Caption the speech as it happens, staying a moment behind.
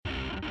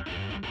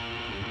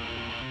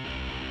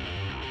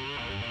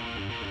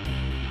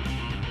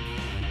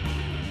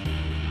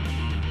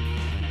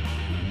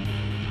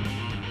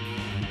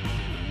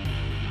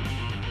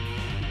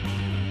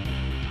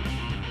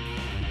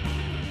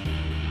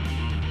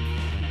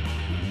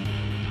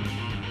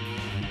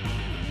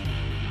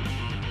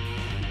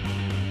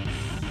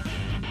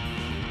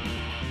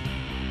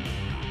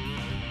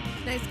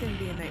Tonight's going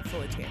to be a night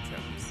full of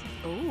tantrums.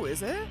 Oh,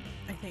 is it?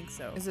 I think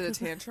so. Is it a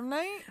tantrum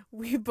night?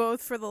 We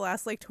both, for the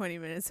last 20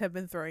 minutes, have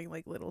been throwing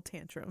little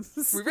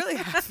tantrums. We really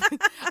have.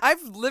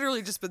 I've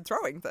literally just been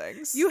throwing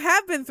things. You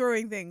have been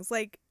throwing things,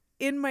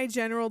 in my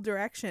general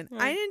direction.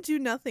 Yeah. I didn't do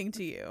nothing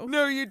to you.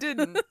 No, you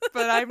didn't.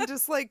 But I'm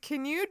just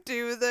can you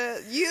do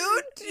this?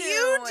 You do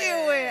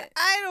it.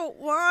 I don't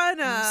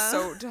wanna. I'm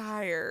so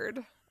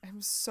tired.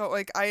 I'm so,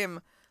 I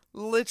am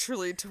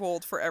literally too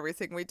old for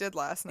everything we did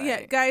last night.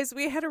 Yeah, guys,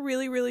 we had a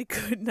really, really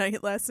good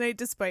night last night,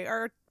 despite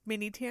our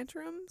mini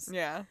tantrums.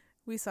 Yeah.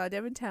 We saw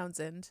Devin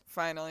Townsend.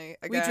 Finally.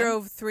 Again. We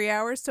drove 3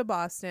 hours to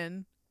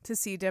Boston to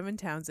see Devin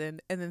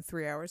Townsend, and then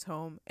 3 hours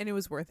home, and it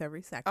was worth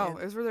every second. Oh,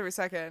 it was worth every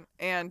second.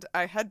 And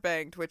I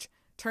headbanged, which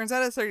turns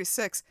out at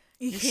 36,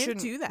 you can't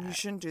do that. You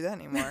shouldn't do that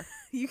anymore.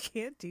 You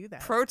can't do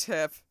that. Pro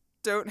tip,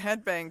 don't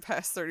headbang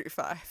past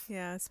 35.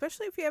 Yeah,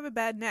 especially if you have a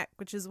bad neck,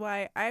 which is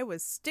why I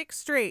was stick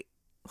straight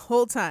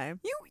whole time.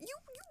 You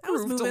I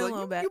was grooved moving a little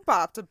little bit. You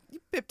bopped. You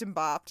bipped and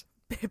bopped.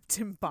 Bipped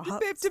and bopped. You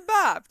bipped and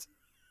bopped.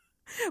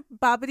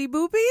 Boppity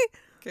boopy?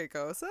 Que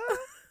cosa?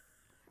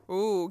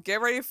 Ooh,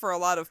 get ready for a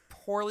lot of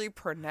poorly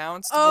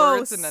pronounced Oh,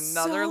 words in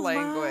another so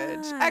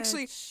language.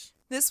 Actually, much.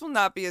 this will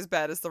not be as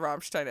bad as the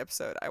Rammstein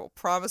episode. I will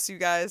promise you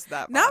guys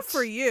that much. Not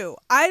for you.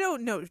 I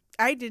don't know.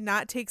 I did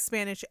not take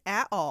Spanish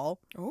at all.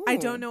 Ooh. I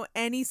don't know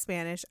any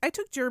Spanish. I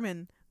took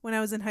German when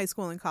I was in high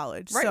school and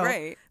college. Right, so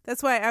right.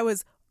 That's why I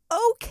was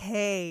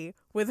okay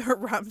with her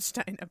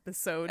Rammstein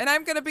episode. And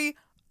I'm going to be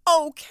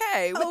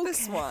okay with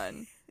this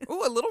one.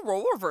 Ooh, a little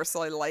role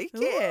reversal. I like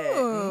it.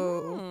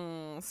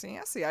 Ooh. See,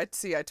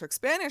 I took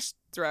Spanish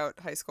throughout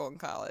high school and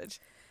college.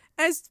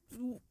 As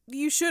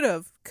you should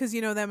have, because,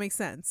 that makes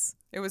sense.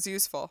 It was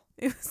useful.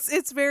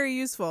 It's very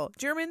useful.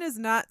 German is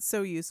not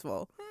so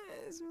useful.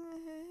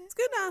 It's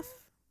good enough.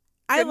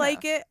 I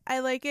like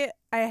it.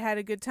 I had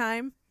a good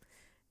time.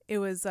 It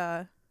was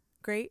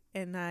great,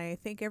 and I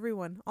thank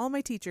everyone, all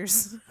my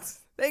teachers,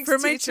 Thanks, for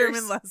my teachers.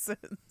 German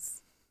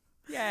lessons.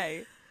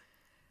 Yay.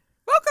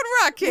 Welcome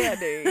to Rock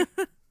Candy,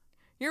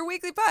 your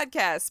weekly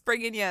podcast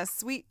bringing you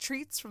sweet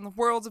treats from the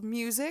world of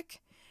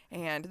music.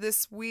 And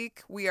this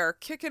week we are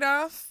kicking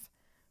off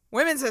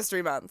Women's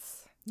History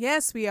Month.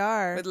 Yes, we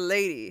are. With a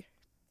lady.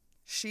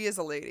 She is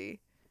a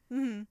lady.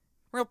 Mm-hmm.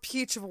 Real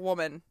peach of a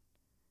woman.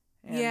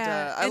 And,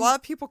 yeah. a lot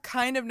of people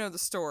kind of know the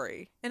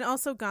story. And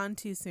also gone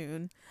too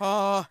soon.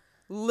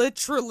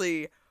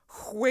 Literally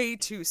way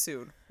too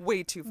soon.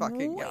 Way too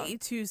fucking young. Way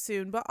too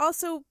soon. But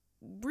also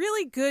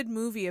really good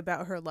movie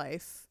about her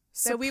life.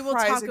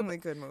 Surprisingly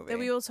good movie. That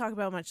we will talk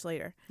about much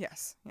later.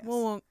 Yes.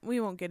 We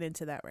won't get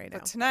into that right now.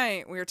 But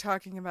tonight we are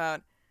talking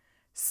about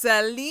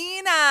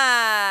Selena.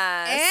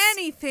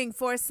 Anything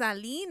for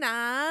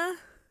Selena.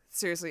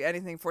 Seriously,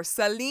 anything for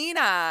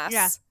Selena.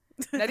 Yeah.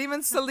 Not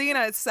even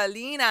Selena, it's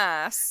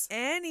Selenas.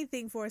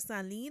 Anything for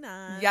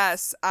Selena.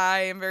 Yes,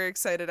 I am very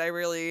excited. I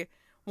really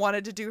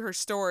wanted to do her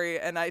story,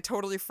 and I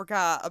totally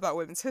forgot about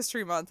Women's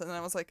History Month, and then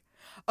I was like,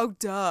 oh,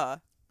 duh.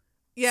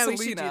 Yeah, Selena.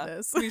 we should do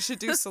this. We should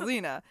do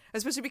Selena.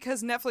 Especially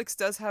because Netflix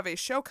does have a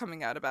show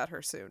coming out about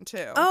her soon,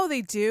 too. Oh,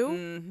 they do?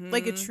 Mm-hmm.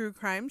 Like a true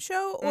crime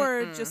show?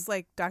 Or just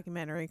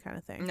documentary kind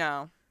of thing?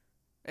 No.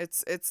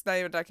 It's not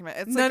even a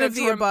documentary. It's none of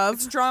the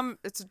above?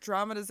 It's a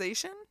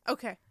dramatization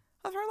Okay.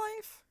 of her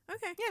life.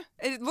 Okay.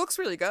 Yeah. It looks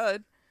really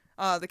good.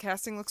 The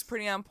casting looks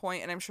pretty on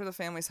point, and I'm sure the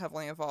family's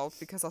heavily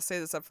involved because I'll say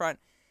this up front.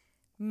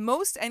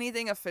 Most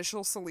anything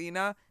official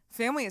Selena,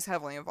 family is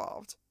heavily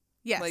involved.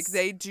 Yes.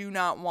 They do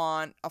not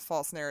want a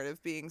false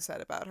narrative being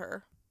said about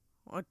her.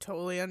 Well,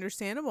 totally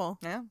understandable.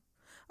 Yeah.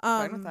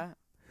 Fine with that.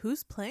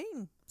 Who's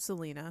playing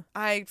Selena?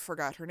 I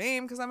forgot her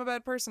name because I'm a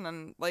bad person,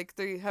 and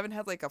they haven't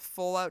had a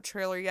full out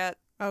trailer yet.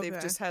 Okay.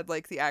 They've just had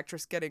the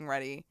actress getting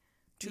ready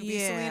to be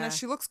Selena.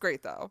 She looks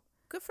great though.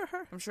 Good for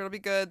her. I'm sure it'll be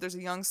good. There's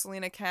a young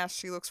Selena cast.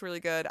 She looks really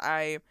good.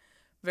 I'm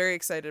very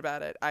excited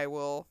about it. I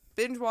will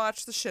binge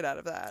watch the shit out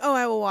of that. Oh,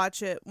 I will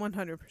watch it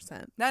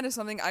 100%. That is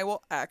something I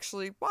will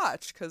actually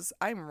watch because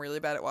I'm really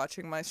bad at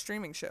watching my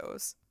streaming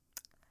shows.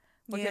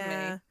 Look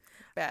at me.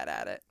 Bad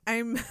at it.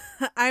 I'm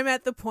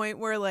at the point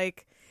where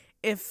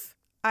if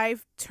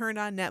I've turned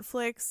on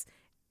Netflix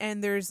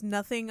and there's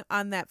nothing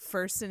on that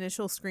first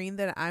initial screen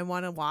that I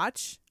want to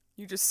watch,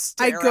 you just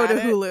stare I go at to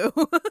it.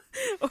 Hulu.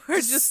 Or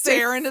just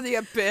stare into the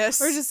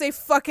abyss. Or just say,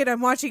 fuck it,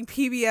 I'm watching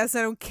PBS.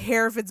 I don't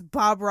care if it's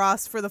Bob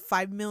Ross for the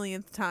 5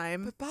 millionth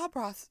time. But Bob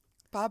Roth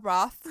Bob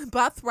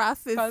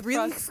Ross is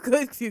really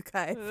good, you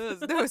guys.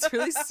 No, it's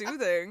really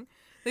soothing.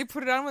 They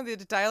put it on when they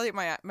had to dilate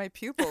my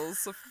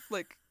pupils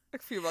a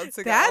few months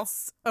ago.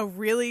 That's a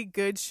really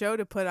good show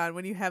to put on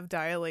when you have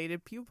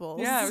dilated pupils.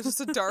 Yeah, it was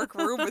just a dark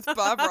room with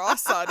Bob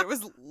Ross on. It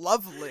was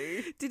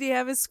lovely. Did he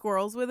have his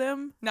squirrels with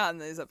him? Not in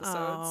these episodes.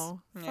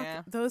 Oh,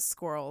 yeah. Those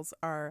squirrels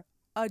are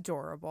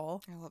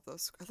adorable. I love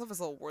those. I love his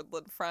little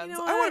woodland friends. You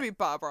know I want what? to be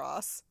Bob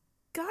Ross.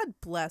 God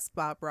bless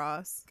Bob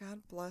Ross.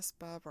 God bless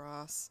Bob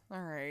Ross.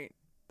 All right.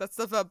 That's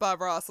stuff about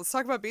Bob Ross. Let's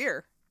talk about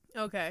beer.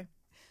 Okay.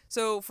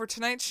 So for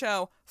tonight's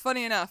show,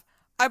 funny enough,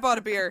 I bought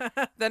a beer.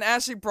 Then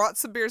Ashley brought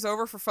some beers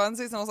over for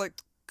funsies, and I was like,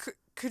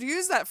 Could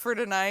use that for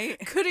tonight.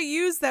 Could have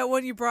used that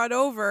one you brought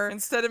over.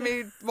 Instead of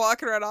me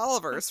walking around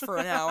Oliver's for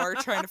an hour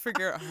trying to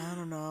figure out, I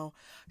don't know.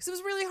 Because it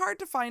was really hard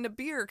to find a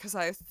beer because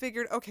I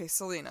figured, okay,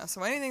 Selena,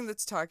 so anything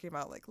that's talking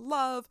about like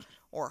love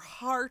or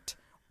heart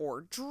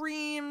or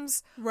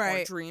dreams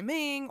or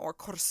dreaming or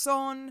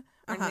corazon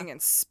or anything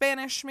in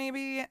Spanish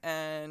maybe,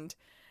 and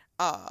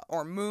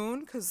or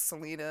moon, because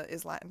Selena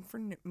is Latin for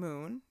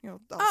moon.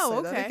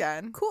 I'll say that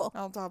again. Cool.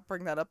 I'll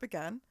bring that up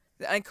again.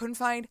 I couldn't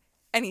find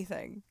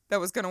anything that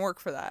was going to work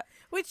for that.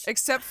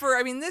 Except for,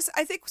 I mean, this,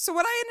 I think, so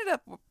what I ended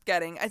up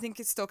getting, I think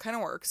it still kind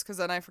of works, because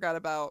then I forgot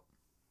about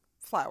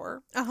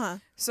flour.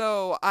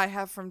 So I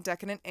have from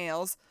Decadent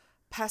Ales,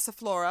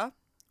 Passiflora,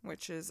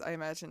 which is, I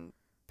imagine,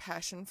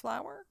 passion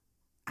flower?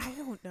 I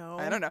don't know.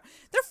 They're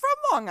from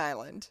Long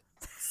Island.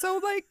 So,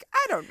 like,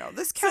 I don't know.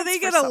 This counts. So they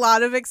get a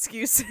lot of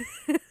excuses.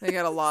 They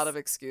get a lot of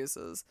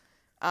excuses.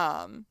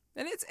 And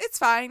it's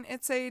fine.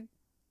 It's a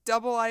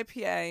double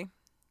IPA.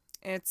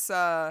 It's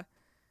a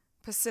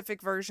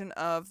Pacific version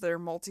of their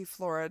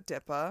Multiflora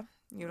Dippa,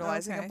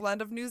 utilizing a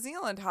blend of New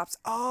Zealand hops.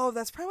 Oh,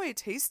 that's probably it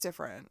tastes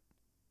different.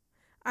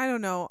 I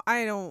don't know.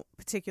 I don't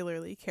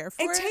particularly care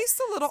for it. It tastes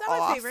a little off. It's not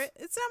off. my favorite.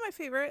 It's not my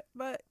favorite,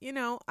 but,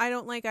 I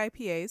don't like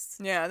IPAs.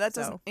 Yeah, that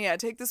doesn't... Yeah,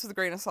 take this with a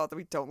grain of salt that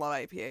we don't love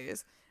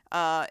IPAs.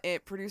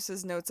 It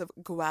produces notes of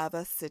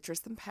guava,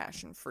 citrus, and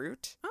passion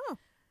fruit.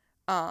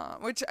 Oh.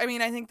 Which, I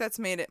mean, I think that's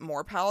made it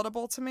more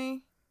palatable to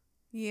me.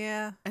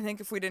 Yeah. I think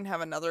if we didn't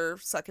have another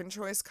second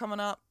choice coming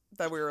up,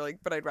 that we were like,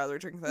 but I'd rather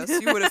drink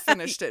this, you would have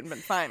finished it and been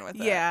fine with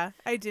it. Yeah,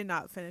 I did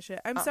not finish it.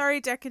 I'm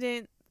sorry,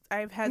 Decadent.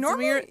 I've had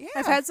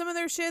some of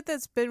their shit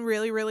that's been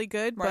really, really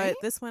good, but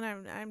this one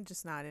I'm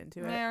just not into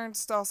it. Yeah,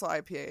 it's also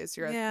IPAs.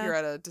 You're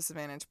at a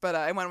disadvantage. But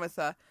I went with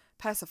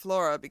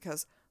Passiflora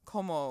because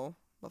Como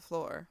la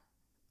Flor.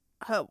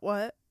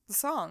 What? The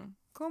song.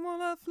 Como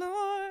la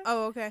Flor.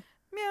 Oh, okay.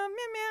 Meow,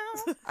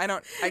 meow, meow.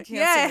 I can't sing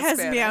it has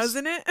Spanish. meows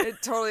in it.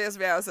 It totally has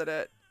meows in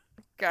it.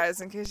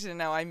 Guys, in case you didn't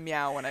know, I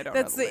meow when I don't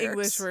know the lyrics.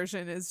 English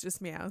version is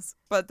just meows.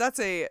 But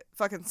that's a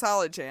fucking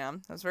solid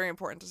jam. That's very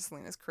important to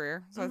Selena's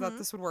career. So I thought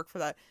this would work for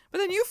that. But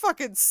then you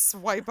fucking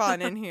swipe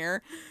on in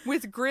here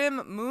with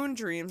Grim Moon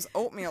Dreams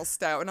Oatmeal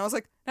Stout. And I was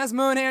like, it has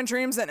moon and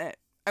dreams in it.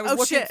 I was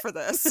looking for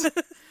this.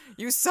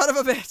 You son of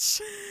a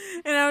bitch.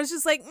 And I was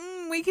just like,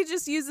 we could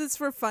just use this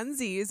for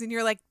funsies. And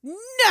you're like,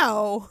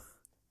 no.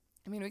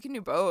 I mean, we can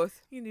do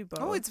both. You can do both.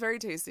 Oh, it's very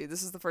tasty.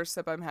 This is the first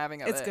sip I'm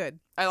having of it. It's good.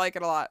 I like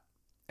it a lot.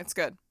 It's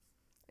good.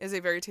 Is a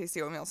very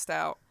tasty oatmeal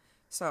stout.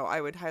 So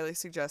I would highly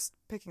suggest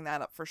picking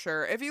that up for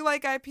sure. If you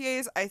like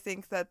IPAs, I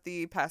think that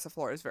the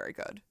Passiflora is very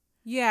good.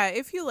 Yeah,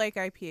 if you like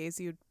IPAs,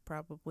 you'd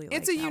probably like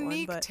It's a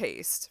unique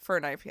taste for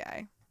an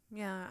IPA.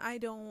 Yeah, I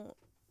don't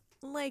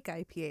like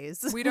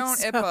IPAs. We don't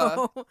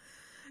IPA.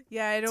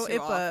 Yeah, I don't too IPA.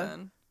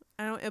 Often.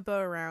 I don't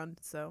IPA around,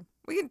 so.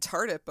 We can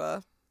tart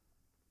IPA.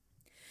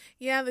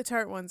 Yeah, the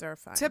tart ones are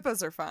fine.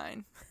 Tippas are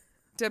fine.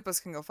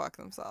 Dippas can go fuck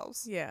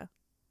themselves. Yeah,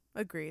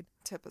 agreed.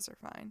 Tippas are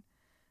fine.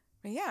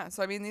 But yeah,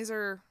 so I mean, these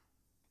were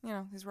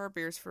our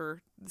beers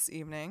for this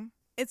evening.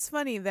 It's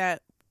funny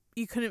that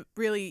you couldn't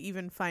really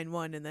even find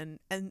one, and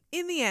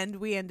in the end,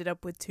 we ended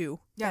up with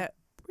two that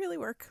really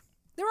work.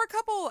 There were a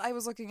couple I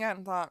was looking at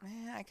and thought,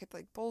 I could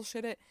like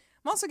bullshit it.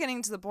 I'm also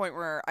getting to the point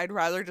where I'd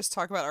rather just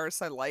talk about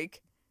artists I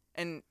like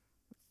and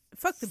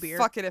fuck the beer.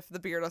 Fuck it if the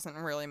beer doesn't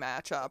really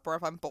match up or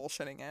if I'm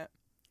bullshitting it.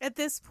 At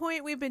this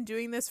point, we've been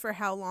doing this for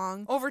how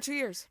long? Over 2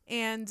 years.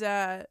 And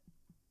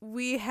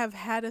we have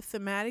had a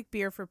thematic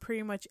beer for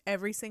pretty much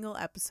every single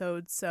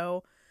episode,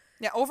 so...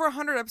 Yeah, over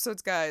 100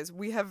 episodes, guys,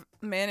 we have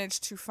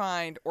managed to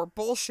find or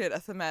bullshit a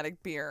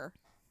thematic beer.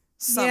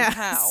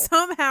 Somehow. Yeah,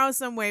 somehow,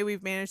 some way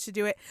we've managed to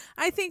do it.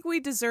 I think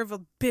we deserve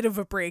a bit of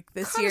a break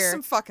this year. Cut us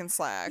some fucking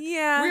slack.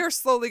 Yeah. We are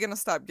slowly going to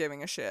stop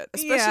giving a shit.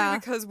 Especially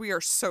because we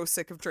are so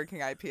sick of drinking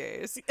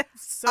IPAs.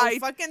 I'm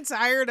fucking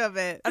tired of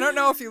it. I don't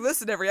know if you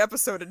listen to every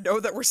episode and know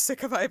that we're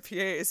sick of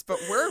IPAs, but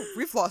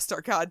we've lost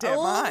our goddamn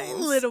minds. A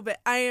little bit.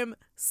 I am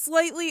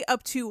slightly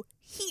up to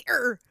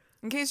here.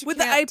 In case you with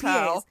can't the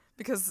IPAs. tell,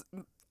 because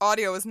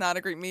audio is not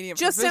a great medium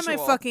just for visual. at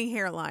my fucking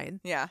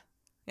hairline. Yeah.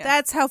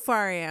 That's how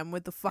far I am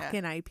with the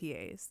fucking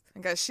IPAs.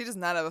 And guys, she does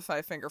not have a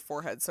 5-finger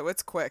forehead, so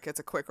it's quick. It's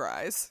a quick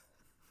rise.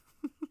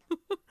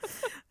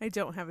 I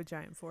don't have a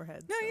giant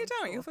forehead. No, so you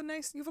don't. cool.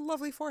 You have a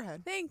lovely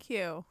forehead. Thank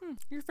you.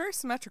 You're very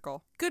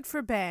symmetrical. Good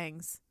for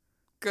bangs.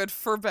 Good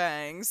for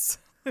bangs.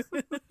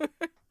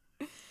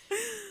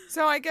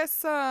 So I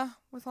guess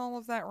with all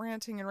of that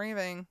ranting and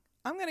raving,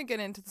 I'm going to get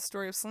into the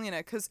story of Selena,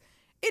 because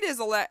it is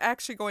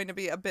actually going to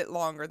be a bit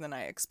longer than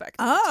I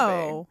expected it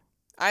to be.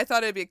 I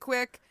thought it'd be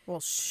quick. Well,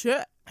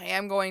 shit. I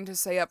am going to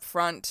say up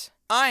front,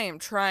 I am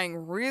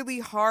trying really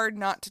hard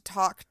not to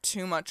talk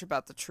too much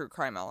about the true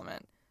crime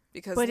element.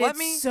 Because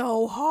it's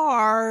so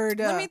hard.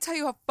 Let me tell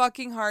you how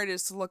fucking hard it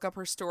is to look up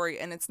her story,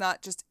 and it's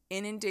not just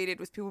inundated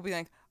with people being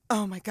like,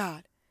 oh my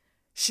god,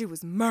 she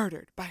was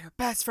murdered by her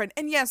best friend.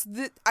 And yes,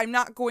 I'm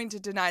not going to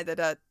deny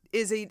that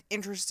is an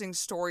interesting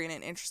story and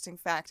an interesting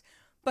fact,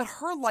 but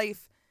her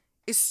life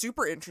is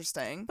super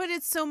interesting. But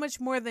it's so much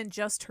more than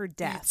just her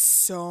death. It's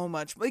so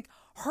much. Like,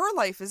 her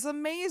life is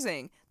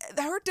amazing.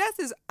 Her death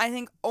is, I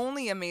think,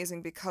 only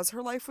amazing because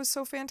her life was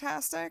so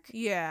fantastic.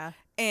 Yeah.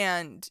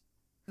 And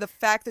the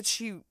fact that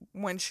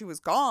when she was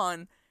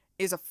gone,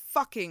 is a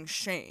fucking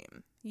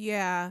shame.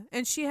 Yeah.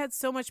 And she had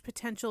so much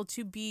potential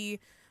to be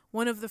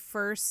one of the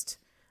first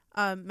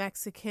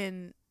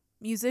Mexican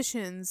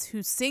musicians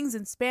who sings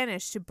in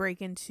Spanish to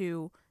break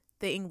into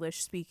the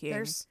English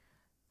speaking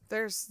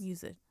There's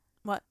music.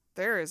 What?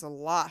 There is a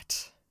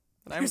lot.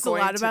 There's a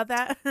lot about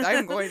that?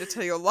 I'm going to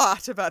tell you a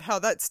lot about how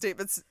that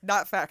statement's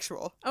not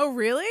factual. Oh,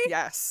 really?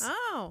 Yes.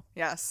 Oh.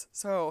 Yes.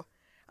 So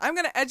I'm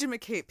going to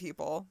educate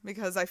people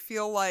because I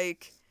feel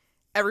like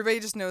everybody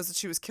just knows that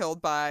she was killed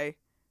by,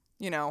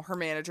 her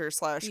manager /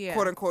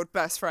 quote unquote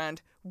best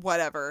friend,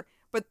 whatever.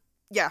 But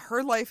yeah,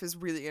 her life is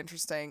really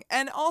interesting.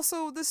 And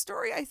also the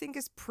story I think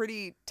is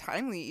pretty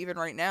timely even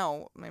right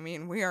now. I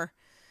mean, we are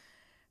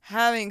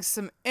having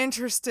some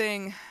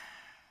interesting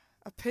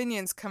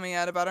opinions coming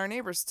out about our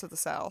neighbors to the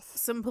south.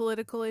 Some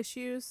political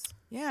issues.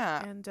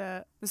 Yeah. And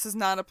this is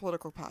not a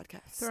political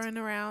podcast. Throwing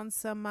around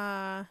some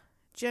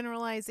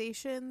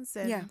generalizations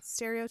and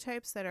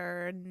stereotypes that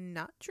are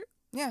not true.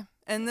 Yeah.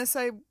 And this,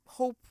 I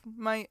hope,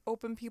 might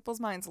open people's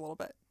minds a little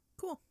bit.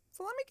 Cool.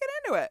 So let me get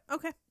into it.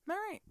 Okay. All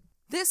right.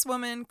 This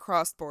woman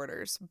crossed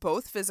borders,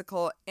 both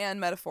physical and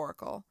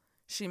metaphorical.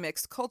 She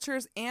mixed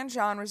cultures and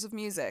genres of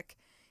music.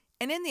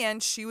 And in the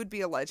end, she would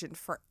be a legend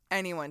for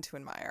anyone to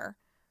admire.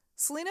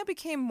 Selena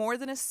became more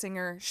than a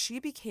singer. She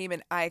became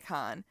an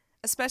icon,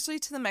 especially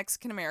to the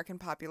Mexican-American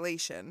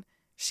population.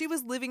 She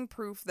was living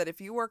proof that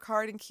if you work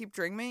hard and keep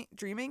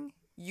dreaming,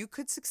 you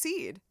could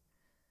succeed.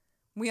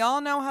 We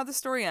all know how the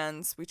story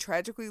ends. We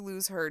tragically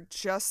lose her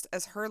just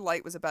as her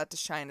light was about to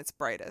shine its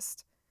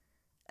brightest.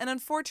 And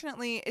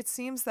unfortunately, it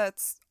seems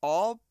that's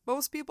all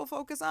most people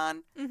focus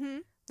on. Mm-hmm.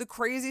 The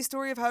crazy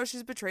story of how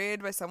she's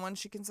betrayed by someone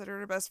she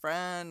considered her best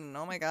friend. And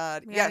oh my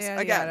God.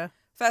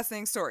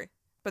 Fascinating story.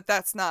 But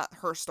that's not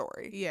her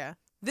story. Yeah.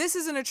 This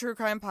isn't a true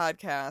crime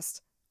podcast.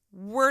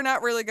 We're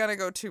not really going to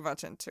go too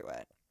much into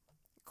it.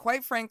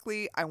 Quite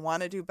frankly, I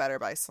want to do better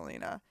by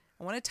Selena.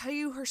 I want to tell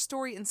you her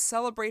story and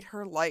celebrate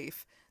her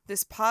life.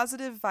 This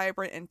positive,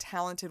 vibrant, and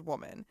talented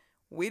woman.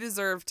 We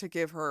deserve to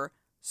give her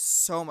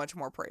so much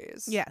more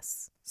praise.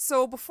 Yes.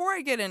 So before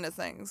I get into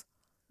things,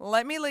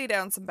 let me lay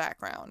down some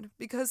background.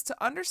 Because to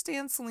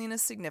understand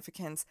Selena's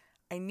significance,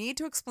 I need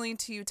to explain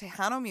to you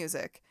Tejano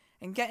music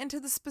and get into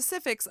the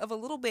specifics of a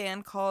little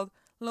band called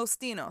Los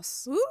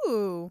Dinos.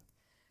 Ooh.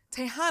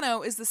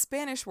 Tejano is the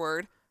Spanish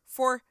word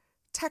for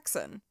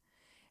Texan.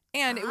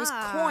 And it was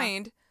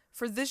coined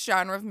for this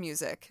genre of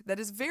music that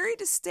is very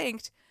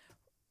distinct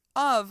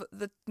of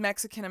the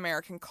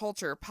Mexican-American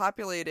culture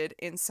populated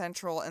in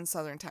central and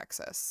southern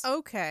Texas.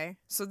 Okay.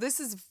 So this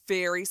is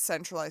very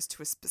centralized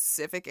to a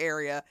specific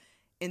area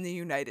in the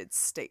United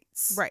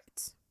States.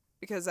 Right.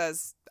 Because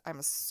as I'm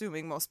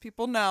assuming most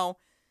people know,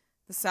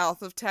 the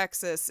south of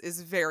Texas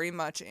is very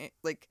much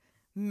like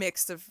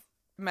mixed of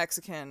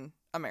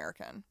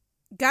Mexican-American.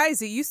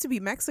 Guys, it used to be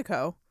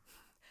Mexico.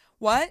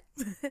 What?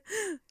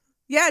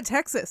 Yeah,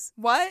 Texas.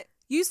 What?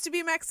 Used to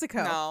be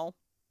Mexico. No.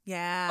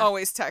 Yeah.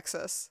 Always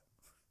Texas.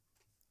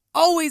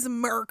 Always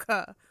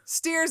America.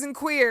 Steers and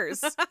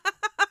queers.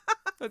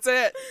 That's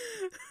it.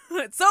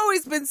 It's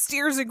always been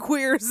steers and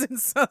queers in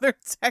southern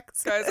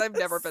Texas. Guys, I've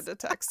never been to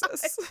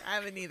Texas. I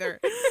haven't either.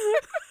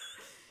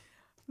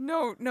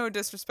 No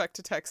disrespect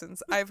to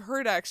Texans. I've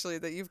heard actually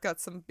that you've got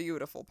some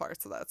beautiful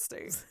parts of that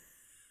state.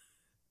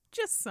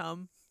 Just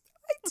some.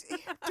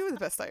 I do the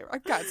best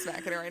I'm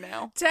godsmacking it right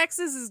now.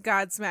 Texas is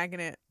godsmacking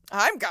it.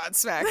 I'm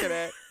godsmacking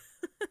it.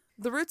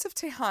 The roots of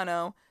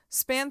Tejano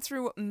span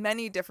through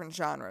many different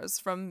genres,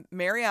 from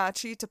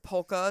mariachi to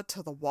polka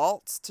to the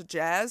waltz to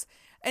jazz,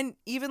 and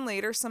even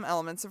later some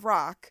elements of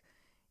rock.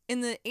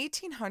 In the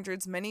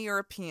 1800s, many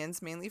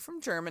Europeans, mainly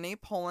from Germany,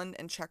 Poland,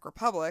 and Czech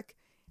Republic,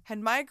 had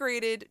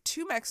migrated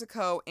to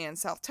Mexico and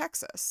South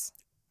Texas.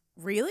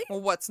 Really?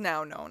 Well, what's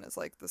now known as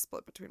like the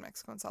split between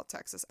Mexico and South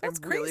Texas. That's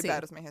I'm really crazy.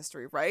 bad with my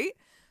history, right?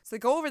 So they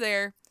go over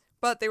there,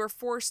 but they were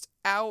forced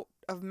out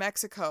of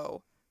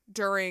Mexico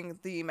during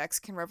the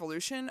Mexican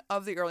Revolution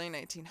of the early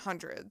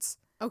 1900s.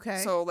 Okay.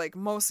 So like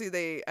mostly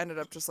they ended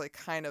up just like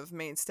kind of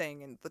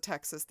mainstaying in the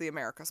Texas, the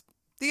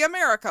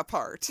America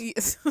part.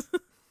 Yes.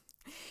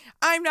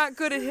 I'm not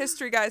good at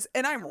history, guys,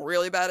 and I'm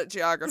really bad at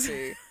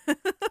geography.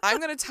 I'm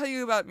going to tell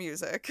you about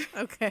music.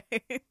 Okay.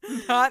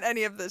 Not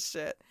any of this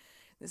shit.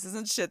 This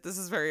isn't shit. This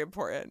is very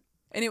important.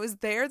 And it was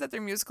there that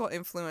their musical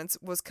influence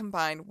was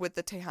combined with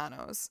the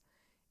Tejanos.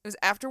 It was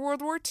after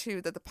World War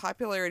II that the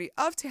popularity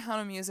of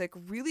Tejano music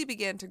really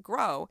began to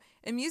grow,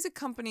 and music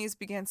companies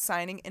began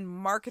signing and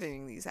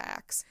marketing these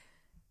acts.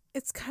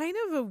 It's kind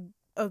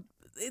of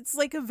it's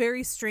like a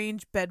very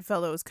strange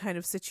Bedfellows kind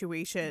of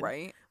situation.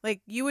 Right.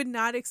 Like, you would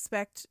not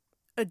expect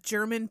a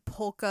German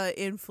polka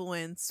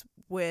influence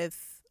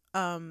with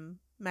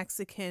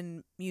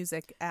Mexican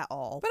music at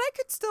all. But I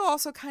could still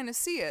also kind of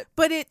see it.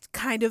 But it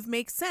kind of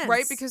makes sense.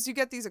 Right? Because you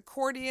get these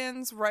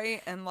accordions,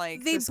 right? And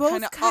like they this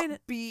both kind of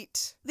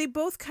upbeat. They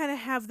both kind of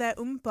have that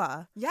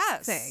oompa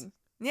thing.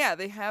 Yeah,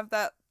 they have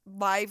that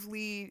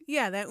lively.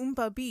 Yeah, that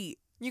oompa beat.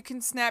 You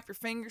can snap your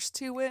fingers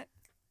to it.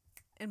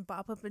 And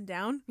bop up and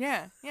down?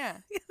 Yeah. Yeah,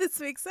 this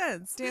makes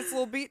sense. Dance a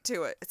little beat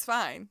to it. It's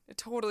fine. It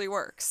totally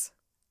works.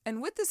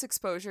 And with this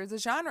exposure, the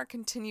genre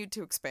continued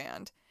to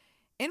expand,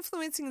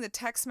 influencing the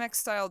Tex-Mex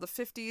style of the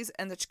 50s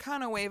and the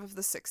Chicano wave of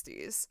the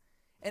 60s.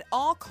 It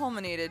all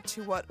culminated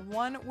to what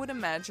one would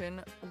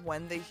imagine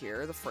when they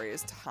hear the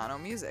phrase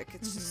Tejano music.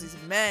 It's just these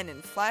men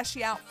in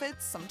flashy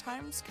outfits,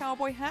 sometimes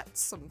cowboy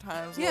hats,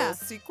 sometimes little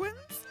sequins.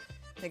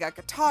 They got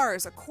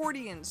guitars,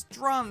 accordions,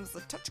 drums,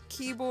 the touch of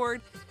keyboard,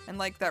 and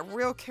like that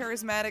real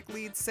charismatic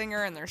lead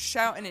singer, and they're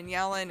shouting and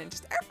yelling, and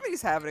just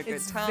everybody's having a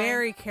good time. It's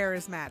very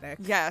charismatic.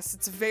 Yes,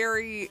 it's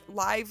very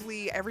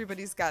lively.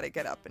 Everybody's got to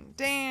get up and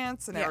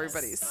dance, and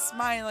everybody's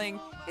smiling.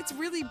 It's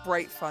really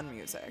bright, fun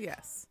music.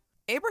 Yes.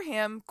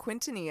 Abraham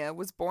Quintanilla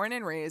was born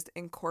and raised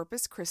in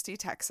Corpus Christi,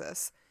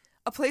 Texas,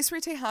 a place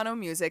where Tejano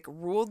music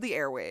ruled the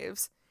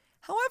airwaves.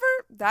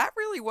 However, that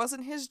really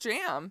wasn't his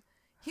jam.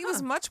 He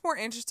was much more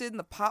interested in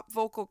the pop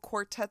vocal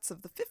quartets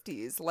of the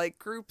 50s, like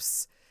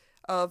groups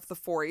of the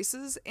Four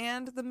Aces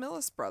and the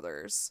Millis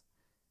Brothers.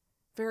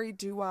 Very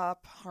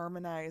doo-wop,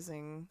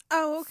 harmonizing.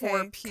 Oh, okay.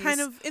 Four-piece.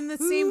 Kind of in the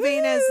same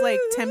vein as like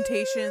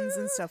Temptations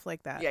and stuff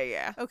like that.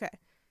 Yeah. Okay.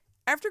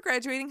 After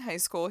graduating high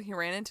school, he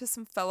ran into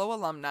some fellow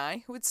alumni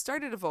who had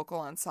started a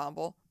vocal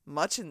ensemble,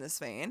 much in this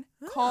vein,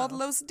 called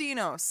Los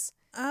Dinos.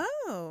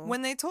 Oh.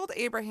 When they told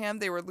Abraham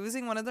they were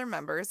losing one of their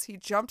members, he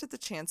jumped at the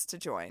chance to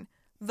join,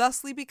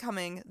 thusly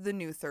becoming the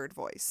new third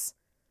voice.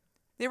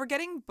 They were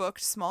getting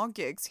booked small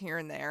gigs here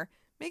and there,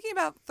 making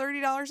about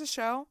 $30 a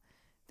show.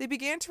 They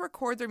began to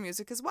record their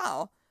music as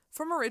well,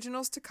 from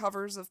originals to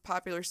covers of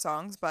popular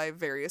songs by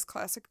various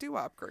classic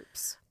doo-wop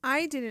groups.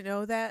 I didn't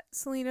know that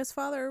Selena's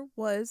father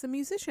was a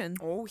musician.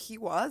 Oh, he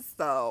was,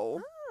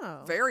 though.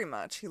 Oh. Very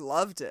much. He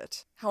loved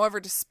it. However,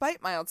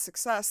 despite mild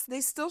success,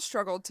 they still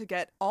struggled to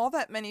get all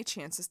that many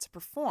chances to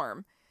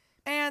perform,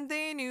 and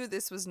they knew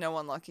this was no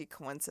unlucky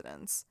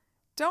coincidence.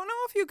 Don't know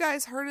if you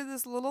guys heard of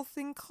this little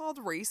thing called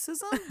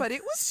racism, but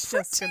it was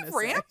pretty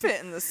rampant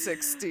in the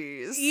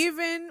 60s.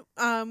 Even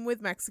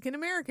with Mexican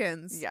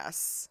Americans.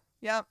 Yes.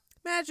 Yep.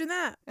 Imagine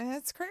that.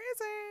 It's crazy.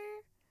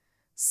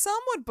 Some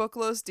would book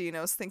Los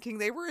Dinos thinking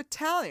they were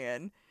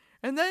Italian,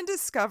 and then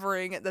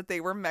discovering that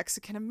they were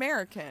Mexican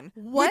American.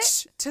 What?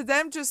 Which to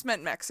them just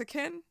meant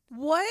Mexican.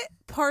 What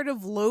part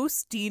of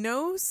Los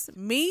Dinos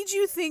made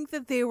you think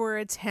that they were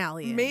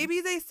Italian? Maybe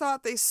they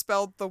thought they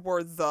spelled the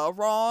word the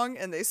wrong,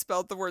 and they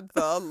spelled the word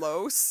the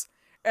Los.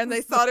 And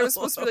they thought it was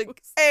supposed to be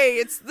like, hey,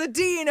 it's the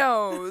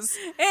Dinos.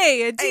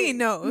 Hey, a Dinos. Hey,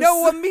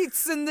 Noah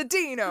meets in the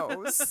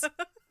Dinos.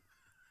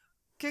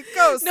 Que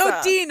cosa? No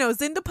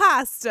Dinos into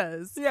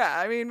pastas. Yeah,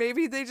 I mean,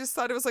 maybe they just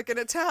thought it was like an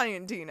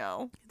Italian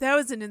Dino. That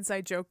was an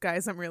inside joke,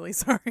 guys. I'm really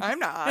sorry. I'm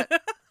not.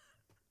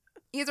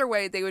 Either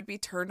way, they would be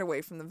turned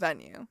away from the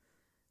venue.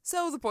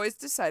 So the boys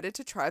decided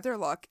to try their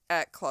luck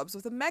at clubs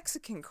with a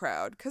Mexican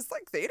crowd, because,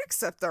 like, they'd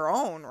accept their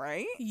own,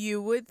 right?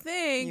 You would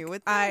think.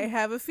 I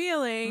have a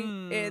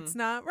feeling it's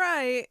not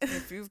right.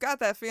 If you've got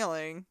that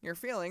feeling, your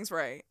feeling's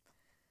right.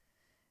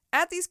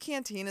 At these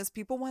cantinas,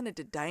 people wanted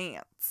to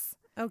dance.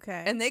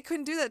 Okay. And they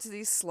couldn't do that to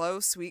these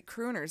slow, sweet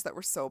crooners that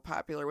were so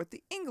popular with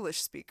the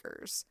English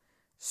speakers.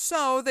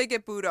 So they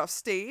get booed off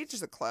stage,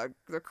 the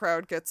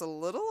crowd gets a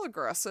little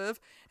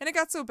aggressive, and it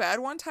got so bad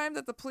one time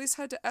that the police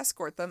had to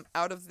escort them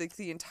out of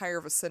the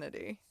entire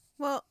vicinity.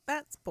 Well,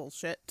 that's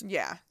bullshit.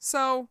 Yeah.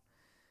 So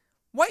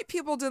white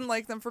people didn't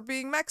like them for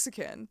being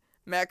Mexican.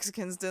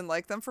 Mexicans didn't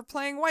like them for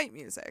playing white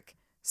music.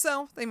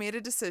 So they made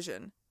a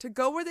decision to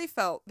go where they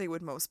felt they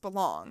would most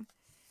belong.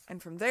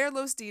 And from there,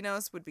 Los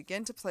Dinos would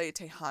begin to play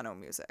Tejano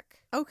music.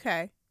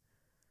 Okay.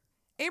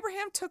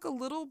 Abraham took a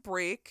little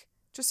break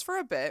just for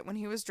a bit when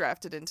he was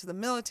drafted into the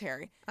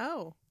military.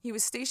 Oh. He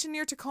was stationed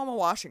near Tacoma,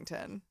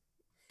 Washington.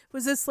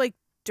 Was this like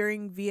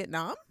during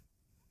Vietnam?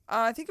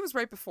 I think it was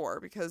right before,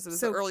 because it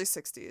was the early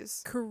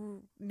 60s.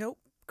 Nope.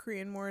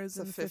 Korean War is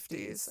in the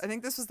 50s. I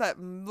think this was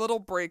that little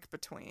break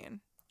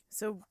between.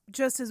 So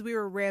just as we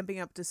were ramping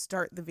up to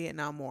start the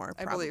Vietnam War,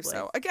 probably. I believe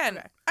so.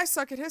 Again, I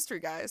suck at history,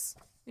 guys.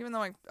 Even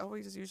though I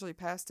always usually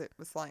passed it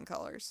with flying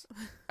colors.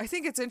 I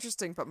think it's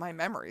interesting, but my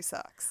memory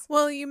sucks.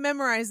 Well, you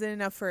memorize it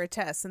enough for a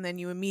test, and then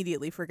you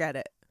immediately forget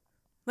it.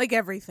 Like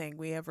everything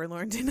we ever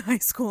learned in high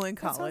school and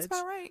college. That sounds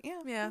about right,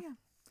 yeah. Yeah.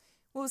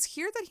 Well, it was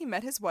here that he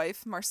met his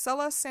wife,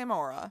 Marcela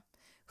Zamora,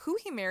 who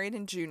he married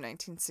in June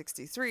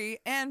 1963,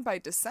 and by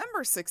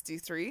December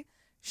 63,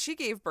 she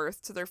gave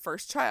birth to their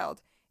first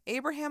child,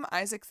 Abraham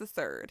Isaac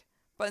III,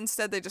 but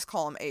instead they just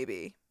call him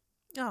AB.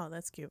 Oh,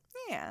 that's cute.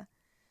 Yeah.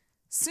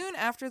 Soon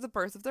after the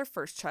birth of their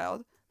first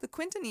child, the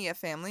Quintanilla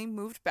family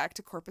moved back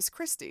to Corpus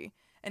Christi,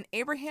 and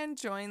Abraham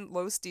joined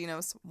Los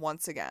Dinos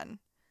once again.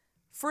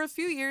 For a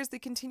few years, they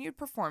continued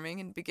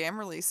performing and began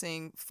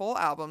releasing full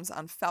albums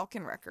on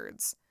Falcon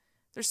Records.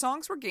 Their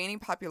songs were gaining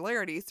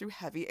popularity through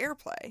heavy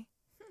airplay.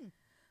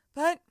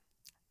 But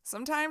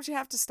sometimes you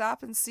have to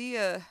stop and see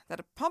that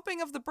a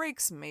pumping of the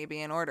brakes may be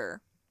in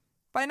order.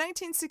 By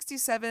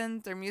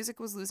 1967, their music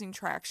was losing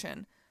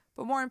traction,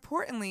 but more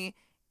importantly,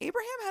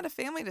 Abraham had a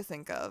family to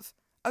think of,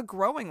 a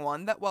growing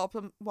one that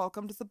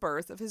welcomed the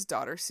birth of his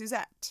daughter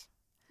Suzette.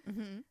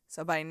 Mm-hmm.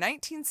 So by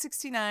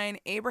 1969,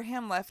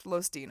 Abraham left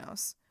Los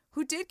Dinos,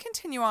 who did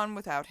continue on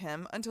without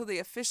him until they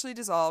officially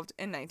dissolved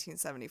in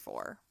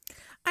 1974.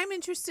 I'm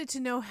interested to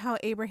know how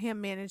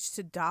Abraham managed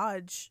to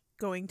dodge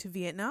going to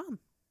Vietnam.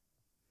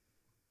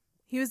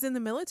 He was in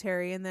the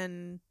military and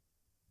then...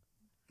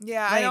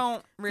 Yeah, I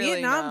don't really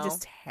Vietnam know.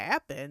 just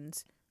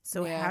happened.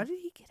 So Yeah. how did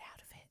he get out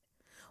of it?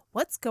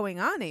 What's going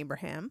on,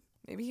 Abraham?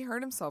 Maybe he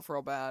hurt himself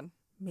real bad.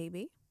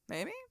 Maybe.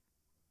 Maybe?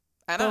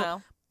 I don't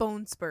know.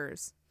 Bone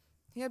spurs.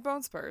 He had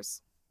bone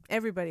spurs.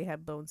 Everybody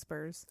had bone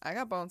spurs. I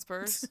got bone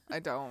spurs. I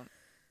don't.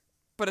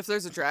 But if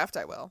there's a draft,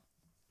 I will.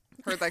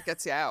 Heard that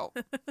gets you out.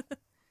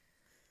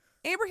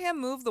 Abraham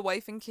moved the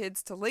wife and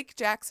kids to Lake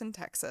Jackson,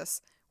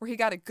 Texas, where he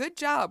got a good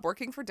job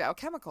working for Dow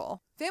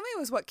Chemical. Family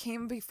was what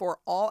came before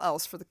all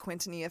else for the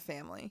Quintanilla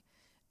family.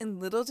 And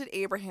little did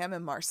Abraham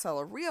and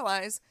Marcella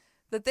realize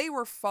that they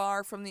were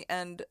far from the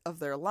end of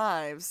their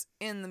lives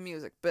in the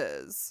music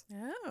biz.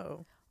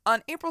 Oh.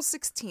 On April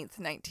 16th,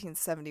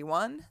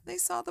 1971, they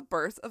saw the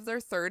birth of their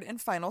third and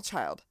final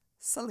child,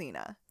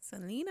 Selena.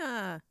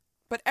 Selena.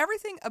 But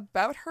everything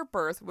about her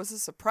birth was a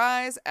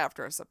surprise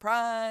after a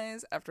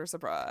surprise after a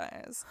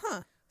surprise.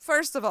 Huh.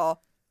 First of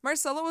all,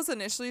 Marcella was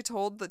initially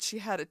told that she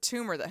had a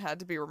tumor that had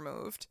to be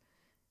removed.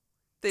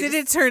 Did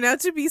it turn out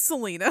to be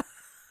Selena?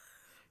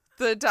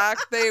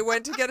 They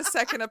went to get a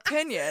second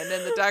opinion,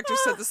 and the doctor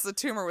said this is a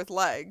tumor with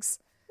legs.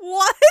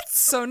 What?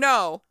 So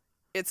no,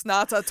 it's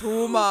not a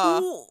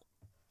tumor.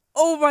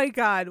 Oh my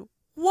God.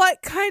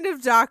 What kind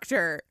of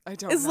doctor I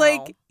don't is know.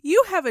 like,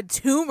 you have a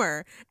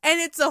tumor and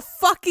it's a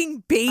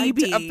fucking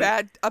baby? A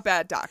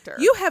bad doctor.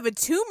 You have a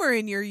tumor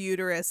in your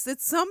uterus.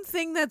 It's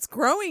something that's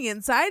growing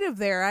inside of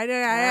there. I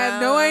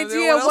have no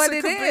idea what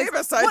it is.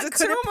 What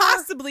could it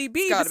possibly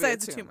be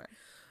besides a tumor?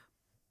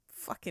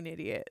 Fucking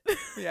idiot.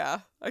 Yeah,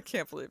 I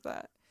can't believe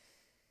that.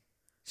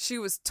 She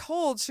was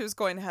told she was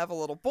going to have a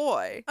little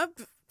boy.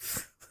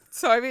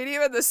 So, I mean,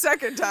 even the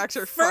second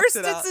doctor fucked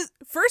it up.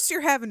 First,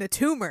 you're having a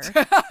tumor.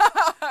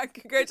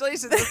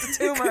 Congratulations, it's a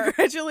tumor.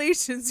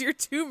 Congratulations, your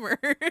tumor.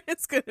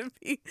 It's going to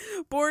be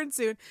born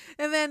soon.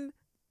 And then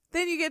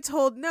you get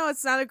told, no,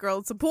 it's not a girl,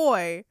 it's a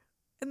boy.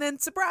 And then,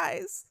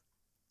 surprise,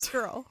 it's a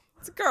girl.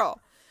 It's a girl.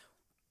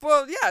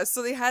 Well, yeah,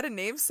 so they had a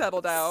name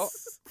settled out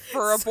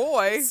for a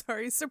boy.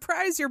 Sorry,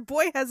 surprise, your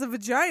boy has a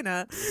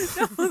vagina.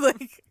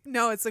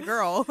 No, it's a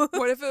girl.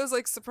 What if it was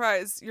like,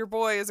 surprise, your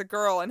boy is a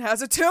girl and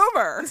has a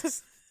tumor?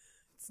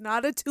 It's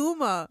not a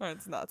tumor.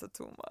 It's not a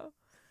tumor.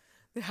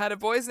 They had a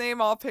boy's name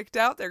all picked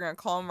out. They're going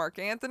to call him Mark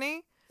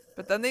Anthony.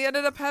 But then they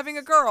ended up having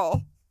a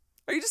girl.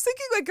 Are you just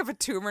thinking like of a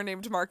tumor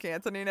named Mark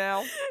Anthony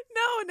now?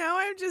 No, now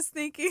I'm just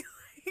thinking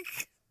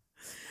like...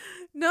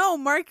 No,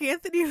 Mark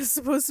Anthony was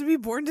supposed to be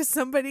born to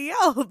somebody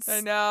else.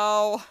 I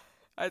know.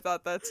 I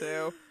thought that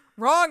too.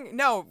 Wrong.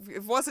 No,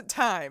 it wasn't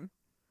time.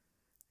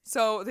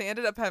 So they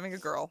ended up having a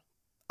girl.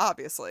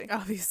 Obviously.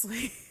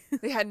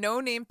 They had no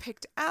name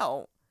picked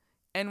out.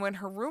 And when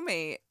her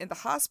roommate in the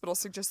hospital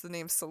suggested the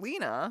name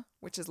Selena,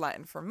 which is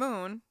Latin for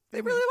moon, they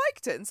really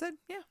liked it and said,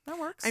 yeah, that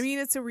works. I mean,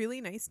 it's a really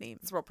nice name.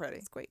 It's real pretty.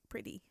 It's quite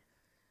pretty.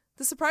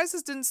 The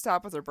surprises didn't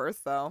stop with her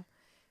birth, though.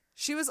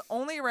 She was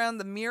only around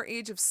the mere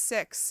age of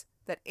 6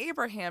 that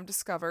Abraham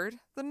discovered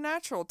the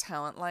natural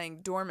talent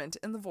lying dormant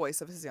in the voice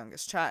of his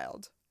youngest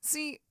child.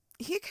 See,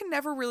 he could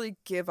never really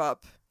give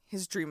up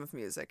his dream of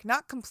music,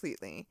 not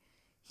completely.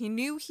 He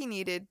knew he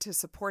needed to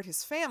support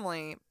his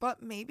family,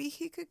 but maybe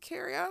he could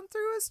carry on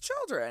through his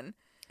children.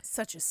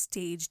 Such a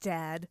stage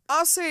dad.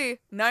 I'll say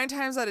 9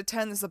 times out of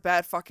 10 this is a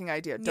bad fucking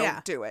idea.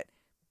 Don't do it.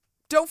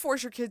 Don't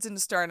force your kids into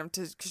stardom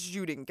because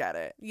you didn't get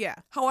it. Yeah.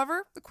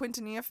 However, the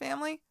Quintanilla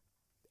family,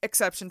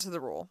 exception to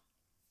the rule.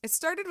 It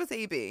started with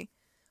AB.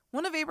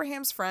 One of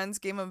Abraham's friends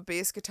gave him a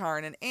bass guitar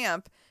and an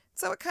amp,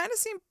 so it kind of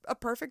seemed a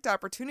perfect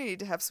opportunity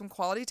to have some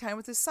quality time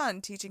with his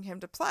son, teaching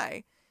him to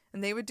play.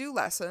 And they would do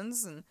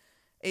lessons, and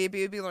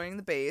AB would be learning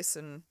the bass,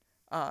 and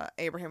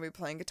Abraham would be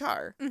playing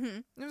guitar. Mm-hmm.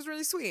 It was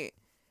really sweet.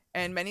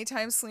 And many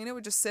times Selena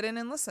would just sit in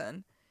and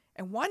listen.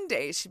 And one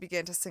day she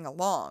began to sing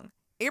along.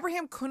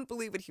 Abraham couldn't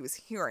believe what he was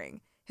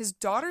hearing. His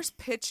daughter's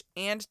pitch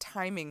and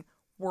timing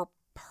were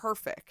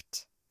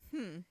perfect.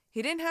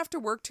 He didn't have to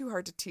work too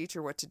hard to teach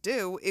her what to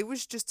do. It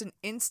was just an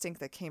instinct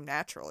that came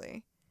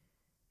naturally.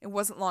 It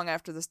wasn't long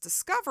after this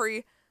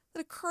discovery that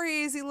a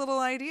crazy little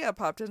idea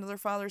popped into their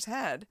father's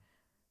head.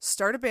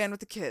 Start a band with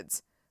the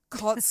kids.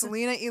 Call it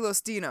Selena y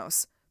los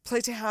Dinos.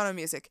 Play Tejano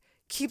music.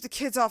 Keep the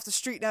kids off the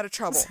street and out of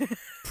trouble.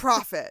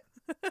 Profit.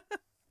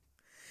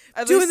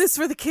 Doing this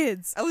for the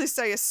kids. At least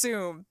I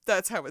assume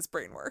that's how his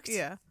brain worked.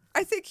 Yeah.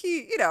 I think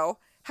he,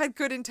 had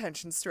good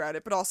intentions throughout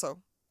it, but also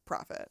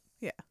profit.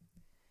 Yeah.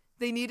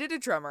 They needed a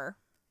drummer,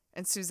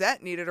 and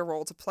Suzette needed a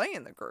role to play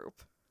in the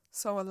group.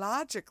 So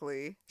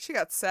logically, she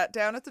got sat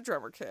down at the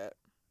drummer kit.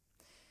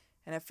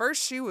 And at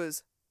first she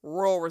was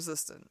real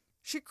resistant.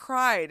 She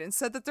cried and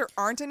said that there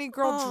aren't any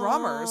girl Aw.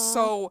 drummers,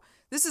 so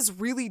this is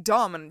really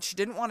dumb, and she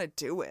didn't want to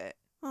do it.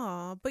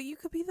 Aw, but you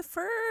could be the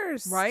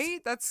first.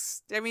 Right? But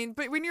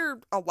when you're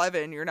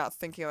 11, you're not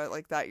thinking of it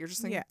like that. You're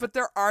just thinking, Yeah. but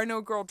there are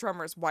no girl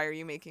drummers. Why are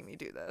you making me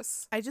do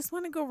this? I just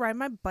want to go ride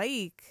my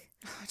bike.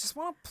 I just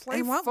want to play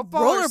I want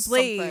football or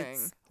rollerblades.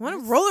 something. I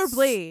want to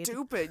rollerblade.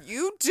 Stupid.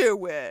 You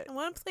do it. I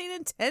want to play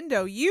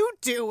Nintendo. You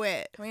do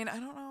it. I mean, I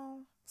don't know.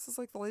 This is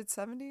like the late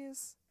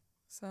 70s.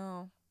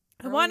 So.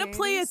 I want to early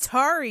play 80s?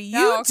 Atari. You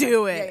Oh, okay.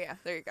 do it. Yeah.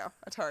 There you go.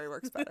 Atari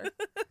works better.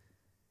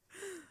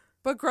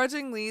 But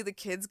grudgingly, the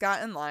kids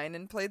got in line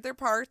and played their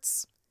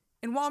parts.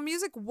 And while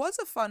music was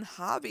a fun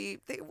hobby,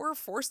 they were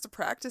forced to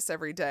practice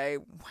every day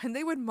when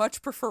they would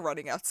much prefer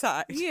running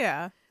outside.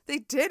 Yeah. They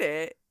did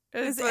it.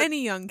 As but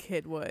any young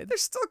kid would. they're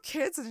still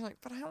kids, and they're like,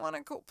 but I want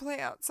to go play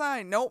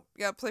outside. Nope,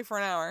 you gotta play for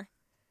an hour.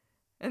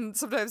 And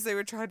sometimes they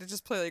would try to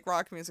just play like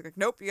rock music. Like,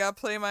 nope, you gotta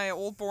play my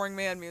old boring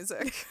man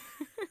music.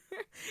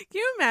 Can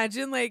you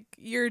imagine, like,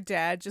 your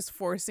dad just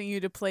forcing you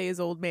to play his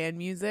old man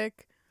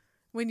music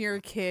when you're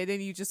a kid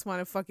and you just want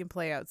to fucking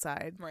play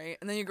outside? Right?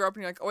 And then you grow up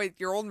and you're like, oh wait,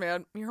 your old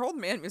man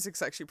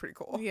music's actually pretty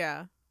cool.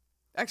 Yeah.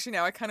 Actually,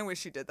 now I kind of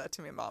wish you did that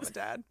to me, Mom and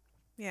Dad.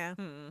 Yeah.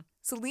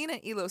 Selena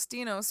y los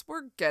Dinos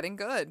were getting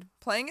good,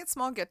 playing at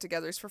small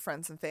get-togethers for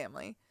friends and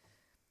family.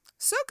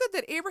 So good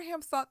that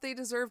Abraham thought they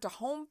deserved a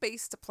home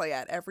base to play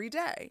at every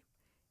day.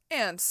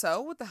 And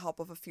so, with the help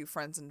of a few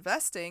friends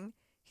investing,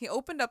 he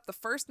opened up the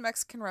first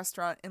Mexican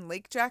restaurant in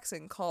Lake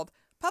Jackson called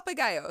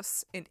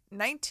Papagayos in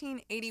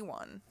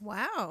 1981.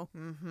 Wow.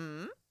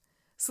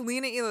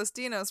 Selena y los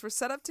Dinos were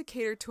set up to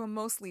cater to a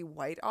mostly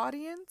white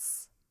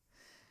audience.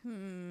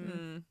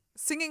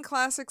 Singing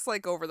classics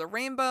like Over the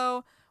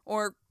Rainbow,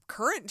 or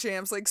current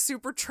jams like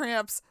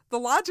Supertramp's The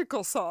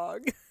Logical Song.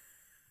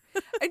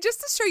 And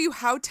just to show you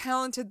how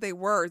talented they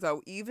were,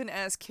 though, even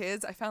as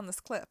kids, I found this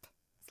clip.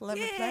 So let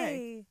me play.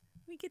 Yay.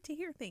 We get to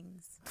hear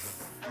things.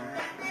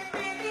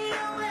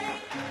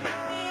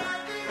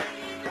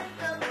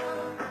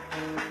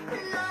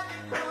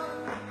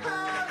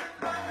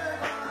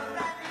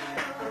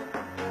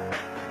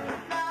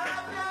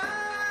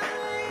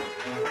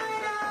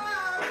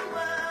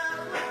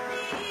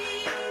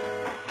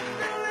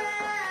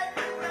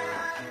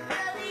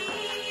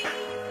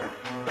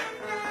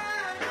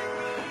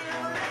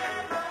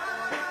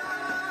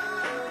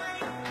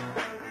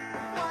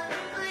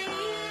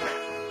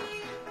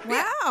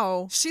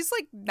 Wow. She's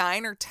like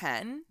 9 or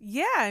 10.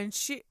 Yeah, and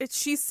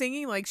she's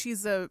singing like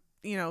she's a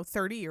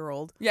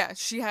 30-year-old. Yeah,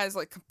 she has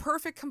like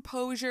perfect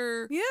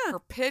composure. Yeah. Her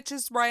pitch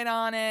is right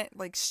on it.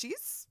 Like I'm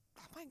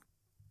like,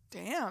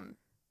 damn.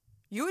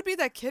 You would be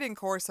that kid in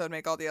chorus that would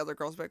make all the other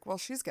girls be like, well,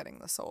 she's getting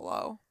the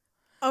solo.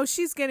 Oh,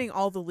 she's getting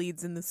all the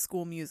leads in the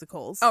school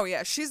musicals. Oh,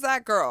 yeah, she's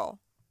that girl.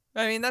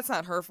 I mean, that's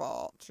not her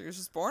fault. She was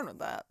just born with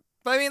that.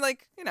 But I mean,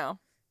 like,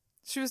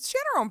 she had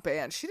her own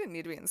band. She didn't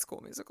need to be in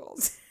school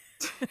musicals.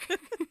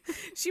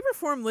 She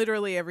performed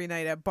literally every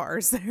night at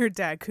bars that her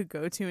dad could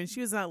go to, and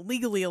she was not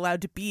legally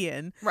allowed to be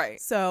in. Right.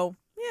 So,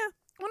 yeah.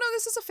 Well, no,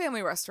 this is a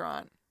family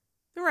restaurant.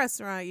 The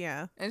restaurant,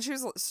 yeah. And she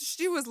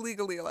was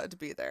legally allowed to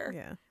be there.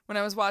 Yeah. When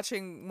I was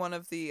watching one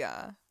of the,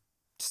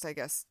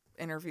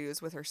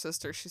 interviews with her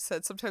sister, she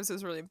said sometimes it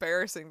was really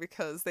embarrassing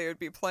because they would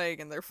be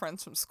playing and their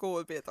friends from school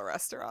would be at the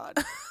restaurant.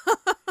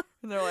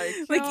 And they're like,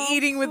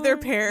 eating with their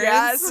parents.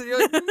 Yes, and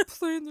you're like, I'm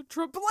playing the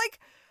drum. But like,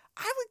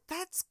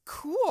 that's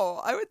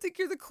cool. I would think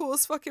you're the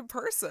coolest fucking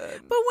person.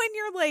 But when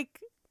you're like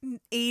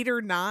 8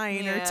 or 9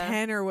 or Yeah.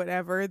 10 or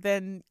whatever,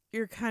 then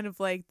you're kind of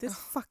like, this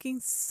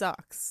fucking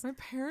sucks. My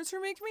parents are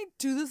making me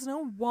do this and I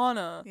don't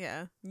wanna.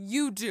 Yeah.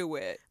 You do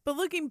it. But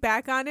looking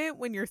back on it,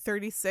 when you're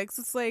 36,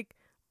 it's like,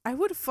 I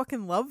would have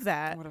fucking loved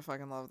that. I would have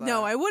fucking loved that.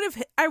 No, I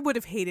would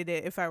have hated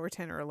it if I were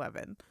 10 or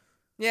 11.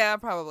 Yeah,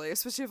 probably.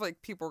 Especially if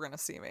like people were gonna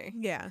see me.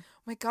 Yeah. Oh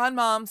my God,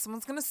 Mom,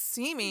 someone's gonna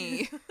see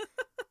me.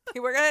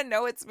 People are gonna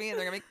know it's me and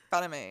they're gonna make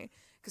fun of me.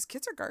 Because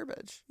kids are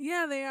garbage.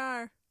 Yeah, they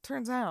are.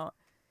 Turns out.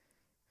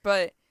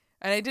 But,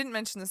 and I didn't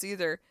mention this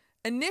either,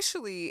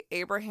 initially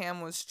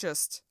Abraham was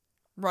just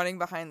running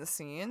behind the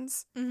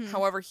scenes. Mhm.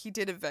 However, he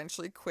did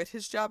eventually quit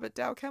his job at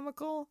Dow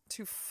Chemical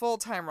to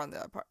full-time run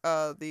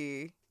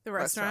the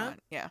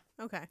restaurant. Yeah.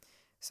 Okay.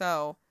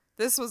 So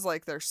this was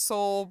like their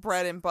sole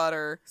bread and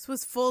butter. This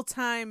was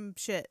full-time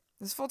shit.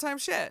 This full-time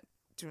shit.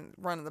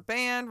 Running the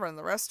band, running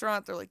the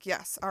restaurant. They're like,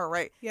 yes, all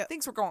right. Yep.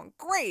 Things were going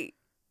great.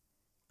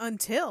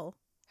 Until.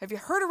 Have you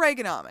heard of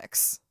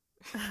Reaganomics?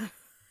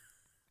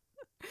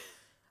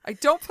 I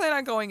don't plan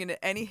on going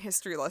into any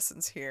history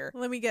lessons here.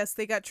 Let me guess.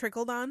 They got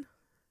trickled on?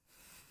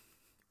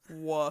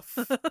 Woof.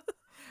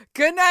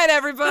 Good night,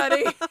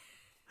 everybody.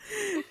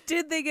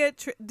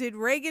 Did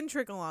Reagan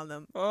trickle on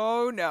them?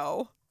 Oh,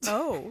 no.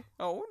 Oh.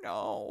 Oh,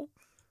 no.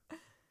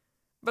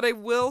 But I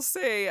will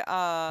say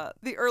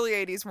the early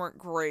 80s weren't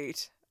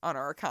great on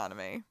our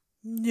economy.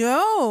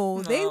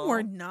 No, they No.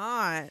 were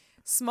not.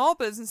 Small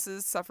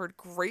businesses suffered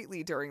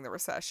greatly during the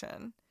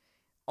recession.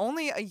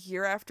 Only a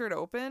year after it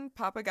opened,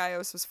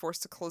 Papagayos was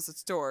forced to close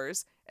its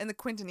doors, and the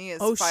Quintanillas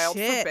Oh, filed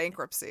shit. for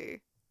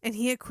bankruptcy. And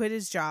he had quit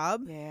his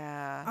job?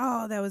 Yeah.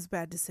 Oh, that was a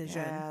bad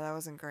decision. Yeah, that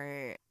wasn't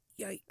great.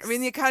 Yikes. I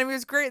mean, the economy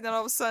was great, and then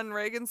all of a sudden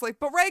Reagan's like,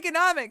 but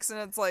Reaganomics! And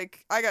it's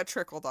like, I got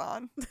trickled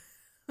on.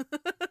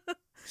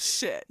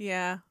 Shit.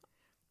 Yeah.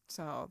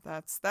 So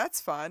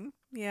that's fun.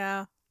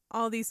 Yeah.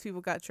 All these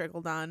people got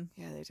trickled on.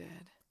 Yeah, they did.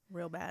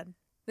 Real bad.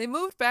 They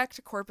moved back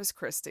to Corpus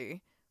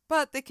Christi,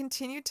 but they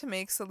continued to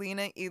make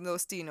Selena y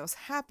los Dinos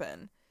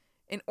happen.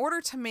 In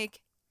order to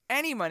make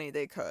any money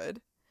they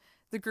could,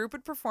 the group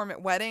would perform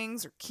at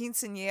weddings or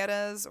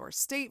quinceañeras or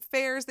state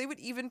fairs. They would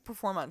even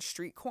perform on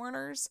street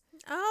corners.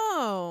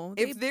 Oh.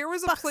 If there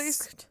was a busked.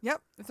 place,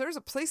 if there was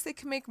a place they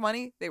could make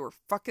money, they were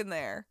fucking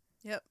there.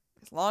 Yep.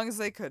 As long as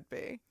they could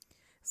be.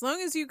 As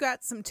long as you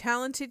got some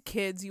talented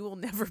kids, you will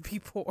never be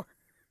poor.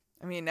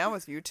 I mean, now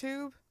with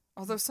YouTube,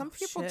 although some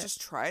people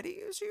just try to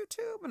use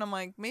YouTube, and I'm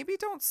like, maybe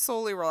don't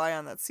solely rely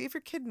on that. See if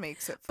your kid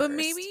makes it first. But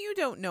maybe you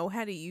don't know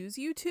how to use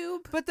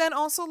YouTube. But then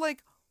also,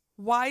 like,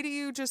 why do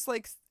you just,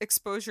 like,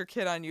 expose your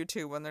kid on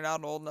YouTube when they're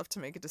not old enough to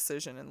make a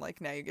decision, and,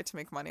 like, now you get to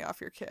make money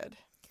off your kid?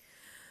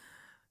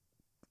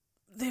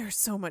 There's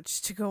so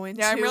much to go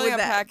into. Yeah, I'm really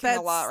unpacking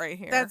a lot right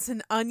here. That's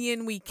an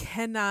onion we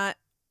cannot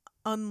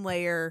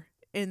unlayer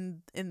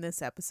in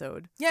this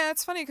episode. Yeah,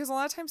 it's funny because a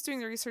lot of times doing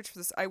the research for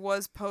this, I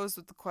was posed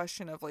with the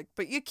question of, like,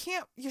 but you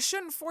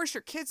shouldn't force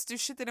your kids to do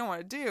shit they don't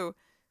want to do.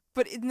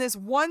 But in this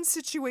one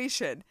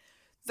situation,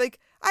 like,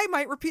 I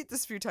might repeat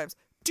this a few times.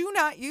 Do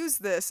not use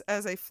this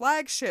as a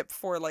flagship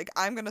for, like,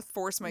 I'm going to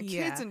force my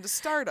kids into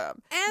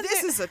stardom. And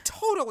this is a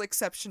total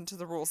exception to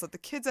the rules that the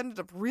kids ended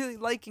up really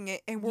liking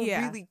it and were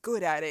really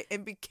good at it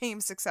and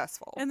became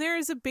successful. And there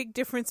is a big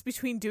difference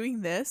between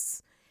doing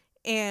this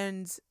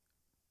and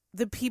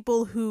the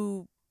people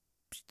who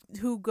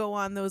go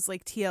on those,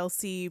 like,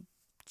 TLC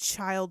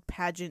child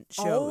pageant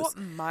shows. Oh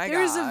my God.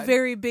 There's a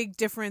very big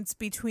difference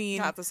between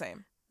not the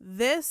same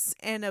this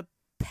and a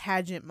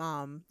pageant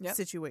mom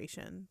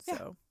situation.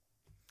 So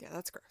yeah,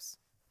 that's gross.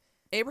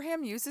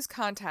 Abraham used his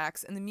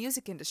contacts in the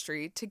music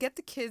industry to get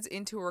the kids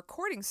into a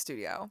recording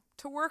studio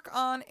to work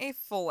on a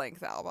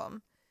full-length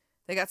album.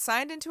 They got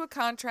signed into a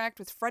contract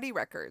with Freddie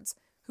Records,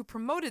 who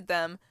promoted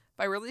them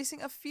by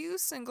releasing a few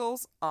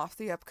singles off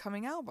the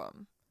upcoming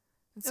album.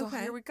 And so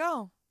here we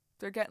go.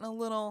 They're getting a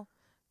little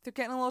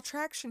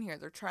traction here.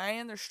 They're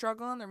trying, they're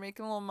struggling, they're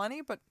making a little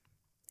money, but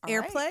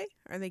airplay? Right.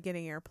 Are they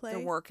getting airplay? They're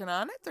working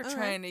on it. They're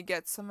trying to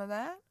get some of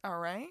that. All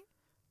right.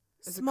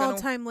 Small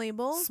time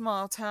label.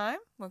 Small time.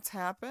 Let's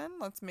happen.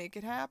 Let's make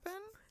it happen.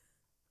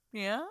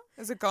 Yeah.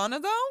 Is it gonna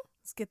though?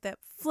 Let's get that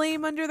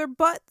flame under their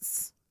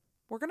butts.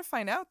 We're gonna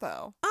find out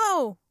though.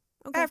 Oh.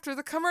 Okay. After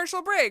the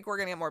commercial break, we're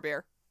gonna get more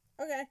beer.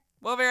 Okay.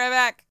 We'll be right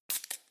back.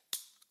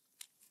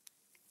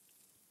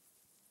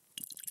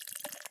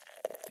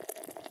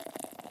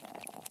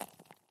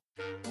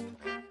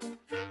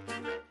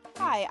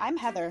 Hi, I'm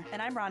Heather.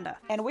 And I'm Rhonda.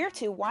 And we're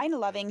two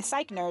wine-loving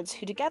psych nerds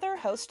who together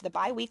host the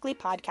bi-weekly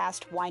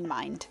podcast Wine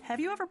Mind. Have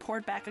you ever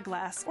poured back a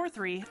glass or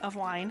three of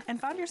wine and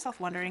found yourself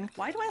wondering,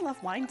 why do I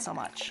love wine so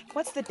much?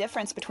 What's the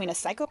difference between a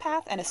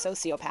psychopath and a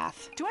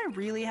sociopath? Do I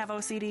really have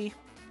OCD?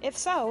 If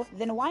so,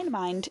 then Wine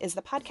Mind is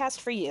the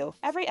podcast for you.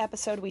 Every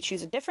episode we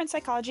choose a different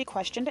psychology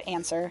question to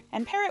answer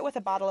and pair it with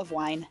a bottle of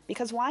wine.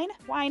 Because wine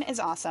is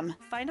awesome.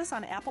 Find us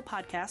on Apple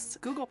Podcasts,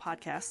 Google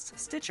Podcasts,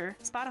 Stitcher,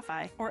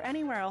 Spotify, or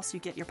anywhere else you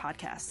get your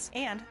podcasts.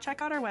 And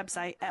check out our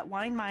website at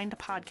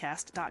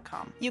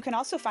winemindpodcast.com. You can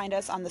also find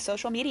us on the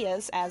social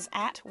medias as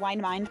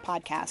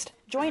 @WineMindPodcast.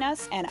 Join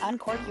us and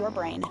uncork your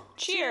brain.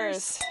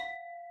 Cheers!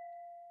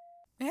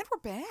 And we're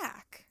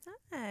back.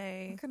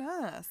 Hi. Look at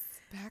us.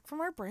 Back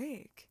from our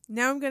break.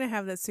 Now I'm going to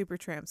have that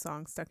Supertramp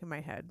song stuck in my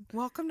head.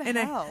 Welcome to and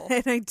hell.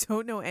 I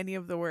don't know any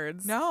of the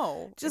words.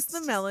 No. Just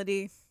the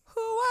melody.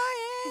 Who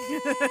I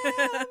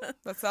am.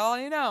 That's all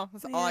you know.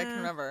 That's all I can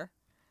remember.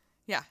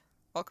 Yeah.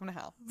 Welcome to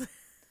hell.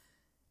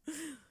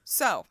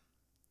 So,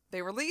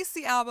 they released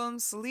the album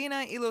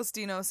Selena y los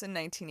Dinos in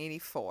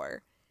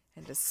 1984.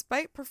 And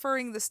despite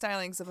preferring the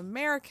stylings of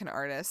American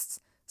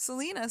artists,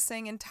 Selena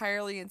sang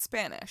entirely in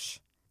Spanish.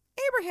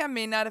 Abraham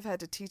may not have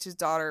had to teach his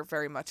daughter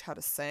very much how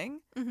to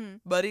sing,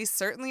 but he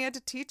certainly had to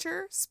teach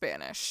her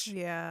Spanish.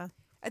 Yeah.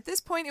 At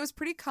this point, it was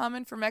pretty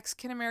common for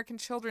Mexican-American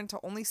children to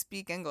only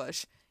speak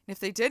English. And if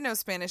they did know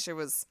Spanish, it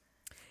was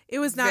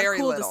not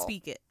cool little. to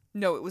speak it.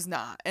 No, it was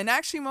not. And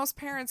actually, most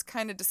parents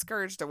kind of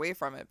discouraged away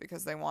from it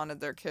because they wanted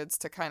their kids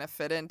to kind of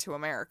fit into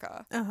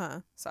America.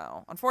 Uh-huh.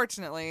 So,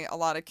 unfortunately, a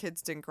lot of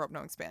kids didn't grow up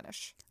knowing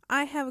Spanish.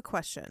 I have a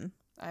question.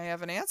 I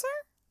have an answer?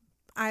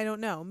 I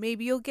don't know.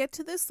 Maybe you'll get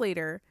to this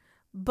later.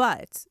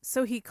 But,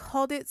 so he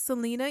called it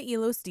Selena y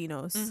los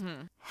Dinos.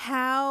 Mm-hmm.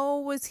 How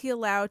was he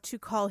allowed to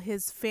call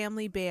his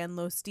family band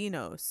Los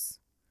Dinos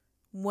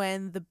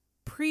when the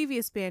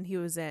previous band he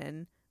was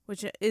in,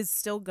 which is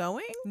still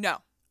going? No.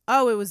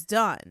 Oh, it was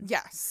done.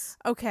 Yes.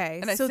 Okay.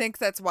 And I think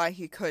that's why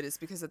he could, is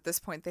because at this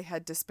point they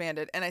had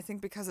disbanded. And I think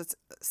because it's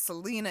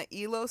Selena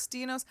y los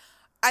Dinos,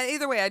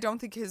 either way, I don't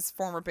think his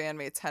former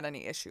bandmates had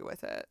any issue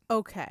with it.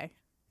 Okay.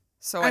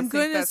 So I'm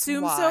going to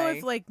assume so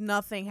if, like,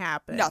 nothing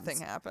happens. Nothing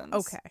happens.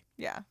 Okay.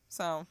 Yeah.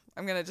 So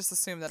I'm going to just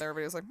assume that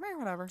everybody was like,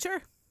 whatever.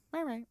 Sure.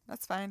 All right,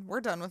 that's fine.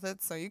 We're done with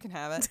it, so you can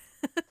have it.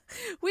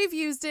 We've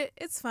used it.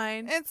 It's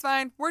fine. It's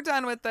fine. We're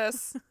done with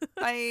this.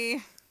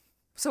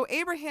 So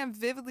Abraham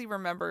vividly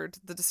remembered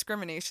the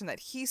discrimination that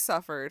he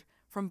suffered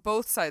from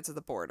both sides of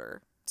the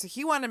border. So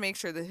he wanted to make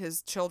sure that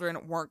his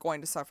children weren't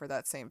going to suffer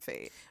that same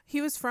fate. He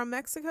was from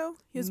Mexico?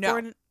 He was No.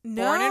 born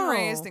Born and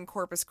raised in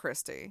Corpus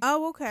Christi.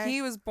 Oh, okay.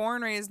 He was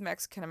born, raised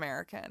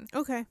Mexican-American.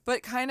 Okay.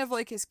 But kind of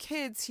like his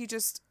kids, he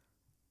just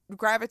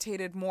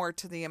gravitated more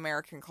to the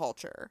American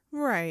culture.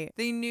 Right.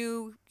 They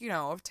knew,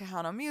 of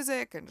Tejano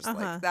music and just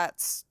like that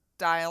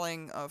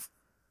styling of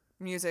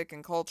music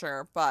and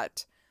culture,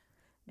 but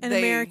An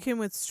American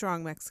with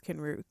strong Mexican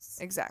roots.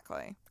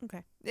 Exactly.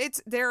 Okay.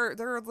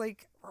 They're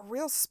like a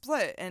real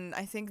split, and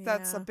I think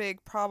that's a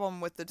big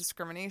problem with the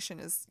discrimination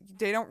is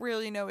they don't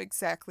really know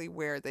exactly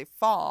where they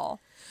fall.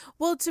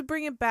 Well, to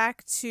bring it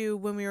back to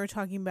when we were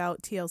talking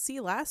about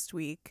TLC last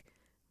week,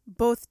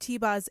 both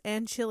T-Boz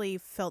and Chili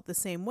felt the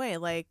same way.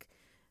 Like,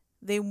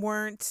 they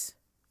weren't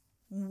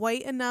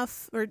white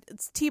enough, or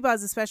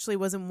T-Boz especially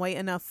wasn't white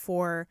enough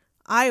for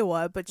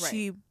Iowa, but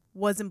she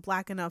wasn't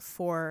black enough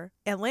for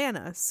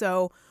Atlanta.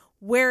 So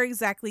where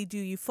exactly do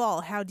you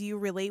fall? How do you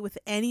relate with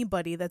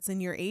anybody that's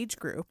in your age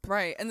group?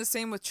 Right. And the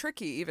same with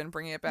Tricky, even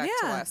bringing it back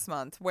to last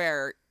month,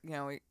 where,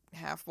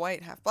 half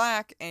white, half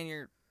black, and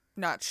you're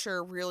not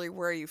sure really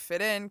where you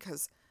fit in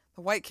because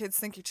the white kids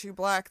think you're too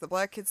black, the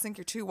black kids think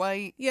you're too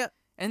white. Yep.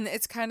 And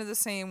it's kind of the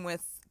same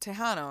with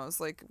Tejanos,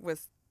 like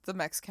with the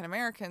Mexican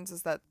Americans,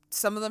 is that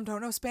some of them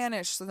don't know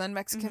Spanish, so then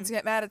Mexicans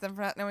get mad at them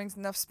for not knowing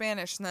enough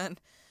Spanish, and then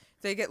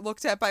they get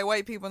looked at by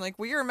white people and like,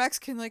 well, you're a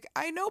Mexican. Like,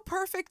 I know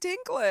perfect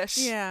English.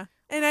 Yeah.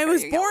 And I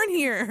was born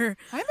here.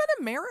 I'm an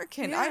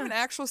American. Yeah. I'm an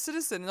actual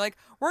citizen. Like,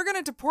 we're going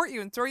to deport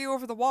you and throw you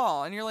over the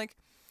wall. And you're like,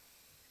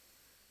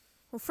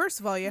 well, first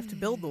of all, you have to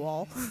build the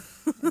wall.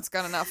 it's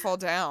going to not fall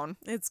down.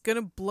 It's going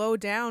to blow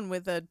down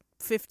with a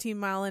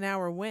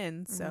 15-mile-an-hour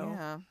wind. So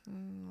Yeah.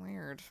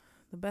 Weird.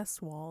 The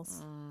best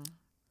walls.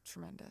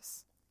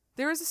 Tremendous.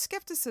 There is a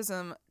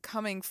skepticism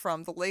coming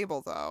from the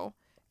label, though,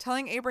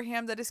 telling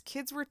Abraham that his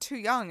kids were too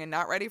young and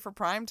not ready for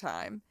prime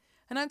time.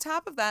 And on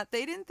top of that,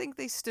 they didn't think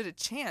they stood a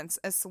chance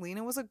as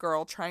Selena was a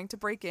girl trying to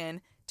break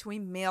in to a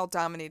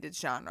male-dominated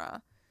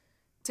genre.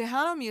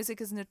 Tejano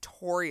music is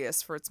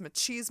notorious for its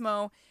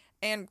machismo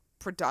and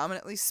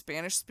predominantly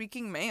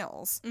Spanish-speaking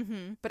males.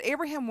 Mm-hmm. But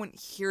Abraham wouldn't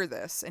hear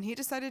this, and he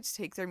decided to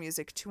take their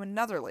music to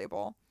another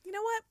label. You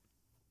know what?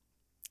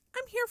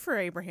 I'm here for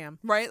Abraham.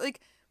 Right? Like,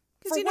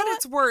 for you know what what?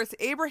 it's worth,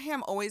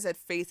 Abraham always had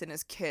faith in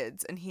his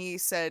kids, and he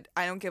said,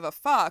 I don't give a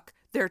fuck.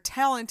 They're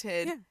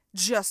talented. Yeah.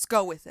 Just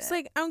go with it. It's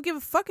like, I don't give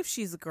a fuck if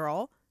she's a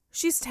girl.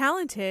 She's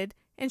talented,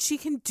 and she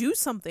can do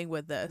something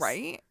with this.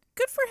 Right?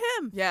 Good for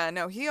him. Yeah,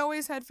 no, he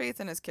always had faith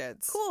in his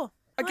kids. Cool.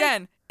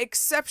 Again,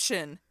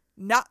 exception,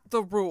 not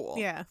the rule.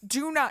 Yeah.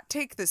 Do not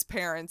take this,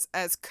 parents,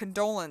 as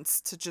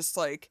condolence to just,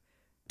 like,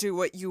 do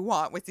what you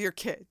want with your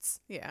kids.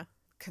 Yeah.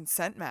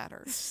 Consent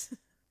matters.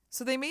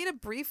 So they made a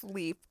brief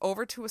leap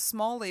over to a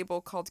small label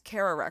called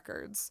Kara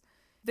Records.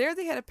 There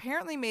they had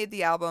apparently made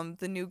the album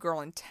The New Girl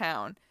in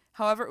Town.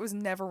 However, it was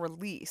never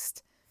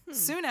released.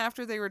 Soon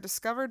after, they were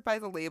discovered by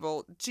the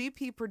label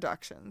GP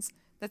Productions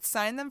that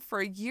signed them for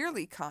a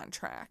yearly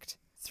contract.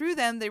 Through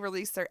them, they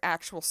released their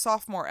actual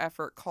sophomore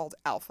effort called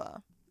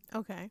Alpha.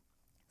 Okay.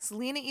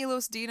 Selena y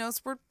los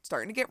Dinos were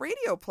starting to get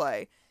radio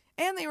play,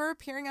 and they were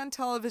appearing on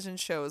television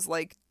shows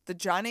like The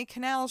Johnny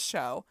Canal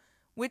Show,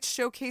 which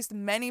showcased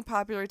many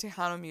popular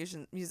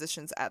Tejano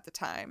musicians at the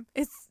time.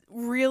 It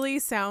really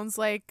sounds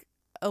like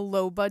a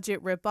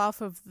low-budget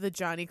ripoff of the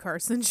Johnny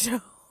Carson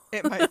show.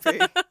 It might be.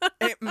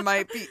 It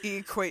might be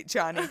Equate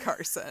Johnny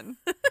Carson.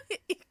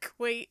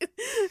 Equate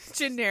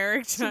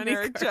generic Johnny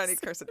Generic Carson. Johnny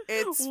Carson.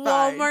 It's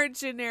Walmart fine.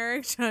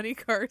 generic Johnny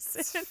Carson.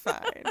 It's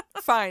fine.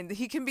 Fine.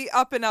 He can be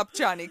up and up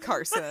Johnny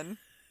Carson.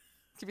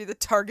 He can be the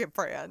Target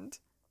brand.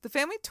 The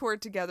family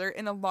toured together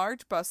in a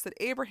large bus that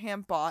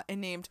Abraham bought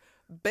and named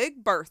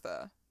Big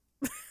Bertha.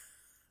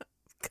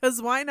 Because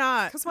why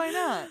not? Because why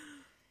not?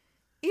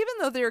 Even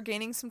though they were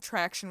gaining some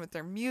traction with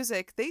their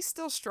music, they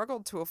still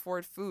struggled to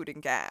afford food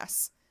and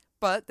gas.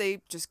 But they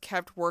just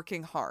kept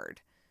working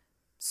hard.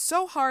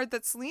 So hard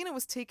that Selena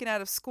was taken out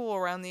of school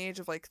around the age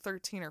of like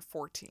 13 or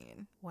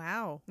 14.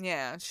 Wow.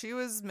 Yeah, she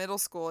was middle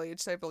school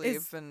aged, I believe.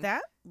 Is and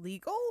that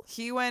legal?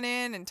 he went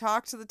in and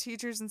talked to the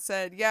teachers and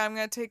said, yeah, I'm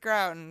going to take her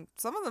out. And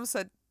some of them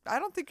said, I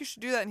don't think you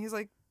should do that. And he's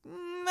like,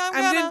 I'm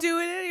going to do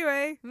it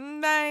anyway.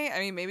 Bye. I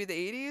mean, maybe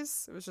the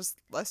 80s. It was just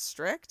less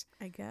strict.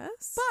 I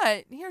guess.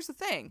 But here's the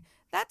thing.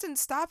 That didn't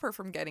stop her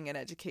from getting an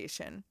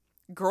education.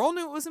 Girl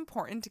knew it was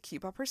important to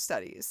keep up her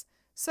studies.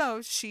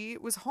 So she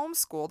was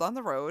homeschooled on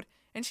the road,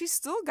 and she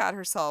still got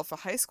herself a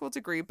high school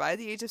degree by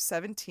the age of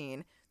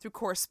 17 through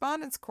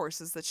correspondence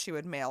courses that she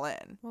would mail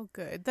in. Well,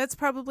 good. That's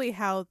probably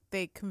how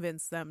they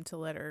convinced them to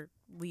let her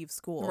leave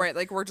school. Right,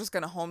 like we're just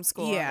going to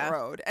homeschool on the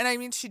road. And I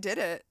mean, she did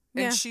it.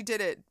 And she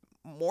did it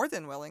more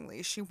than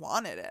willingly. She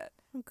wanted it.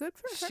 Well, good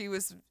for her.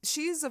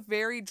 She's a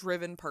very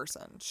driven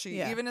person.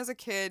 Even as a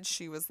kid,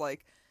 she was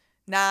like,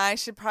 nah, I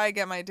should probably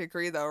get my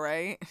degree though,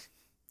 right?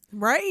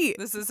 Right.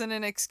 This isn't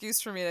an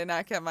excuse for me to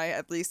not get my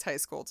at least high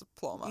school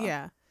diploma.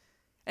 Yeah.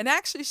 And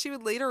actually, she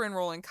would later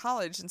enroll in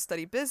college and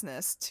study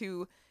business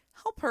to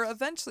help her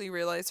eventually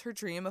realize her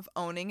dream of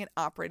owning and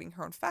operating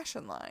her own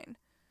fashion line.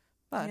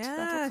 But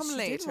that will come she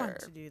later. did want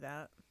to do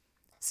that.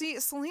 See,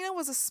 Selena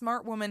was a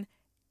smart woman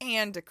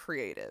and a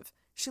creative.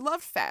 She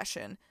loved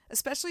fashion,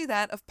 especially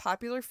that of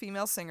popular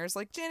female singers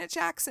like Janet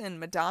Jackson,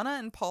 Madonna,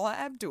 and Paula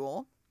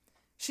Abdul.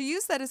 She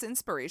used that as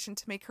inspiration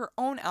to make her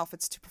own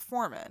outfits to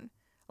perform in.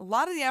 A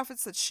lot of the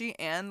outfits that she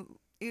and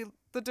the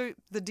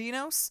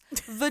Dinos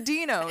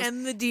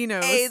And the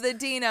Dinos. the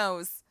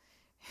Dinos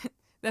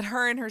that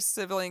her and her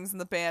siblings in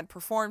the band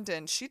performed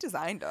in, she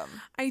designed them.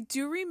 I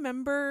do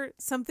remember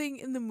something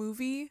in the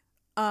movie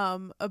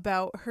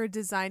about her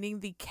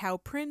designing the cow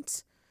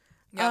print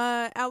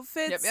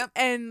outfits. Yep.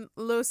 And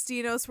Los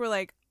Dinos were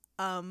like,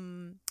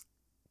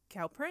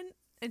 cow print?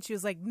 And she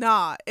was like,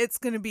 nah, it's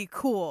going to be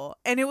cool.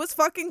 And it was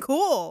fucking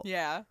cool.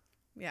 Yeah.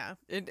 Yeah.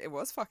 It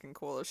was fucking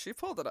cool. She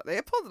pulled it off.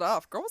 They pulled it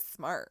off. Girl was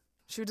smart.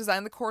 She would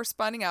design the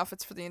corresponding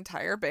outfits for the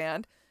entire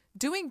band,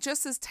 doing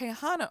just as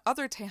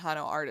other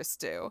Tejano artists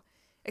do.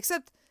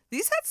 Except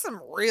these had some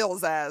real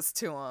zazz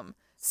to them.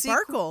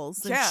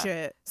 Sparkles and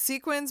shit.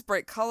 Sequins,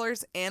 bright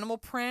colors, animal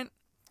print,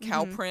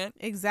 cow print.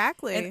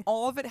 Exactly. And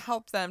all of it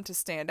helped them to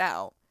stand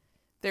out.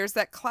 There's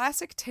that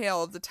classic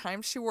tale of the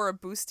time she wore a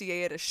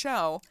bustier at a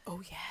show.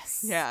 Oh,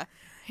 yes. Yeah.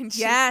 And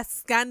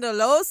Yes,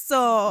 scandaloso.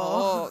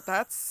 Oh,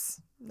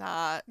 that's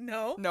not.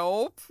 No.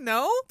 Nope.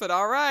 No? But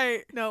all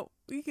right. No,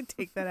 you can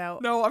take that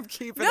out. No, I'm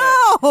keeping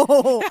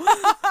No!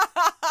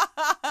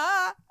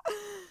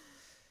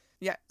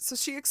 Yeah, so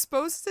she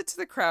exposes it to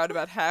the crowd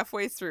about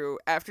halfway through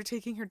after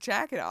taking her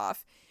jacket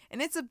off. And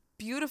it's a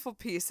beautiful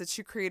piece that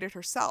she created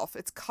herself.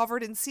 It's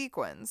covered in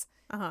sequins.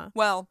 Uh-huh.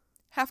 Well,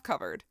 half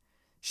covered.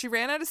 She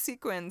ran out of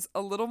sequins a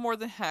little more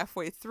than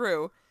halfway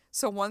through,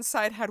 so one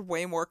side had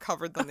way more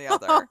covered than the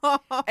other.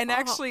 And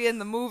actually, in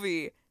the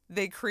movie,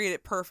 they create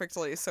it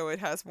perfectly, so it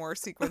has more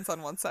sequins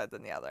on one side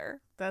than the other.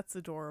 That's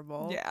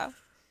adorable. Yeah.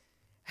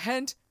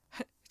 And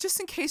just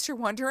in case you're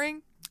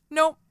wondering,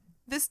 nope,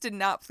 this did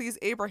not please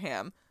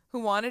Abraham, who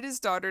wanted his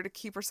daughter to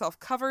keep herself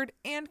covered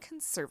and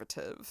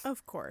conservative.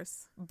 Of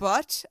course.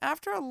 But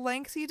after a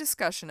lengthy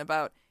discussion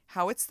about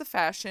how it's the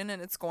fashion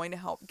and it's going to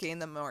help gain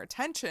them more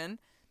attention,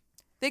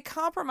 they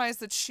compromised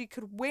that she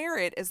could wear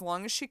it as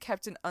long as she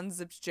kept an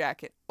unzipped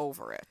jacket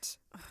over it.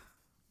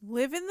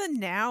 Live in the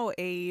now,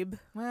 Abe.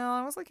 Well,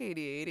 I was like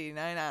 88,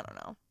 89, I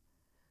don't know.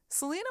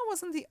 Selena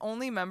wasn't the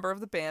only member of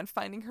the band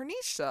finding her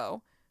niche,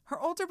 though. Her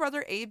older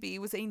brother, A.B.,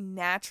 was a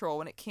natural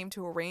when it came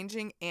to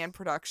arranging and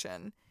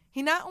production.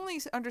 He not only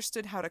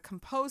understood how to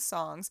compose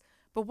songs,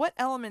 but what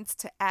elements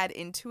to add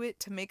into it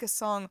to make a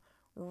song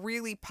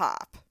really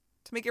pop,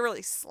 to make it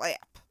really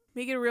slap.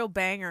 Make it a real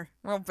banger.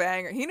 Real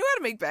banger. He knew how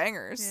to make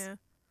bangers. Yeah.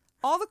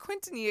 All the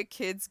Quintanilla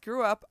kids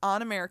grew up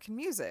on American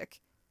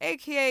music,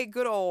 a.k.a.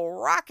 good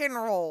old rock and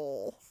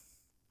roll.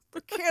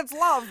 The kids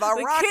love the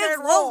rock kids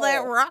and roll. love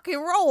that rock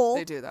and roll.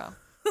 They do, though.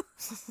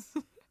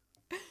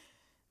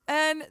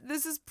 And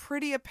this is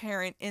pretty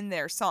apparent in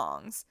their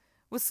songs.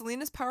 With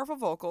Selena's powerful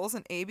vocals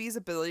and A.B.'s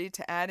ability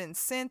to add in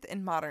synth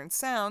and modern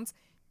sounds,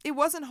 it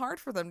wasn't hard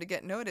for them to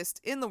get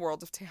noticed in the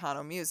world of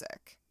Tejano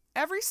music.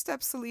 Every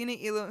step Selena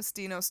y los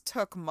Dinos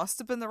took must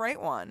have been the right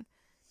one,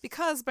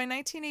 because by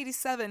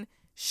 1987,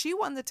 she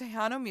won the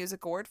Tejano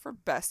Music Award for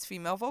Best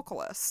Female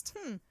Vocalist.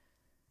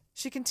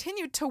 She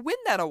continued to win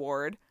that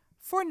award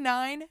for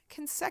 9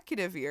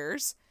 consecutive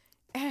years,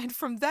 and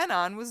from then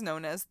on was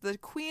known as the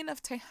Queen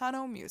of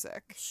Tejano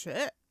Music.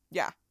 Shit.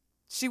 Yeah,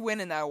 she won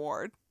in that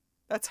award.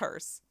 That's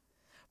hers.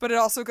 But it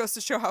also goes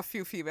to show how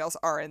few females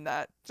are in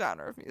that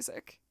genre of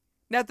music.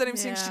 Not that I'm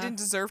saying she didn't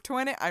deserve to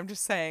win it. I'm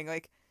just saying,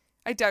 like,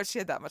 I doubt she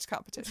had that much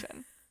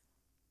competition.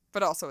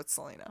 But also, it's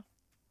Selena.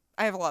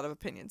 I have a lot of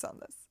opinions on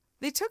this.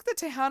 They took the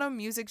Tejano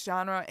music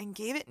genre and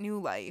gave it new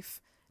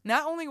life.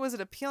 Not only was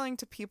it appealing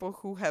to people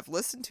who have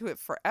listened to it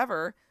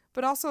forever,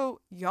 but also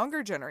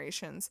younger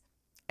generations,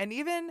 and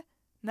even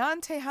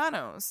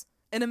non-Tejanos.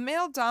 In a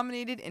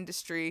male-dominated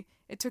industry,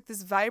 it took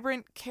this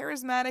vibrant,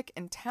 charismatic,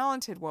 and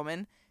talented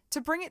woman to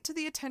bring it to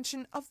the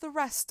attention of the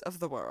rest of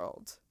the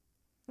world.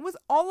 With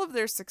all of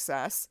their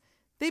success,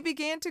 they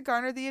began to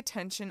garner the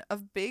attention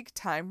of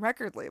big-time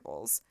record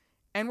labels,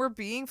 and were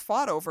being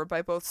fought over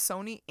by both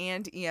Sony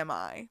and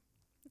EMI.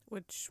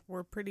 Which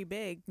were pretty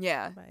big.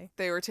 Yeah,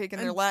 they were taking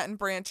their Latin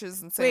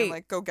branches and saying,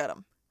 like, go get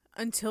them.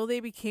 Until they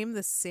became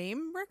the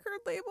same record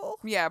label?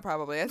 Yeah,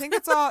 probably. I think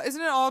it's all,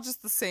 isn't it all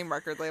just the same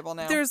record label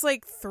now? There's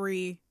like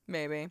 3.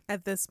 Maybe.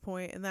 At this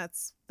point, and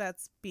that's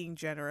being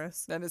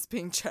generous. That is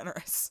being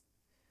generous.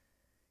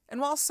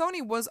 And while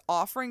Sony was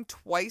offering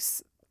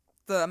twice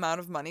the amount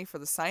of money for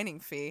the signing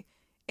fee,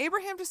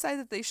 Abraham decided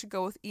that they should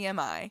go with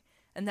EMI,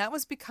 and that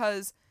was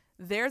because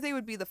there they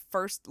would be the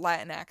first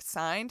Latin act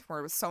signed,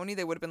 where with Sony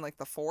they would have been like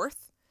the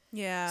 4th.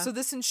 Yeah. So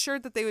this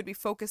ensured that they would be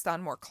focused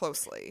on more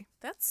closely.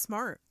 That's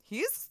smart. He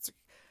is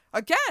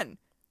a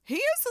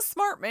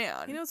smart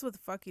man. He knows what the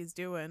fuck he's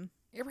doing.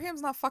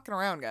 Abraham's not fucking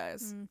around,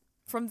 guys.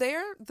 From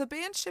there, the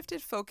band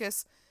shifted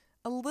focus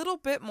a little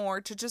bit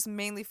more to just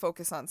mainly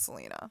focus on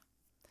Selena.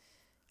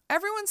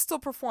 Everyone still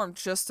performed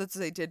just as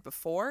they did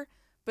before,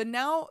 but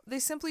now they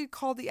simply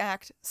called the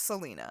act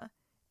Selena.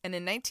 And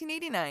in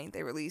 1989,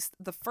 they released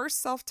the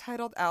first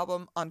self-titled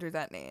album under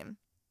that name.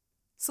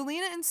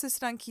 Selena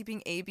insisted on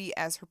keeping AB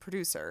as her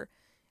producer,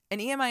 and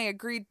EMI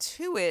agreed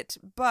to it,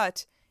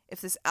 but if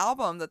this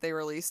album that they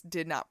released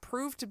did not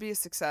prove to be a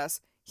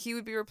success, he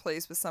would be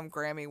replaced with some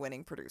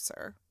Grammy-winning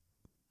producer.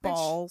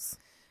 Balls.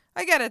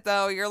 I get it,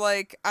 though. You're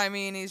like, I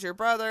mean, he's your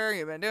brother,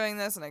 you've been doing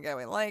this, and I get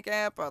we like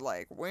it, but,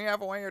 like, we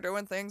have a way of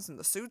doing things in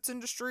the suits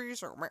industry,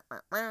 so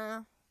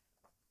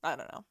I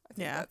don't know. I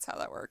think that's how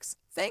that works.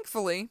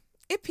 Thankfully,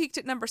 it peaked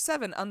at number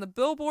 7 on the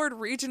Billboard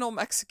Regional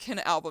Mexican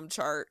Album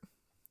Chart.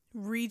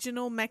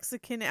 Regional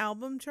Mexican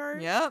Album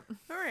Chart? Yep.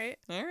 All right.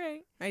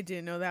 I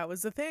didn't know that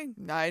was a thing.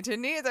 I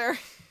didn't either.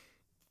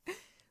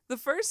 The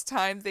first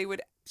time they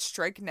would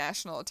strike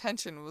national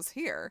attention was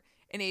here,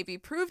 and AB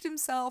proved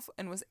himself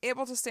and was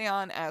able to stay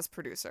on as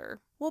producer.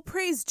 Well,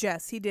 praise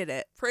Jess. He did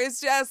it. Praise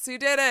Jess. He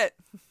did it.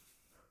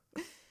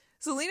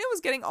 Selena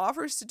was getting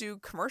offers to do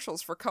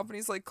commercials for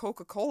companies like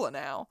Coca-Cola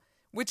now,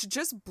 which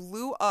just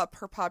blew up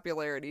her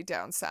popularity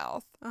down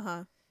south.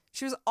 Uh-huh.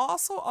 She was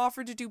also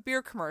offered to do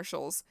beer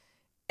commercials,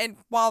 and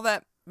while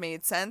that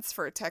made sense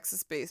for a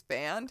Texas-based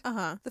band,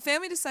 the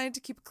family decided to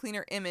keep a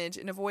cleaner image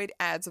and avoid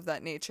ads of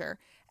that nature.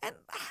 And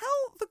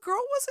hell, the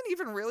girl wasn't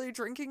even really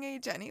drinking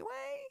age anyway.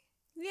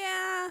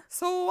 Yeah.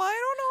 So I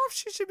don't know if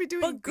she should be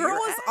doing But girl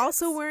was ads.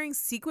 also wearing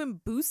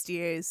sequin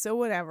bustiers, so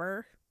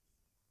whatever.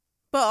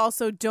 But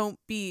also don't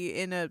be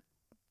in a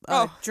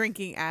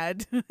drinking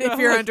ad if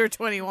you're under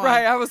 21.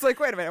 Right, I was like,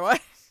 wait a minute,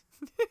 what?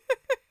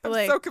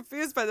 I'm so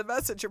confused by the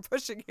message you're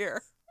pushing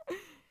here.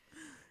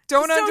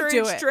 Don't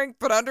underage drink,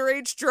 but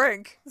underage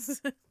drink.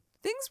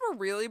 Things were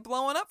really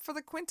blowing up for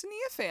the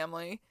Quintanilla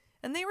family,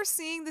 and they were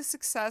seeing the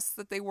success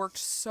that they worked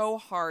so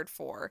hard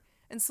for,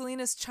 and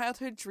Selena's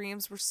childhood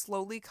dreams were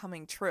slowly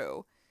coming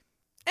true.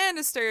 And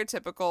as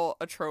stereotypical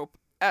a trope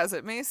as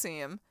it may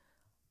seem,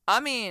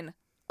 I mean,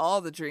 all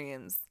the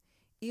dreams,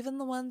 even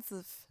the ones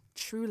of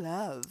true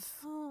love.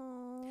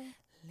 Oh.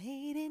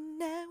 Late at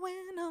night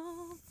when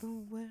all the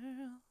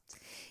world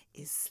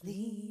is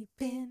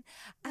sleeping,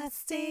 I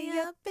stay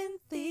up and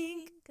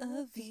think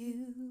of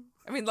you.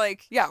 I mean,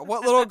 like, yeah,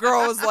 what little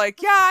girl was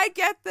like, yeah, I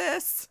get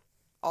this?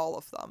 All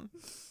of them.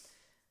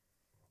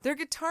 Their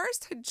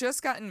guitarist had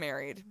just gotten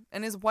married,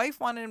 and his wife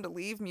wanted him to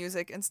leave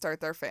music and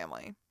start their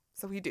family,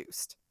 so he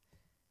deuced.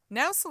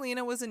 Now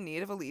Selena was in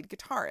need of a lead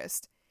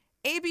guitarist.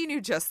 AB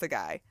knew just the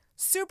guy.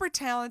 Super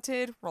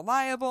talented,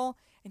 reliable,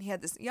 and he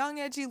had this young,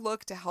 edgy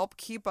look to help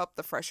keep up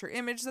the fresher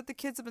image that the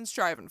kids have been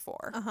striving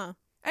for.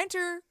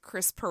 Enter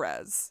Chris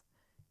Perez.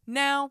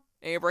 Now,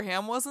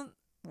 Abraham wasn't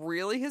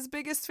really his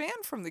biggest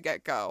fan from the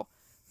get-go,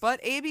 but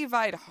AB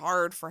vied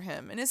hard for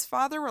him, and his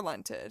father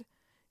relented.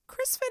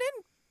 Chris fit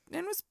in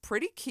and was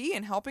pretty key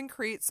in helping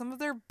create some of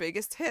their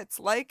biggest hits,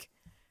 like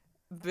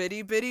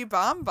Bitty Bitty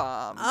Bom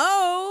Bom.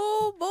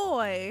 Oh,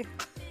 boy.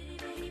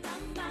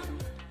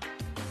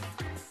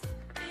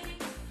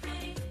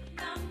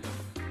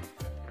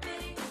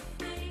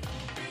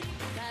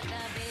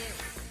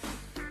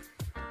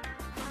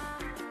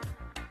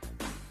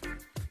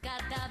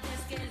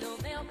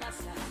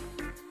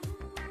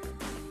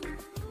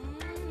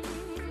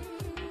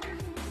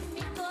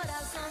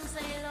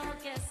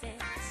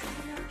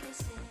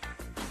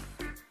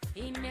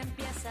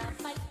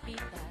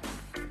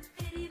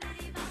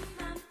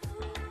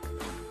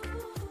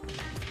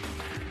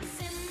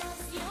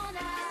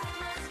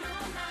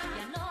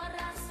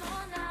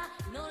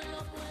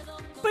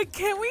 But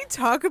can we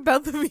talk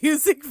about the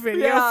music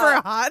video for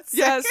a hot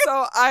second? Yeah,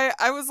 so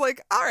I was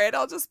like, all right,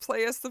 I'll just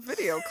play us the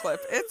video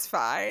clip. It's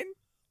fine.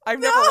 I've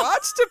never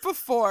watched it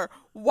before.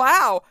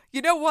 Wow.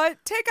 You know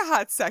what? Take a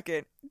hot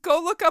second.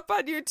 Go look up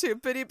on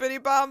YouTube, Bitty Bitty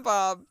Bom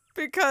Bom.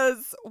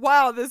 Because,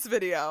 wow, this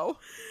video.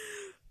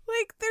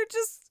 Like,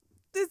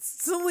 it's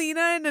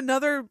Selena and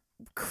another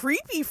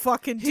creepy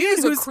fucking dude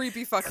He's who's a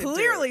creepy fucking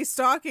clearly dude.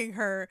 stalking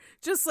her,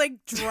 just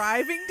like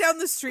driving down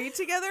the street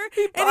together.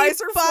 He buys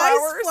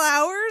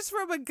flowers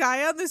from a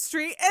guy on the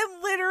street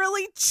and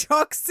literally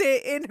chucks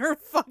it in her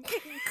fucking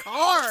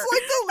car. It's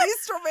like the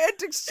least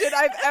romantic shit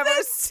I've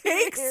ever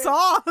seen. Takes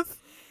off.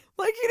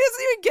 Like, he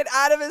doesn't even get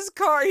out of his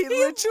car. He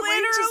literally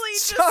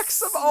just chucks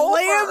him over.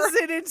 Slams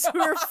it into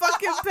her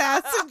fucking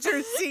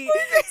passenger seat.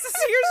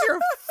 Here's your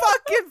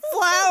fucking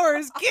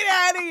flowers. Get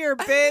out of here,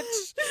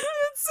 bitch.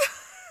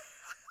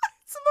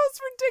 It's the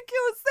most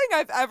ridiculous thing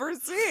I've ever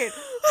seen.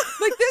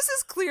 Like, this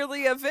is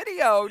clearly a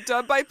video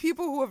done by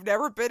people who have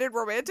never been in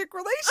romantic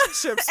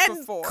relationships and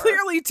before.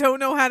 Clearly don't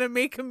know how to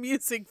make a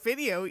music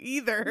video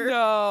either.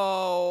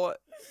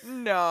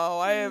 No,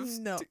 I have...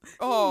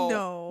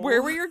 No.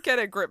 Where were your Get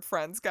a Grip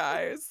friends,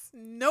 guys?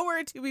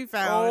 Nowhere to be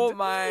found. Oh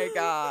my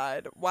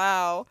god.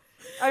 Wow.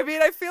 I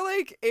mean, I feel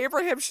like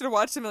Abraham should have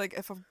watched him and like,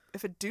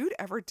 if a dude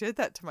ever did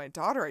that to my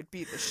daughter, I'd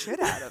beat the shit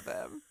out of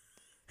him.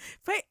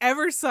 If I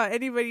ever saw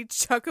anybody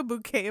chuck a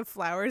bouquet of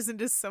flowers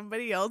into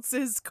somebody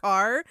else's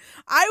car,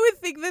 I would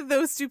think that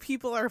those two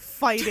people are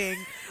fighting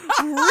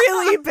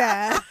really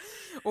bad.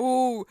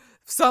 Ooh,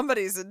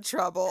 somebody's in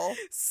trouble.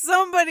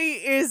 Somebody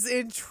is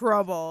in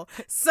trouble.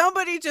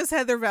 Somebody just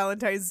had their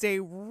Valentine's Day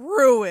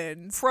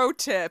ruined. Pro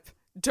tip.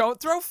 Don't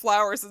throw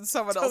flowers in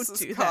someone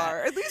else's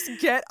car. At least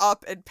get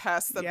up and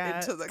pass them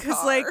into the car.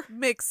 Because, like,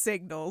 mixed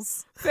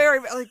signals. Very,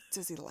 like,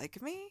 does he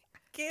like me?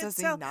 Does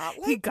he not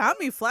like He got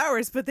me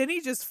flowers, but then he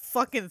just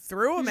fucking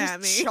threw them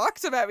at me.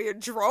 Chucked them at me and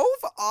drove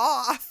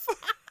off.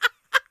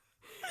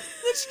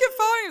 Then she kept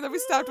following him. Then we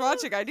stopped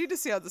watching. I need to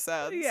see how this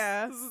ends.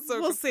 Yeah. This is so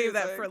we'll confusing. save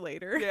that for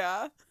later.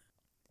 Yeah.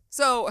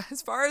 So,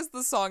 as far as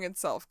the song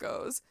itself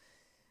goes,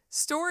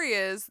 story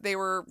is they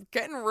were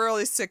getting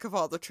really sick of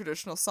all the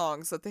traditional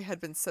songs that they had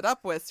been set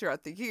up with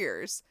throughout the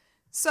years.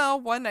 So,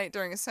 one night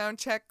during a sound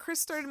check, Chris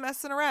started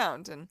messing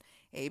around, and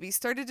A.B.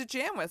 started to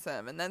jam with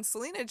him, and then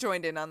Selena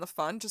joined in on the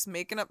fun, just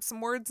making up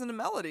some words and a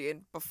melody,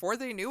 and before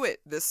they knew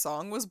it, this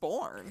song was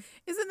born.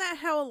 Isn't that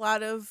how a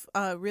lot of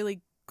really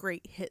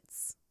great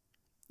hits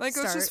Like,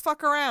 start? let's just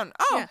fuck around.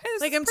 Oh, yeah. hey,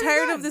 like, I'm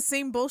tired of the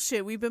same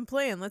bullshit we've been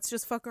playing. Let's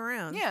just fuck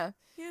around. Yeah.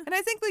 And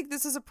I think, like,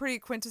 this is a pretty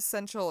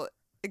quintessential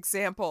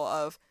example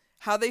of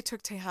how they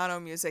took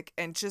Tejano music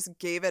and just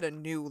gave it a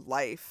new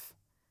life.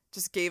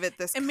 Just gave it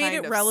this and kind made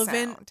it of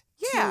relevant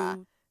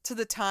sound. To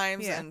the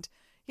times. Yeah. And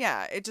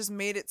yeah, it just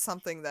made it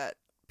something that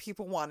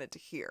people wanted to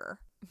hear.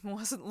 It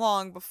wasn't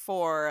long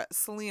before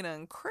Selena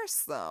and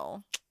Chris,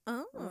 though,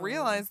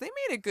 realized they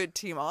made a good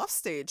team off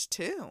stage,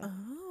 too.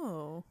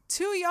 Oh.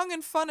 Two young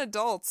and fun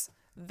adults.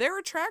 Their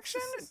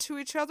attraction to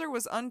each other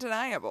was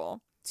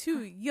undeniable.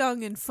 Two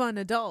young and fun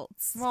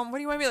adults. Well, what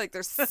do you want to be like?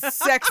 They're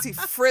sexy,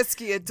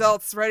 frisky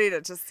adults ready to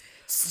just...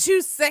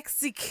 Two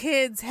sexy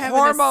kids having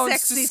hormones a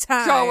sexy just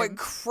time. going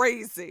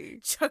crazy.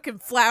 Chucking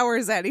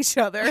flowers at each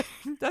other.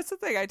 That's the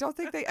thing. I don't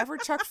think they ever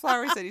chucked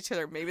flowers at each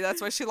other. Maybe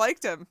that's why she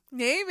liked him.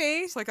 Maybe.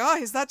 It's like, oh,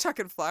 he's not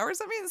chucking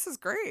flowers at me? This is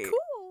great.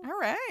 Cool. All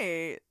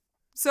right.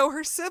 So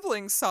her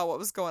siblings saw what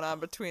was going on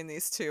between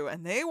these two,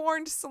 and they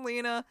warned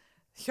Selena,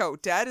 yo,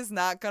 Dad is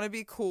not going to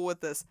be cool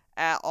with this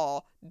at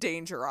all.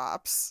 Danger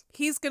ops.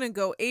 He's gonna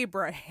go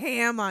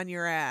Abraham on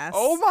your ass.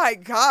 Oh my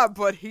God,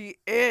 but he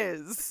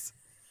is.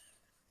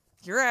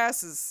 Your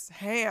ass is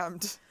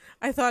hammed.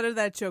 I thought of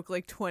that joke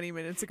like 20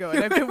 minutes ago,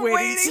 and I've been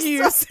waiting to so-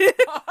 use it.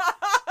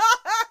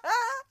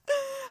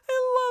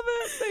 I love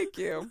it. Thank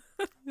you.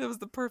 That was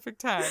the perfect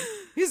time.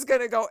 He's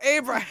gonna go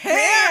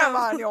Abraham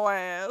on your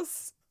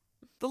ass.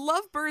 The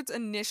Lovebirds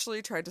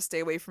initially tried to stay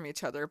away from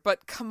each other,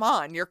 but come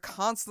on, you're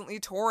constantly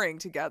touring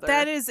together.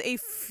 That is a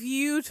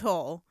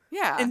futile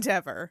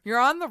endeavor. You're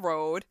on the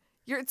road.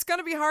 It's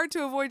gonna be hard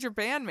to avoid your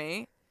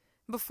bandmate.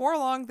 Before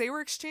long, they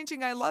were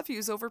exchanging I love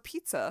yous over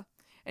pizza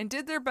and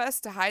did their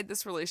best to hide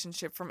this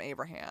relationship from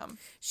Abraham.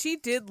 She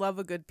did love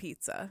a good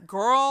pizza.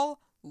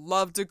 Girl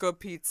loved a good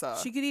pizza.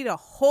 She could eat a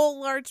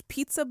whole large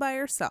pizza by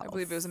herself. I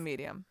believe it was a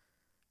medium.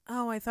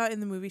 Oh, I thought in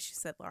the movie she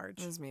said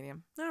large. It was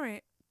medium. All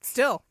right.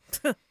 Still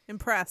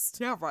impressed.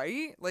 Yeah,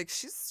 right? Like,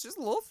 she's just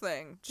a little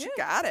thing. She Yeah.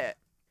 got it.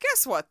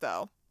 Guess what,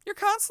 though? You're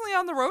constantly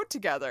on the road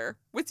together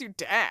with your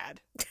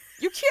dad.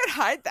 You can't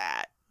hide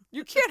that.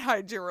 You can't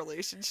hide your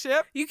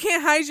relationship. You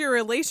can't hide your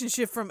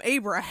relationship from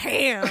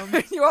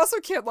Abraham. You also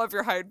can't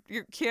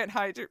you can't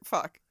hide your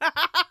fuck.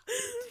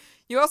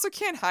 You also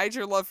can't hide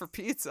your love for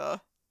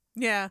pizza.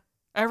 Yeah.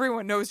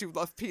 Everyone knows you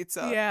love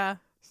pizza. Yeah.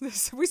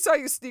 We saw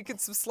you sneaking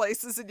some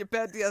slices in your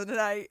bed the other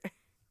night.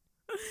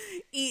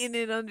 Eating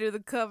it under the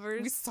We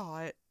covers. saw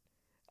it.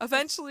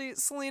 Eventually,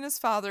 Selena's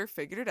father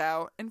figured it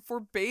out and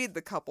forbade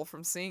the couple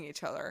from seeing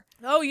each other.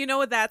 Oh, you know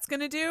what that's going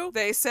to do?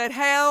 They said,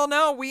 hell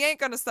no, we ain't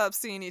gonna stop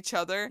seeing each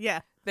other. Yeah.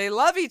 They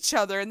love each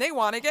other and they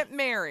want to get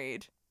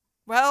married.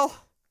 Well,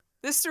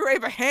 this threw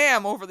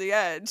Abraham over the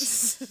edge.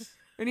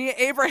 And he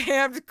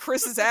Abrahamed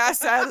Chris's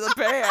ass out of the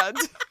band.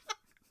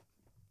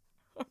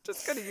 I'm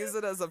just gonna use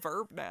it as a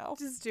verb now.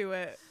 Just do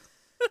it.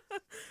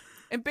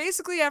 And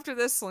basically after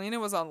this, Selena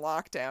was on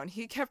lockdown.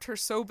 He kept her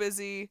so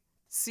busy,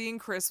 seeing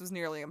Chris was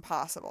nearly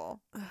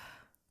impossible.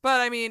 But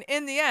I mean,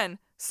 in the end,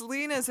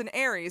 Selena's an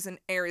Aries and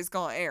Aries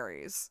gone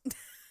Aries.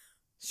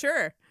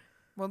 Sure.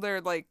 Well, they're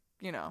like,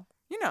 you know.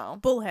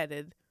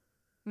 Bullheaded.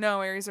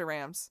 No, Aries are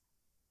Rams.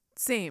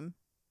 Same.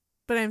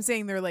 But I'm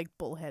saying they're like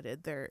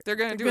bullheaded. They're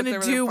gonna do gonna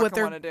what do what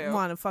they want to do.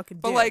 want to fucking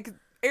do. But like,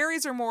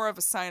 Aries are more of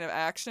a sign of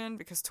action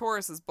because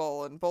Taurus is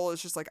bull, and bull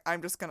is just like,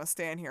 I'm just gonna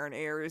stand here, and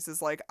Aries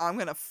is like, I'm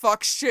gonna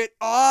fuck shit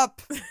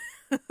up.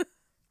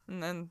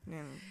 And then,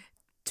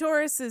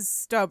 Taurus is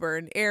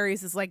stubborn.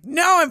 Aries is like,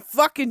 no, I'm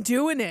fucking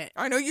doing it.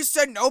 I know you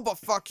said no, but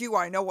fuck you.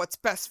 I know what's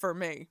best for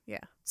me. Yeah.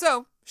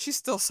 So she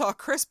still saw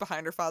Chris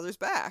behind her father's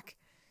back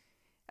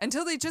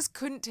until they just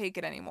couldn't take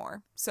it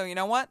anymore. So you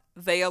know what?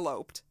 They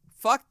eloped.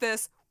 Fuck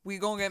this. We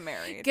gonna get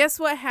married. Guess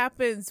what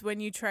happens when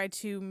you try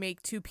to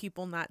make two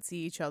people not see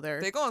each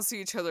other? They gonna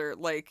see each other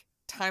like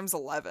times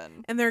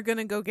 11. And they're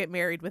gonna go get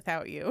married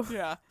without you.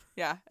 Yeah.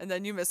 Yeah. And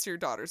then you miss your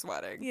daughter's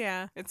wedding.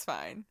 Yeah. It's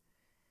fine.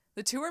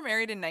 The two were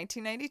married in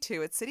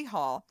 1992 at City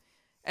Hall.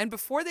 And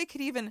before they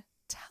could even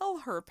tell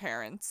her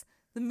parents,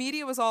 the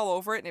media was all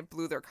over it and it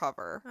blew their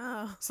cover.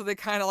 Oh. So they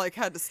kind of like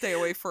had to stay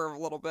away for a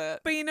little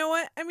bit. But you know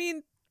what? I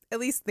mean, at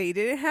least they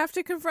didn't have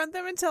to confront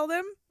them and tell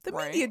them. The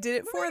media did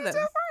it for them. Did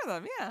it for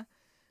them, yeah.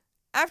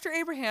 After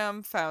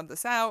Abraham found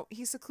this out,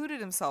 he secluded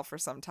himself for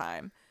some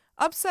time,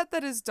 upset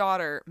that his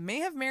daughter may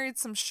have married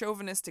some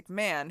chauvinistic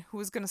man who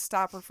was going to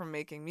stop her from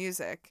making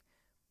music.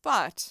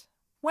 But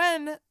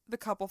when the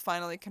couple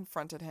finally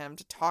confronted him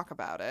to talk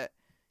about it,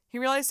 he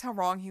realized how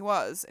wrong he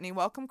was, and he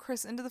welcomed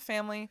Chris into the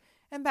family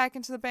and back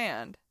into the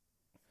band.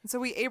 And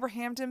so he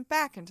Abrahamed him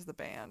back into the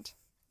band.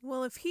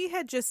 Well, if he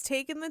had just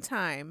taken the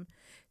time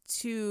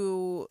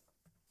to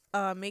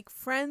make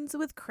friends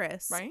with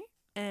Chris, Right?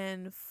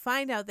 and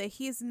find out that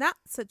he's not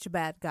such a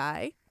bad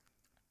guy.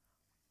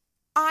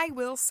 I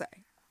will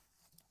say,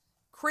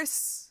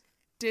 Chris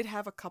did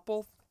have a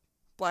couple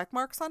black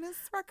marks on his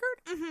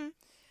record.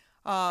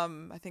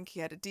 Mm-hmm. I think he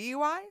had a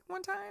DUI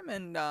one time,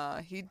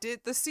 and he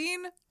did the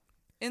scene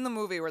in the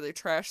movie where they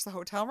trash the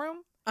hotel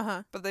room,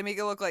 but they make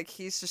it look like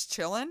he's just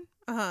chilling.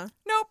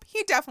 Nope,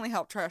 he definitely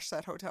helped trash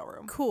that hotel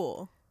room.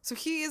 Cool. So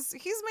he's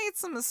made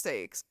some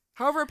mistakes.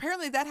 However,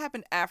 apparently that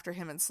happened after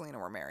him and Selena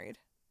were married.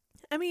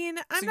 I mean,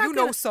 So you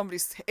know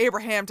somebody's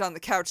Abrahamed on the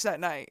couch that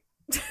night.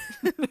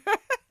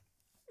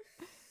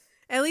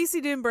 At least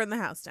he didn't burn the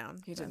house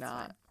down. He did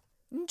not.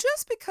 Fine.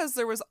 Just because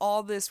there was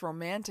all this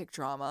romantic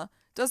drama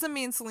doesn't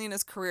mean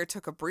Selena's career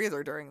took a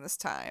breather during this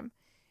time.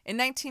 In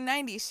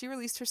 1990, she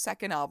released her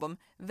second album,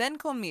 Ven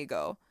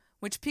Conmigo,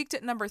 which peaked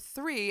at number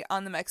 3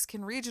 on the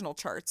Mexican regional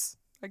charts,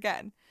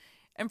 again,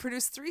 and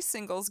produced 3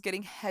 singles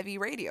getting heavy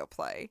radio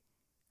play.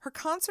 Her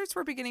concerts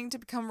were beginning to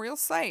become real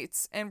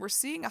sights, and were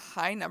seeing a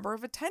high number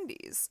of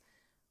attendees.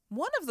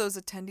 One of those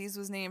attendees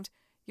was named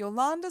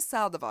Yolanda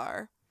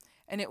Saldivar,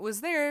 and it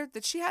was there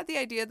that she had the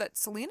idea that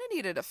Selena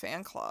needed a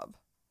fan club.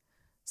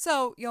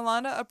 So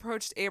Yolanda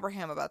approached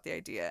Abraham about the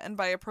idea, and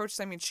by approached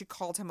I mean she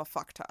called him a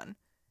fuckton.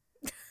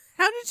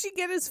 How did she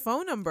get his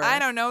phone number? I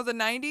don't know, the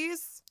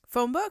 90s?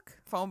 Phone book?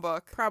 Phone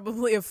book.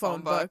 Probably a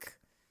phone book.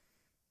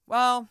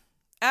 Well,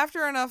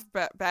 after enough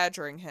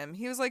badgering him,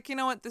 he was like, you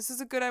know what, this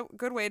is a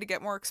good way to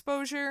get more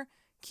exposure,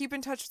 keep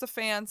in touch with the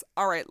fans.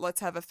 All right, let's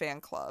have a fan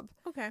club.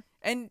 Okay.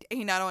 And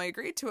he not only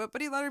agreed to it,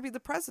 but he let her be the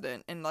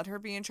president and let her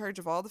be in charge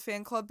of all the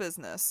fan club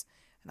business.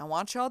 And I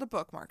want y'all to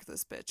bookmark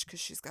this bitch because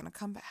she's going to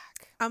come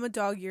back. I'm a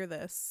dog ear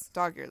this.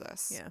 Dog ear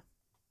this. Yeah.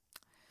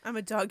 I'm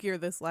a dog ear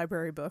this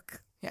library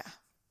book. Yeah.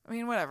 I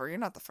mean, whatever. You're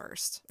not the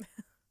first.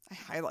 I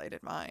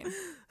highlighted mine.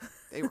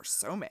 They were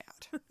so mad.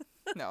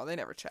 No, they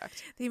never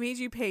checked. They made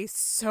you pay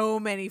so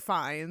many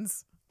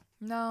fines.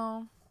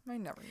 No, I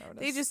never noticed.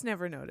 They just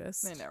never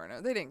noticed. They never know.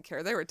 They didn't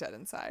care. They were dead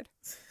inside.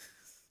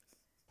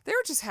 They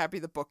were just happy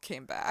the book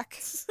came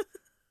back.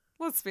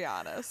 Let's be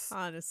honest.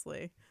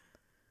 Honestly.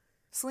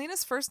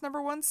 Selena's first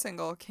 #1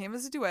 single came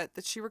as a duet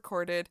that she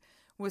recorded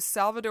with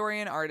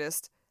Salvadorian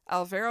artist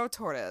Alvaro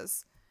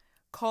Torres,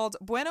 called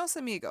Buenos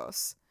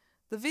Amigos.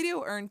 The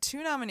video earned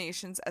 2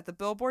 nominations at the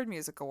Billboard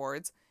Music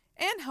Awards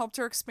and helped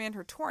her expand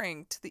her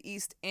touring to the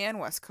East and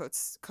West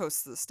coasts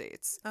of the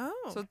States.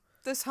 Oh. So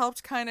this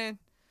helped kind of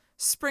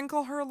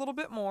sprinkle her a little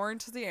bit more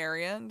into the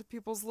area, into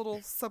people's little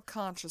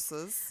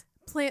subconsciouses.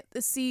 Plant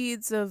the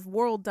seeds of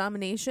world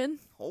domination.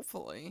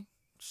 Hopefully.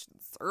 She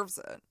deserves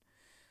it.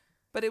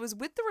 But it was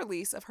with the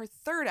release of her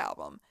third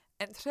album,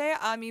 Entre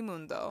a mi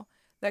Mundo,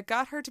 that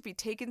got her to be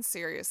taken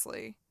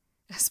seriously,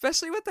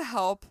 especially with the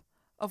help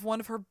of one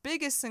of her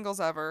biggest singles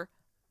ever,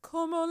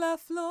 Como la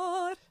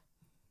Flor,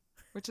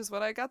 which is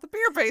what I got the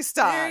beer based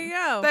on. There you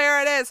go.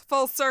 There it is,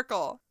 full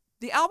circle.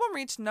 The album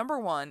reached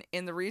 #1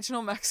 in the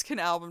regional Mexican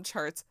album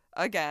charts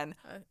again,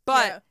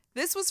 but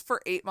this was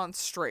for 8 months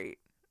straight.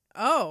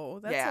 Oh,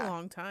 that's a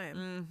long time.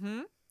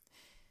 Mm-hmm.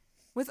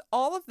 With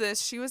all of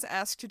this, she was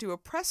asked to do a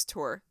press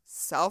tour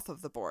south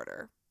of the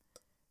border.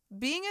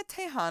 Being a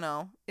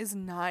Tejano is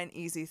not an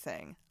easy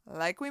thing,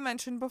 like we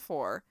mentioned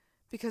before,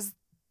 because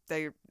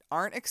they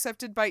aren't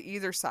accepted by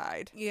either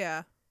side.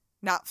 Yeah.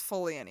 Not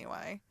fully,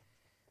 anyway.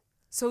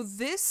 So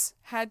this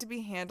had to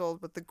be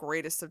handled with the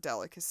greatest of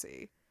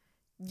delicacy.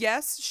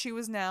 Yes, she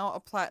was now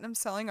a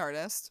platinum-selling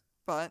artist,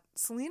 but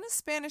Selena's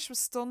Spanish was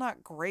still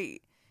not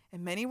great,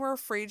 and many were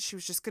afraid she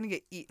was just going to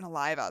get eaten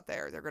alive out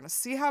there. They're going to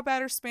see how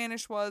bad her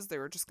Spanish was. They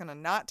were just going to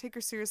not take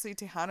her seriously.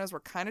 Tejanos were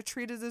kind of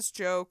treated as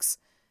jokes.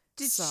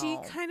 Did she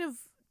kind of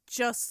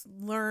just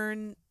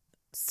learn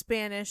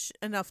Spanish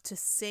enough to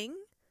sing?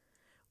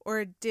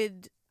 Or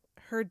did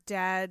her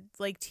dad,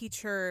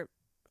 teach her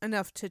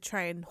enough to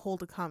try and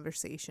hold a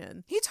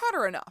conversation? He taught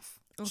her enough.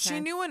 Okay. She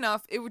knew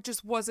enough. It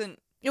just wasn't...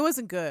 It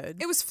wasn't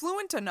good. It was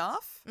fluent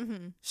enough.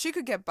 Mm-hmm. She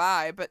could get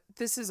by, but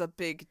this is a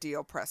big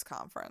deal press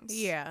conference.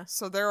 Yeah.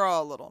 So they're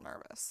all a little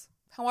nervous.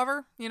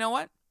 However, you know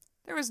what?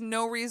 There was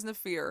no reason to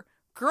fear.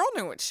 Girl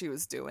knew what she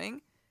was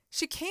doing.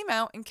 She came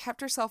out and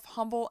kept herself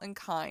humble and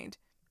kind.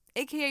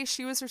 AKA,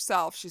 she was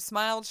herself. She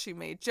smiled, she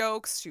made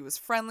jokes, she was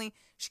friendly.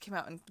 She came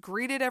out and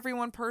greeted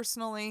everyone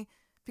personally.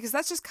 Because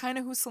that's just kind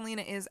of who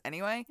Selena is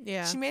anyway.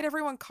 Yeah. She made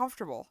everyone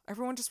comfortable.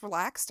 Everyone just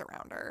relaxed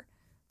around her.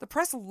 The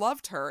press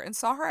loved her and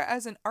saw her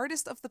as an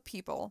artist of the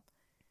people.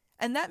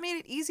 And that made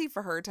it easy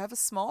for her to have a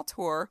small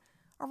tour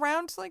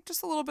around like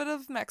just a little bit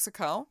of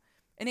Mexico.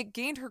 And it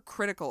gained her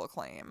critical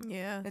acclaim.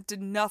 Yeah. It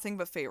did nothing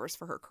but favors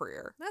for her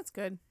career. That's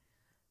good.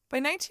 By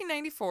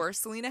 1994,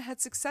 Selena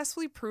had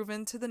successfully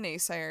proven to the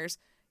naysayers,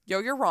 yo,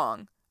 you're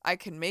wrong. I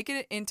can make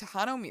it in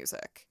Tejano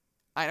music.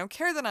 I don't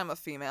care that I'm a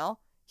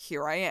female.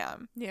 Here I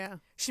am. Yeah.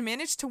 She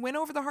managed to win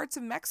over the hearts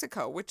of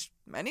Mexico, which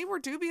many were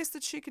dubious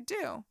that she could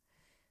do.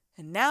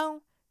 And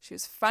now she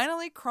is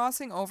finally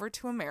crossing over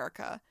to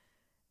America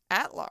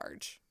at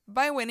large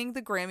by winning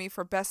the Grammy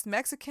for Best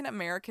Mexican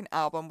American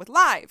Album with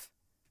Live.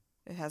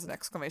 It has an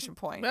exclamation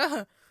point.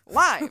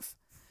 Live.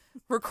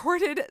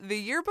 Recorded the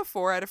year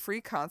before at a free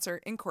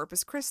concert in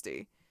Corpus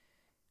Christi.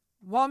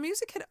 While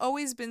music had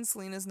always been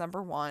Selena's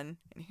number one,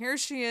 and here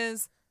she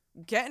is,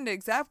 getting to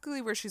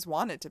exactly where she's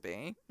wanted to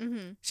be,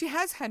 she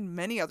has had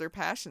many other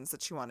passions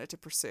that she wanted to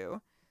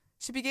pursue.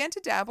 She began to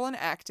dabble in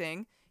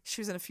acting.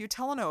 She was in a few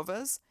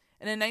telenovas,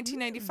 and in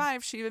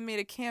 1995, she even made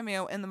a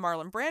cameo in the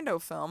Marlon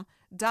Brando film,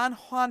 Don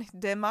Juan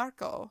de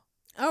Marco.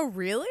 Oh,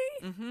 really?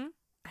 Mm-hmm.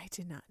 I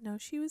did not know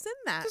she was in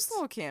that. Just a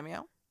little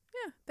cameo.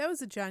 Yeah, that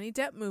was a Johnny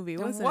Depp movie,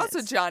 It wasn't was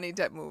it? a Johnny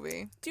Depp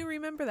movie. Do you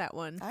remember that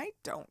one? I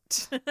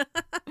don't.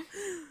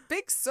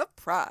 Big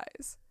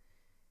surprise.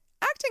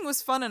 Acting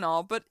was fun and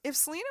all, but if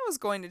Selena was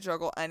going to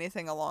juggle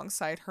anything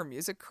alongside her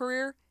music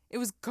career, it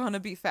was gonna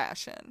be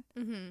fashion.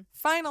 Mm-hmm.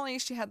 Finally,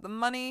 she had the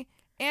money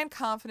and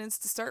confidence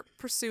to start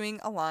pursuing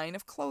a line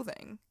of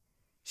clothing.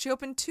 She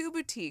opened 2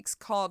 boutiques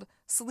called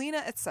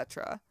Selena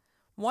Etc.,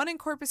 one in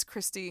Corpus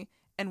Christi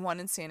and one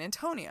in San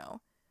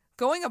Antonio.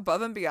 Going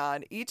above and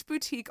beyond, each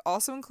boutique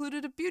also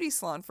included a beauty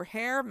salon for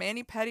hair,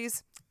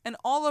 mani-pedis, and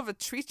all of a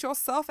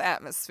treat-yourself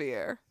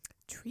atmosphere.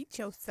 Treat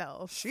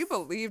yourself. She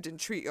believed in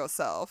treat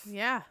yourself.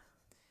 Yeah.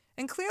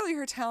 And clearly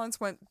her talents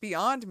went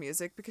beyond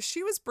music because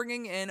she was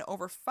bringing in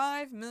over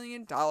 $5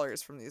 million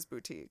from these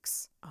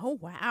boutiques. Oh,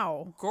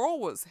 wow. Girl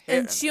was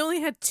hitting. And she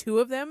only had 2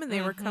 of them, and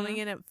they were coming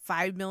in at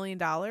 $5 million?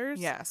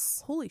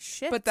 Yes. Holy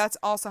shit. But that's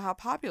also how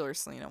popular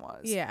Selena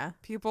was. Yeah.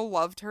 People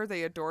loved her.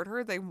 They adored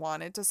her. They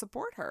wanted to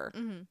support her.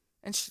 Mm-hmm.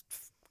 And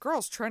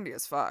girl's trendy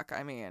as fuck.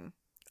 I mean,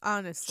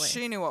 Honestly.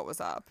 she knew what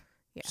was up.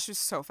 Yeah. She was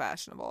so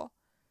fashionable.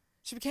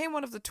 She became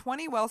one of the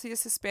 20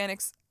 wealthiest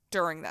Hispanics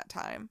during that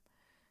time.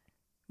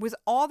 With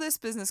all this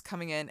business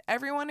coming in,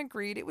 everyone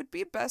agreed it would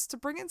be best to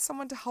bring in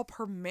someone to help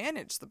her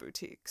manage the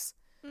boutiques.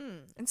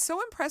 And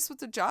so impressed with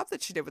the job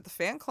that she did with the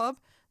fan club,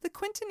 the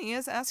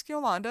Quintanillas asked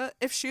Yolanda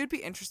if she would be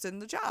interested in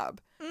the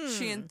job.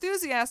 She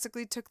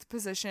enthusiastically took the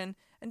position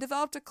and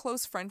developed a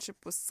close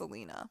friendship with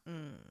Selena.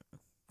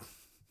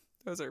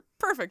 Those are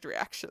perfect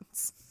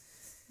reactions.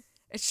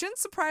 It shouldn't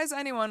surprise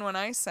anyone when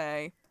I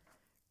say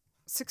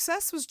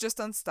success was just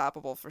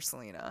unstoppable for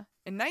Selena.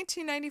 In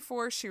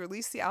 1994, she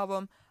released the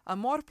album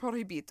Amor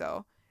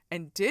Prohibito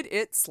and did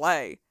it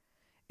slay.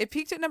 It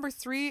peaked at number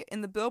 3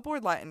 in the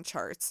Billboard Latin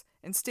charts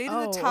and stayed in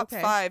the top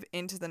 5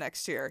 into the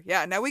next year.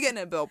 Yeah, now we get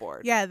into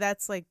Billboard. Yeah,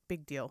 that's like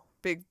big deal.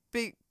 Big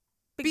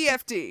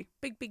BFD.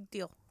 Big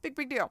deal.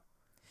 Big deal.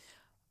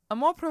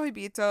 Amor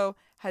Prohibito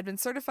had been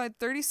certified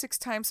 36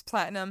 times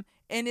platinum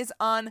and is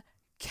on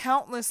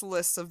countless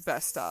lists of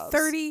best ofs.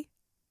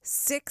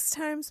 36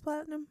 times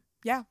platinum?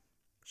 Yeah.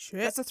 Shit.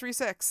 That's a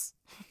 3-6.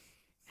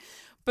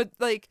 But,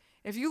 like,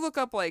 if you look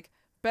up, like,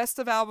 best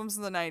of albums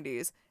in the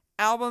 90s,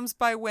 albums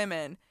by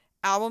women,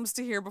 albums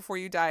to hear before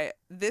you die,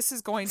 this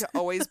is going to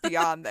always be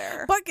on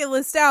there. Bucket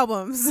list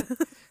albums.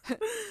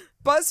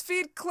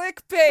 BuzzFeed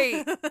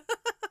clickbait!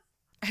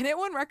 And it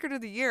won Record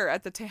of the Year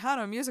at the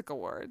Tejano Music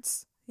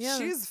Awards. Yeah.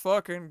 She's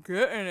fucking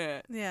getting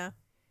it. Yeah.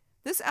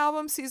 This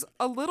album sees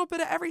a little bit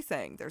of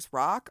everything. There's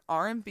rock,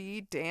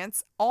 R&B,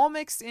 dance, all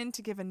mixed in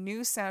to give a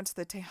new sound to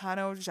the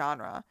Tejano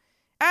genre.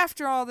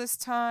 After all this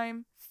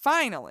time,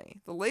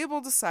 finally, the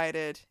label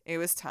decided it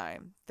was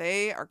time.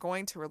 They are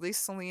going to release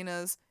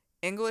Selena's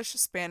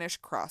English-Spanish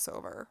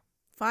crossover.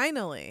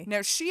 Finally.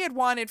 Now, she had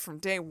wanted from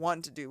day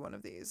one to do one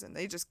of these, and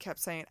they just kept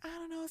saying, I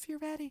don't know if you're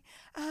ready.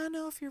 I don't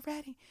know if you're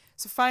ready.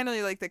 So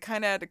finally, like, they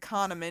kind of had to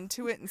con them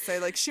into it and say,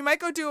 like, she might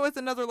go do it with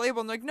another label.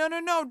 And like, no,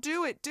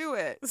 do it.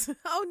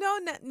 Oh,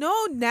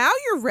 no, now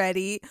you're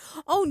ready.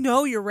 Oh,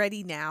 no, you're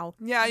ready now.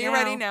 Yeah, you're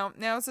ready now.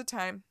 Now's the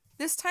time.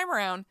 This time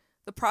around,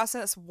 the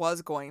process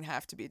was going to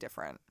have to be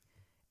different.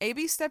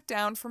 AB stepped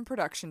down from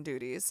production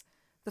duties.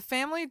 The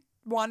family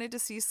wanted to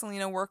see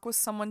Selena work with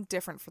someone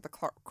different for the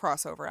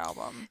crossover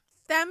album.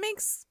 That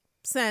makes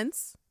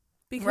sense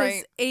because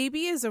Right.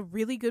 AB is a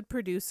really good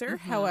producer.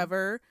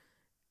 However,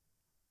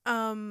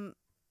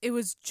 it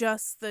was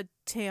just the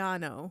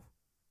Tejano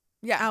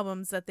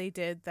albums that they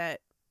did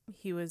that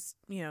he was,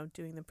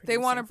 doing the producing. They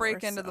want to for,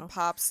 break into the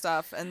pop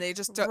stuff, and they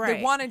just don't, Right.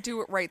 they want to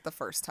do it right the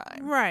first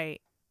time.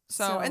 Right.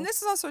 So, and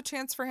this is also a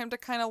chance for him to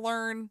kind of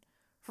learn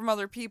from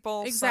other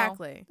people.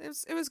 Exactly.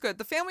 So it was good.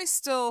 The family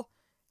still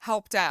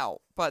helped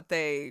out, but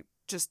they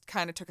just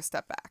kind of took a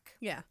step back.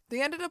 Yeah.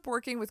 They ended up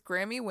working with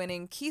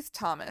Grammy-winning Keith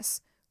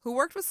Thomas, who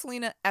worked with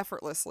Selena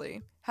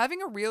effortlessly,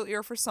 having a real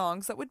ear for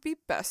songs that would be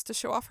best to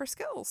show off her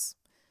skills.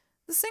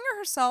 The singer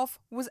herself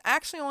was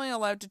actually only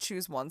allowed to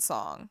choose one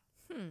song.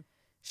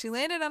 she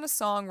landed on a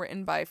song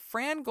written by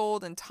Fran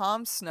Gold and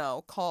Tom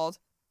Snow called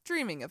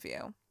Dreaming of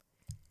You.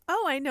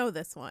 Oh, I know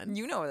this one.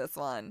 You know this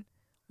one.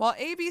 While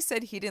A.B.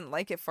 said he didn't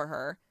like it for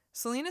her,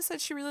 Selena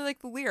said she really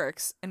liked the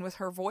lyrics, and with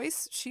her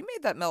voice, she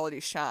made that melody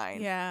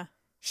shine. Yeah.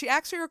 She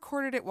actually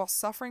recorded it while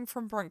suffering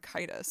from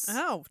bronchitis.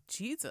 Oh,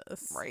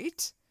 Jesus.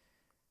 Right?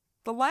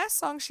 The last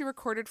song she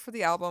recorded for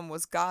the album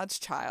was God's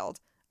Child,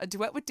 a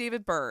duet with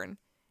David Byrne.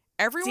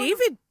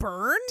 David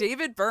Byrne?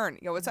 David Byrne.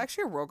 Yo, it's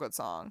actually a real good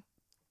song.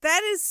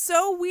 That is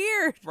so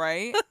weird.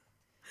 Right?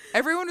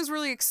 Everyone was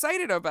really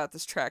excited about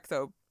this track,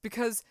 though,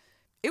 because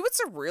it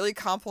was a really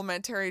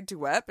complimentary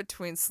duet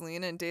between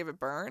Selena and David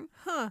Byrne.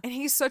 Huh. And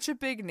he's such a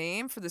big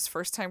name for this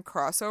first-time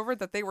crossover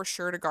that they were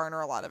sure to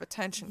garner a lot of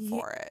attention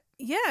for it.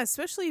 Yeah,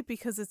 especially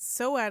because it's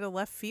so out of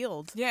left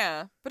field.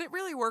 Yeah, but it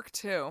really worked,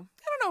 too.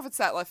 I don't know if it's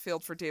that left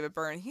field for David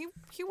Byrne. He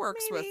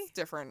works Maybe.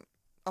 with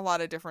a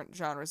lot of different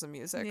genres of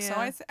music.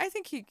 Yeah. So I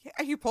think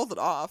he pulled it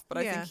off, but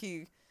I Yeah. think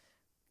he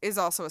is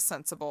also a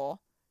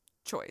sensible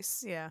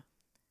choice. Yeah.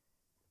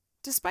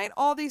 Despite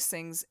all these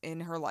things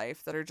in her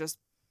life that are just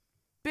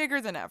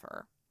bigger than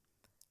ever,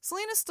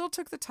 Selena still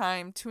took the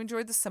time to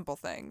enjoy the simple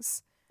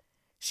things.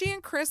 She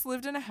and Chris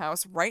lived in a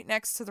house right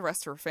next to the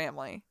rest of her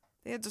family.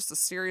 They had just a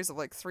series of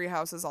 3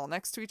 houses all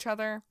next to each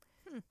other.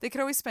 They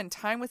could always spend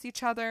time with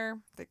each other.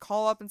 They'd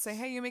call up and say,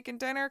 "Hey, you making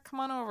dinner? Come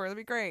on over. That'd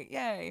be great.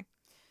 Yay."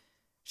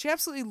 She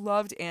absolutely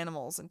loved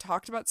animals and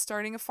talked about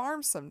starting a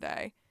farm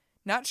someday,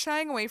 not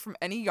shying away from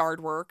any yard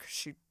work.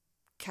 She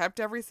kept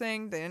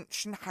everything.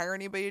 She didn't hire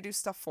anybody to do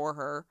stuff for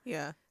her.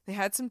 Yeah. They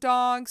had some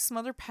dogs, some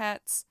other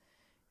pets.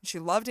 She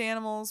loved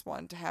animals,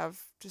 wanted to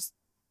have just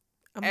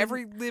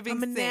every living a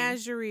thing.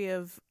 menagerie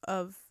of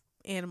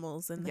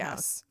animals in the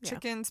house. Yes,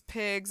 chickens,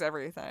 pigs,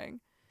 everything.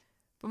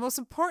 But most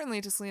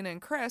importantly to Selena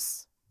and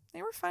Chris,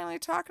 they were finally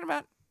talking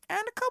about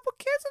adding a couple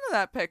kids into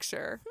that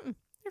picture.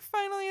 You're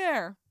finally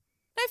there.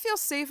 I feel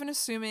safe in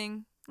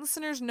assuming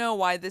listeners know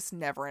why this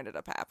never ended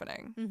up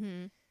happening.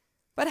 Mm-hmm.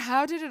 But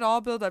how did it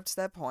all build up to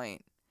that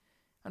point?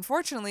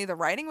 Unfortunately, the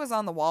writing was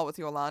on the wall with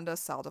Yolanda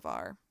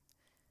Saldivar.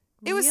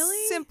 It was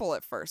simple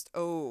at first.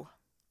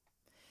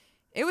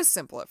 It was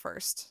simple at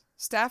first.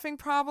 Staffing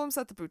problems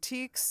at the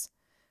boutiques,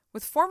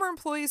 with former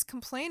employees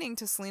complaining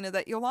to Selena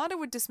that Yolanda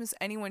would dismiss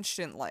anyone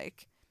she didn't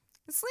like.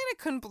 And Selena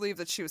couldn't believe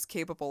that she was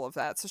capable of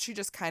that, so she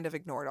just kind of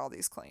ignored all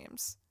these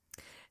claims.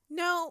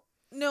 No.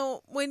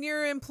 When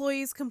your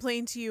employees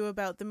complain to you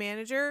about the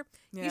manager,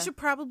 you should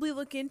probably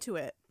look into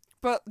it.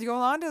 But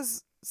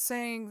Yolanda's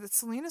saying that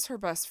Selena's her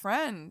best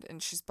friend,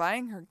 and she's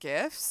buying her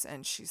gifts,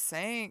 and she's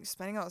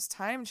spending all this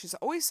time, and she's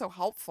always so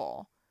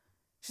helpful.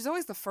 She's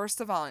always the first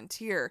to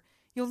volunteer.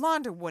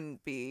 Yolanda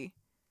wouldn't be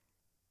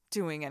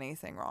doing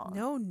anything wrong.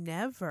 No,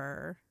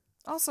 never.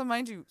 Also,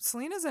 mind you,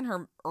 Selena's in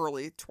her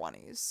early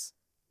 20s.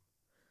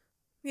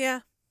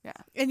 Yeah. Yeah.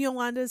 And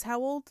Yolanda's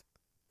how old?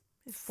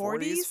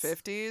 40s?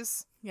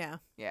 50s? Yeah.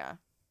 Yeah.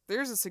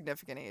 There's a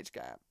significant age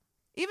gap.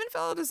 Even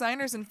fellow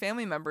designers and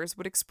family members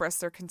would express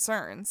their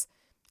concerns.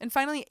 And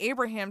finally,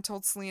 Abraham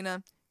told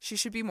Selena she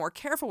should be more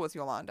careful with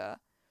Yolanda.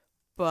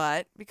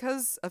 But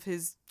because of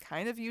his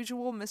kind of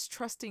usual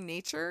mistrusting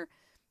nature,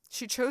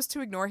 she chose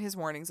to ignore his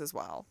warnings as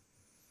well.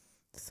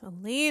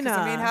 Selena.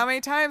 I mean, how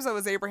many times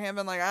was Abraham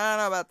been like, I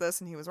don't know about this,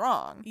 and he was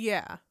wrong.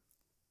 Yeah.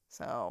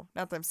 So,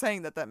 not that I'm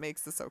saying that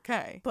makes this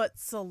okay. But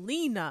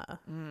Selena.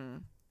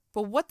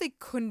 But what they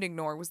couldn't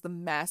ignore was the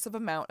massive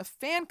amount of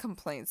fan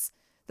complaints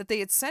that they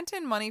had sent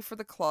in money for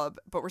the club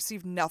but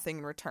received nothing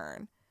in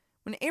return.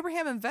 When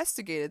Abraham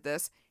investigated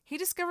this, he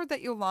discovered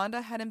that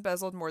Yolanda had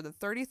embezzled more than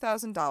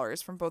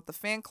 $30,000 from both the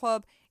fan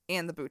club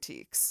and the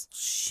boutiques.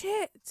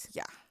 Shit.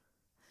 Yeah.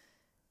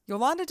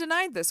 Yolanda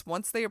denied this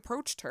once they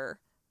approached her,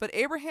 but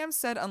Abraham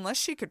said unless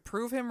she could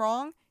prove him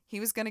wrong, he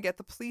was going to get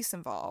the police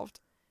involved.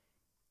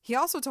 He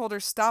also told her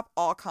stop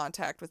all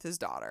contact with his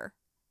daughter.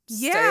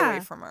 Yeah. Stay away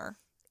from her.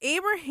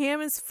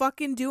 Abraham is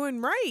fucking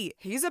doing right.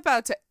 He's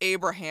about to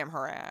Abraham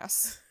her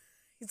ass.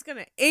 He's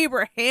gonna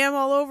Abraham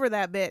all over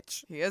that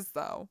bitch. He is,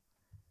 though.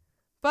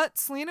 But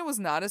Selena was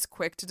not as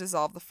quick to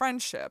dissolve the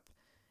friendship.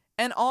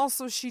 And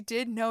also, she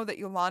did know that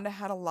Yolanda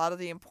had a lot of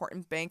the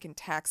important bank and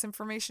tax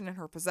information in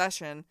her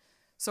possession.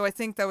 So I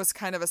think that was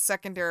kind of a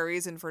secondary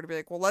reason for her to be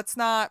like, well, let's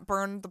not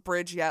burn the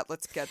bridge yet.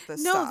 Let's get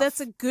this stuff. No, that's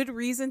a good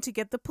reason to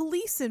get the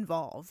police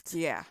involved.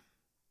 Yeah.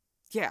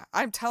 Yeah,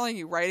 I'm telling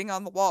you, writing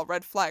on the wall,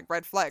 red flag,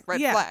 red flag, red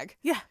flag.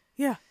 Yeah.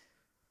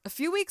 A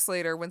few weeks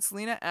later, when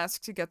Selena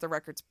asked to get the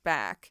records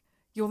back,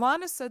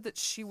 Yolanda said that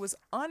she was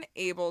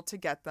unable to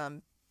get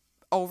them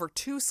over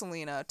to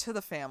Selena, to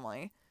the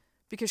family,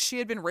 because she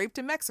had been raped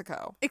in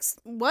Mexico.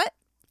 What?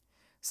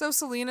 So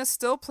Selena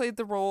still played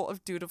the role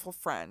of dutiful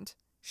friend.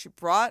 She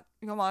brought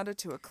Yolanda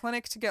to a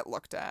clinic to get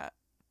looked at.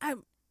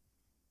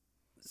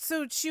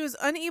 So she was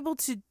unable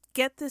to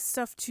get this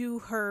stuff to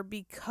her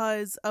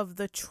because of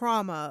the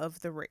trauma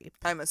of the rape.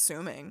 I'm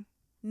assuming.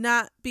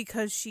 Not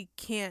because she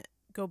can't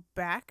go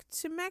back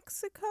to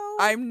Mexico?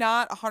 I'm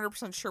not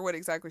 100% sure what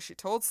exactly she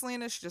told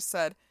Selena. She just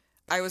said,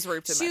 I was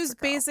raped in Mexico. She was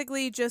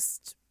basically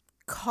just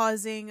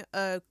causing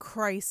a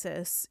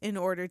crisis in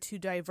order to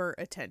divert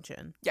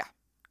attention. Yeah.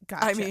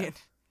 Gotcha. I mean,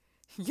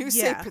 you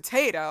say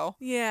potato.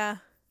 Yeah.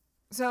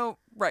 So,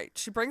 right,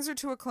 she brings her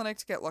to a clinic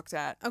to get looked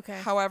at. Okay.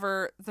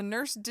 However, the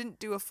nurse didn't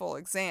do a full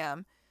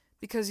exam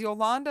because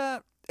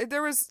Yolanda,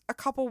 there was a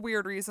couple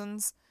weird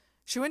reasons.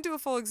 She wouldn't do a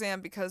full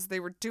exam because they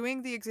were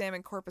doing the exam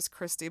in Corpus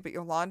Christi, but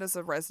Yolanda's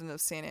a resident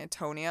of San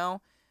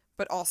Antonio,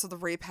 but also the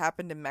rape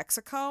happened in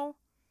Mexico.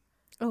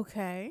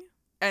 Okay.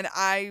 And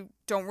I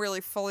don't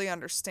really fully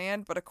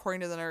understand, but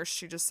according to the nurse,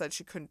 she just said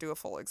she couldn't do a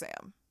full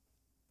exam.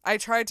 I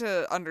tried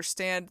to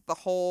understand the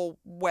whole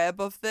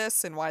web of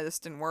this and why this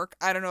didn't work.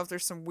 I don't know if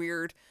there's some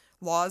weird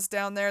laws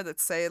down there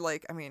that say,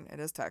 like, I mean, it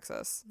is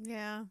Texas.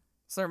 Yeah.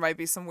 So there might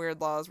be some weird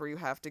laws where you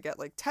have to get,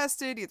 like,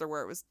 tested, either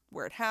where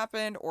it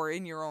happened or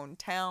in your own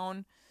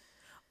town.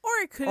 Or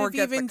it could have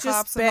even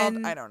just involved.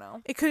 been, I don't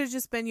know. It could have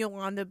just been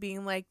Yolanda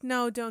being like,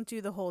 no, don't do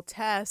the whole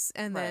test.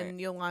 And then Right.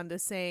 Yolanda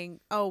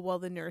saying, oh, well,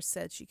 the nurse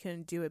said she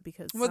couldn't do it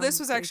because Well, this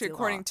was some actually crazy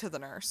according law. to the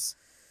nurse.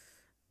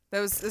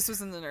 This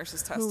was in the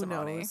nurse's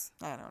testimony. Who knows?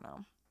 I don't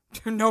know.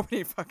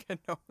 Nobody fucking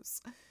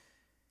knows.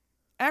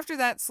 After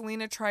that,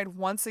 Selena tried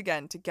once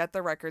again to get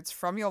the records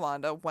from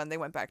Yolanda when they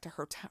went back to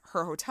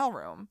her hotel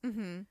room. Mm-hmm.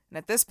 And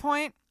at this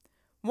point,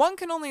 one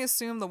can only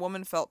assume the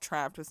woman felt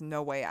trapped with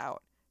no way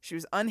out. She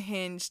was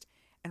unhinged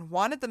and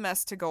wanted the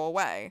mess to go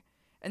away.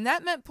 And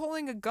that meant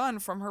pulling a gun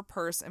from her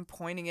purse and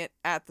pointing it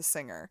at the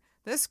singer.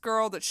 This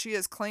girl that she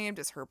has claimed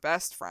is her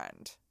best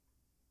friend.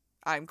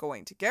 I'm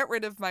going to get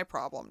rid of my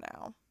problem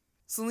now.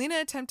 Selena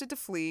attempted to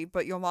flee,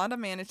 but Yolanda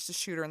managed to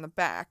shoot her in the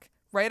back,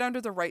 right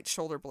under the right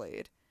shoulder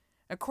blade.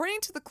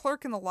 According to the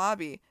clerk in the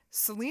lobby,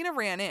 Selena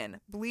ran in,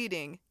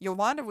 bleeding.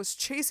 Yolanda was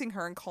chasing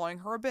her and calling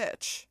her a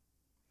bitch.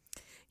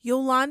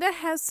 Yolanda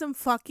has some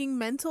fucking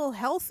mental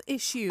health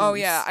issues. Oh,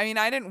 yeah. I mean,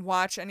 I didn't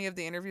watch any of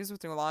the interviews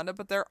with Yolanda,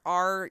 but there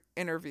are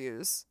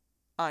interviews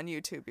on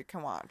YouTube you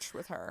can watch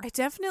with her. I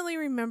definitely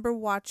remember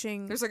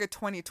watching. There's like a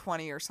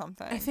 2020 or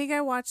something. I think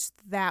I watched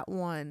that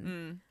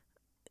one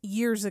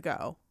years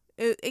ago.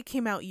 It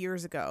came out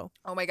years ago.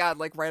 Oh my God,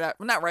 like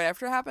not right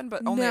after it happened,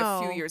 but only a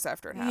few years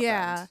after it happened.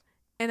 Yeah.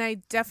 And I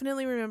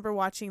definitely remember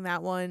watching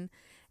that one,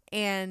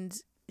 and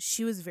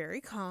she was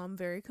very calm,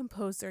 very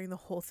composed during the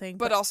whole thing.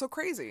 But also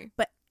crazy.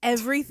 But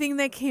everything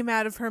that came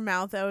out of her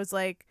mouth, I was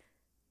like,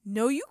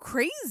 no, you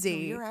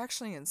crazy. No, you're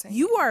actually insane.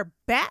 You are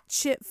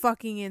batshit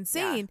fucking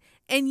insane.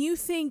 Yeah. And you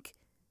think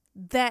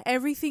that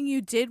everything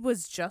you did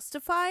was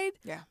justified?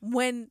 Yeah.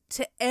 When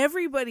to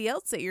everybody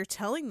else that you're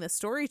telling the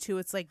story to,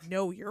 it's like,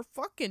 no, you're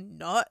fucking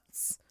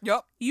nuts.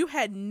 Yep. You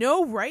had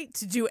no right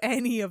to do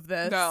any of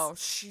this. No.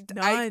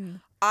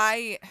 None.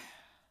 I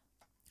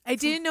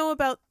didn't know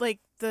about, like,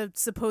 the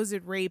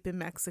supposed rape in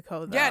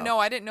Mexico, though. Yeah, no,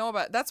 I didn't know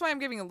about. That's why I'm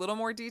giving a little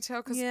more detail,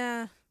 because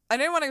yeah. I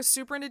didn't want to go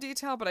super into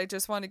detail, but I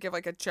just want to give,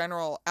 like, a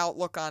general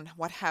outlook on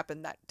what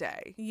happened that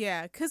day.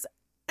 Yeah, because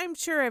I'm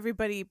sure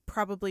everybody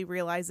probably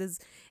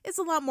realizes it's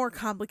a lot more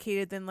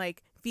complicated than,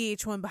 like,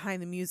 VH1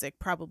 Behind the Music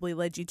probably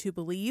led you to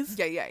believe.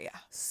 Yeah.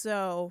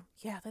 So,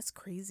 yeah, that's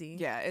crazy.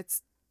 Yeah,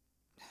 it's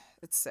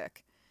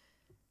sick.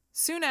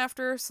 Soon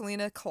after,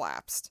 Selena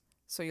collapsed,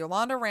 so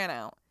Yolanda ran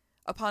out.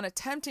 Upon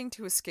attempting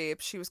to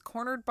escape, she was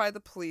cornered by the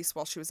police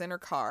while she was in her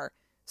car,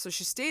 so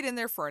she stayed in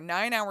there for a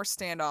 9-hour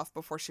standoff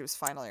before she was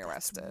finally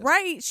arrested. That's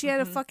right, she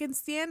had a fucking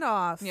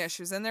standoff. Yeah,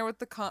 she was in there with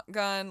the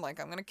gun, like,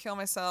 I'm gonna kill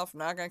myself, I'm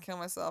not gonna kill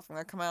myself, I'm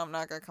gonna come out, I'm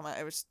not gonna come out.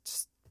 It was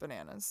just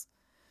bananas.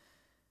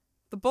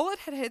 The bullet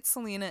had hit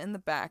Selena in the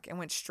back and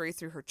went straight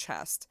through her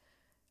chest.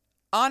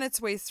 On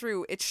its way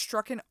through, it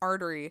struck an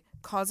artery,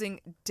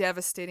 causing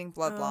devastating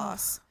blood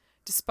loss.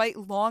 Despite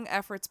long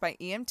efforts by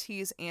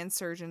EMTs and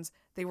surgeons,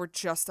 they were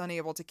just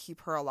unable to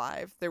keep her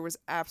alive. There was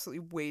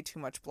absolutely way too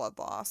much blood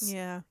loss.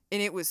 Yeah.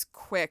 And it was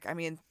quick. I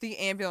mean, the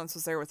ambulance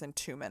was there within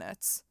 2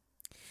 minutes.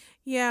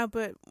 Yeah,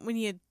 but when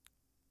you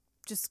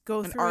just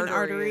go through an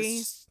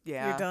artery,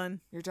 you're done.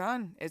 You're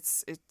done.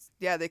 It's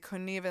they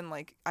couldn't even,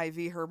 like,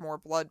 IV her more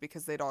blood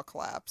because they'd all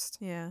collapsed.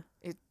 Yeah.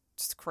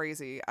 It's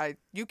crazy.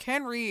 You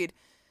can read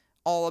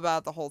all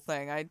about the whole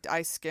thing.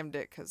 I skimmed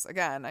it because,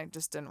 again, I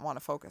just didn't want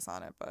to focus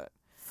on it, but...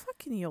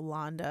 Fucking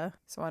Yolanda.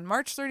 So on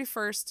March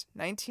 31st,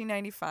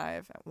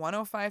 1995, at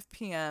 1:05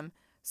 p.m.,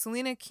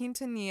 Selena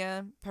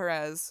Quintanilla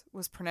Perez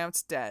was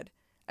pronounced dead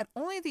at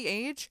only the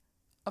age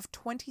of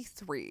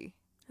 23.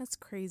 That's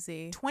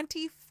crazy.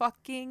 20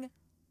 fucking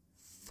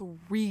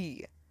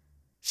 3.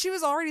 She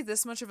was already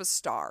this much of a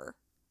star.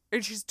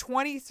 And she's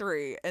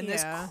 23, and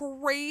this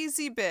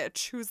crazy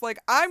bitch who's like,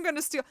 I'm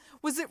gonna steal.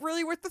 Was it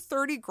really worth the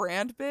 30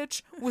 grand,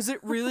 bitch? Was it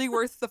really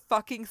worth the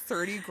fucking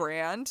 30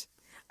 grand?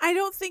 I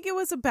don't think it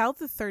was about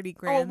the 30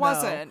 grand. Oh, it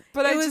wasn't.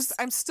 But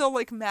I'm still,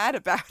 like, mad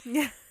about it.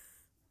 Yeah.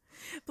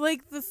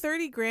 Like, the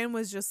 30 grand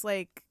was just,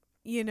 like,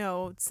 you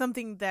know,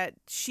 something that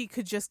she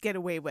could just get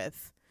away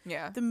with.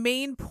 Yeah. The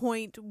main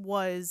point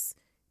was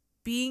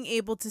being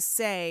able to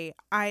say,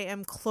 I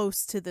am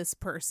close to this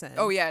person.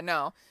 Oh, yeah,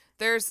 no.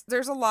 There's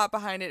a lot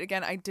behind it.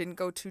 Again, I didn't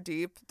go too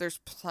deep. There's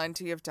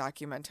plenty of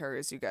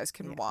documentaries you guys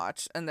can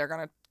watch, and they're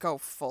going to go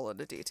full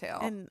into detail.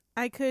 And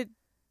I could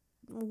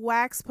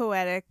wax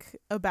poetic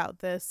about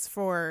this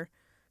for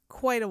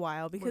quite a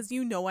while because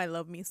you know I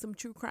love me some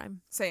true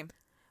crime. Same.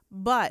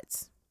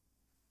 But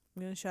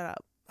I'm going to shut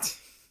up.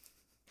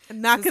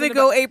 I'm not This going to isn't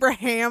go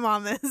Abraham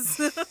on this.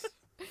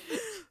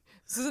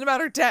 This isn't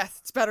about her death.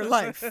 It's about her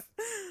life.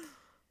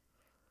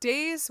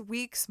 Days,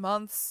 weeks,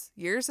 months,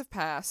 years have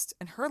passed,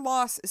 and her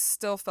loss is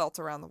still felt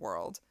around the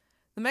world.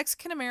 The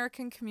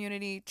Mexican-American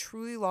community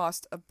truly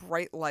lost a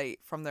bright light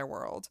from their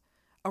world.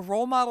 A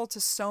role model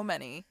to so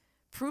many.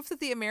 Proof that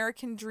the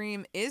American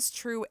dream is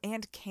true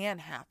and can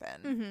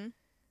happen. Mm-hmm.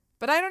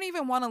 But I don't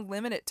even want to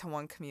limit it to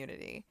one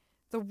community.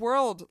 The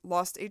world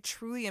lost a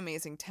truly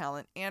amazing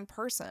talent and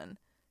person.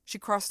 She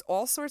crossed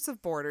all sorts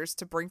of borders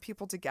to bring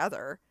people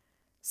together.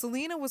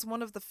 Selena was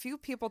one of the few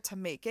people to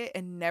make it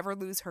and never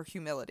lose her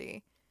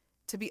humility.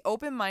 To be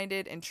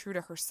open-minded and true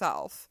to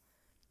herself.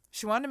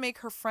 She wanted to make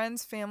her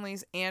friends,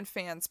 families, and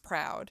fans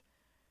proud.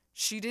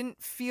 She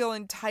didn't feel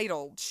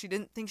entitled. She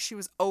didn't think she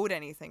was owed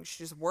anything.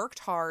 She just worked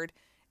hard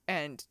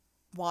and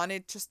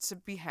wanted just to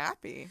be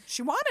happy.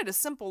 She wanted a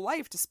simple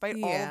life despite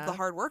all of the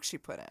hard work she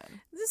put in.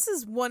 This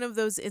is one of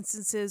those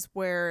instances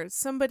where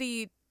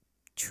somebody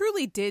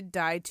truly did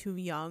die too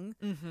young.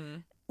 Mm-hmm.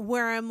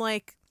 Where I'm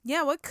like,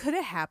 yeah, what could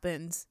have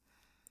happened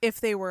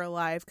if they were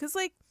alive? Because,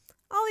 like,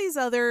 all these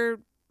other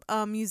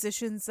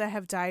musicians that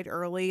have died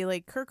early,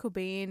 like Kurt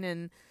Cobain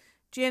and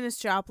Janis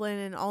Joplin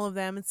and all of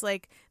them, it's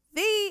like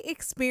they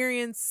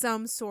experienced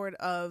some sort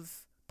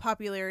of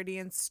popularity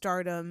and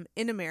stardom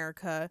in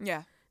America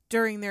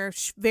during their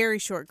very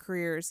short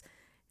careers.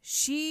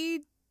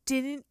 She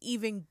didn't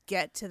even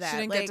get to that. She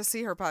didn't get to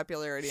see her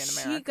popularity in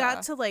America. She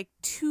got to like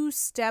 2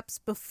 steps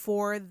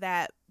before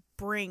that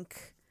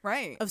brink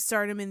of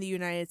stardom in the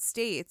United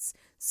States.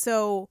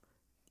 So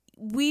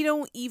we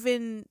don't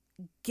even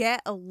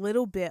get a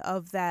little bit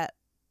of that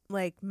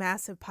like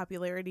massive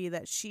popularity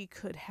that she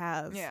could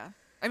have. Yeah.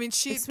 I mean,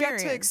 she got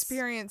to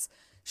experience,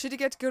 she did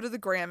get to go to the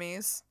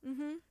Grammys.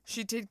 Mm-hmm.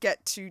 She did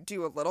get to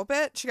do a little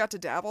bit. She got to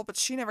dabble, but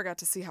she never got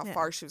to see how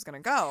far she was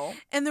going to go.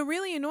 And the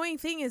really annoying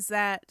thing is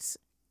that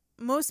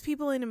most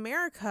people in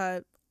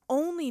America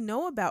only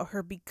know about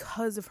her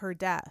because of her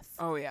death.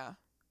 Oh, yeah.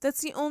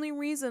 That's the only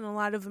reason a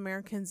lot of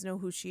Americans know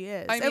who she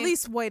is. At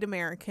least white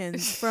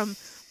Americans from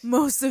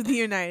most of the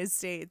United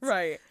States.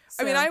 Right.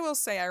 So, I mean, I will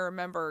say I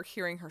remember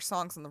hearing her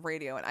songs on the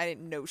radio and I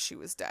didn't know she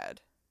was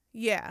dead.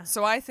 Yeah.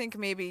 So I think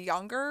maybe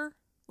younger,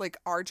 like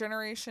our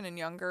generation and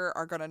younger,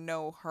 are going to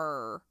know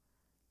her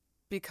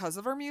because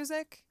of her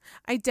music.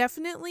 I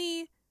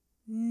definitely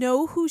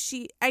know who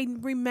I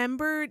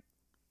remember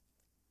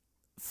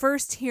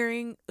first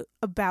hearing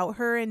about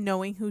her and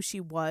knowing who she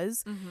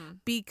was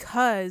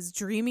because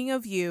Dreaming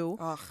of You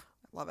I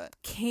love it.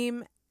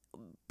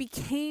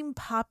 became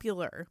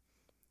popular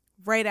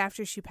right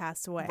after she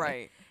passed away.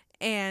 Right.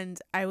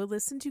 And I would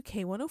listen to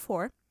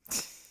K104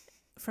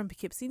 from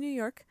Poughkeepsie, New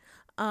York.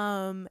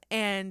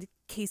 And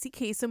Casey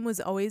Kasem was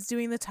always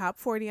doing the top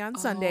 40 on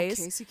Sundays.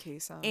 Casey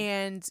Kasem.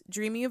 And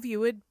Dreaming of You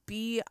would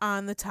be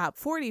on the top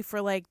 40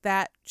 for like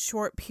that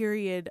short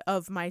period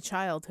of my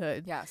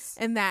childhood. Yes.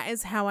 And that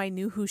is how I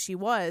knew who she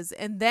was.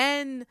 And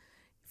then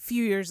a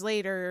few years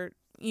later,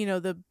 you know,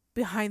 the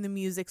Behind the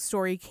Music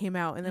story came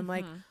out and I'm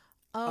like,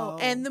 oh,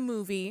 and the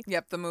movie.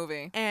 Yep, the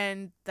movie.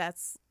 And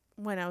that's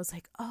when I was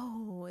like,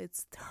 oh,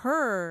 it's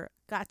her.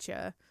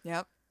 Gotcha.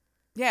 Yep.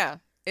 Yeah,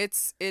 it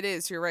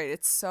is. You're right.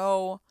 It's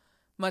so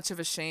much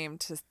of a shame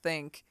to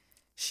think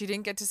she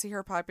didn't get to see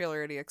her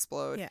popularity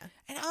explode. Yeah.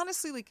 And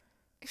honestly, like,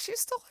 if she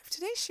was still alive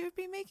today, she would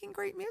be making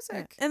great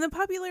music. Yeah. And the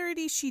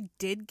popularity she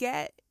did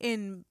get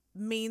in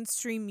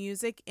mainstream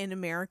music in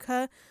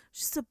America,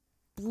 just a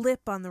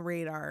blip on the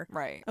radar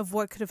of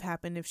what could have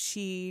happened if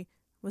she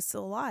was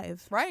still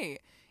alive.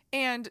 Right.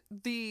 And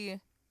the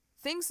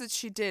things that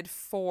she did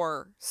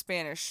for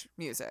Spanish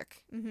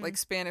music, like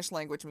Spanish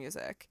language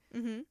music,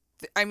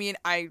 I mean,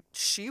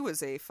 she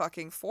was a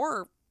fucking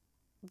forerunner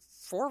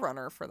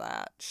for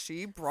that.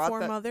 She brought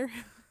Foremother?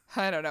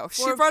 I don't know.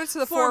 She brought it to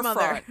the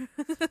forefront.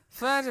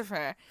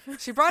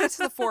 She brought it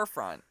to the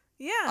forefront.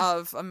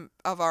 Of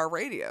our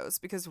radios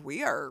because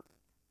we are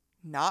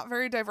not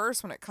very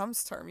diverse when it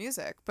comes to our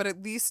music, but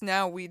at least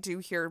now we do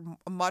hear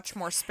much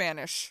more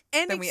Spanish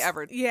than we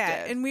ever did.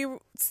 And we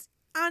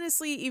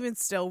honestly, even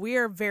still, we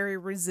are very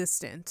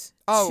resistant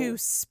to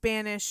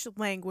Spanish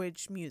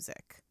language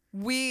music.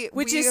 We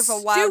is have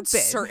allowed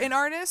stupid. certain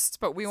artists,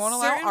 but we won't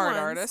allow art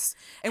artists.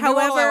 And However,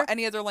 we won't allow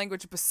any other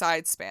language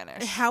besides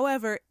Spanish.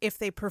 However, if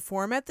they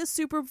perform at the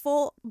Super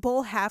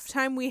Bowl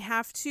halftime, we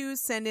have to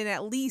send in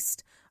at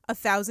least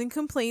 1,000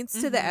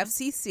 complaints to the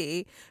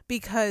FCC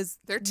because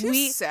they're too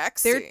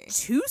sexy. They're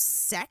too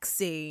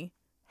sexy.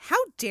 How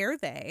dare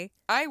they?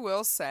 I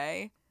will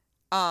say,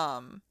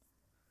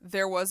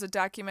 there was a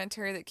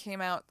documentary that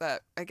came out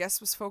that I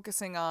guess was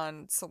focusing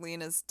on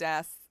Selena's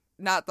death.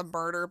 Not the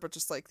murder, but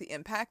just like the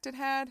impact it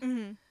had.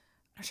 I'm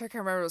sure I can't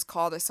remember what it was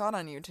called. I saw it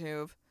on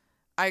YouTube.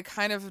 I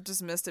kind of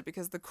dismissed it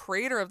because the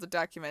creator of the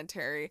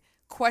documentary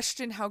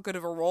questioned how good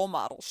of a role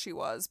model she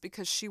was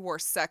because she wore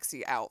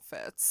sexy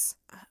outfits.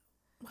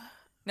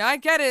 Now, I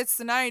get it. It's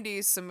the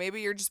 90s, so maybe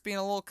you're just being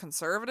a little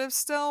conservative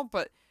still,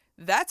 but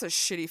that's a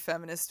shitty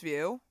feminist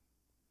view.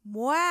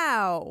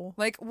 Wow.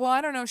 Like, well,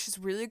 I don't know. She's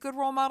really a good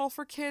role model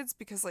for kids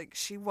because, like,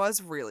 she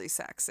was really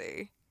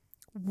sexy.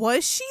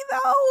 Was she,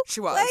 though? She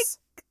was.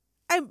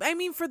 I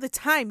mean, for the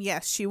time,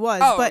 yes, she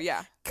was. Oh, but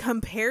yeah.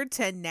 compared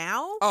to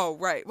now? Oh,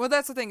 right. Well,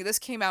 that's the thing. This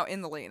came out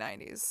in the late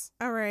 90s.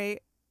 All right.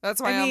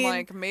 That's why I'm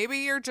like, maybe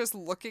you're just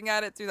looking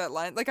at it through that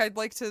line. Like, I'd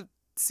like to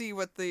see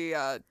what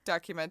the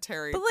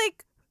documentary But,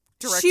 like,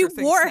 director she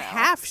thinks wore now.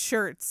 half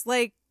shirts.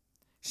 Like,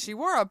 she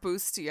wore a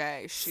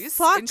bustier. She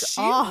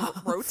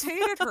off.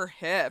 rotated her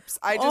hips.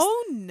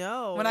 Oh,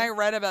 no. When I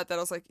read about that,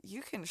 I was like,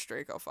 you can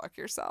straight go fuck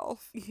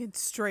yourself. You can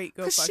straight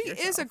go fuck Because yourself.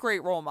 she is a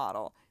great role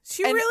model.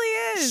 She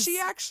really is. She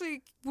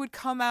actually would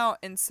come out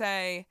and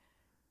say,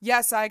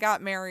 yes, I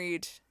got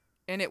married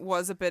and it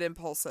was a bit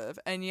impulsive.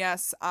 And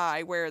yes,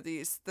 I wear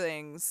these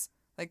things,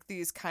 like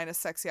these kind of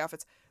sexy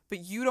outfits.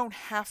 But you don't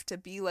have to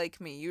be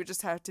like me. You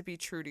just have to be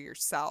true to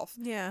yourself.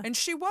 Yeah. And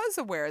she was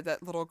aware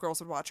that little girls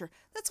would watch her.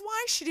 That's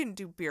why she didn't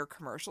do beer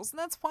commercials. And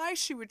that's why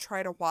she would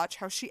try to watch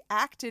how she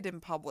acted in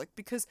public.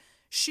 Because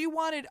she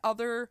wanted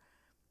other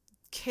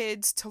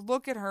kids to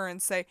look at her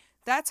and say,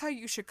 that's how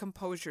you should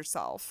compose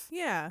yourself.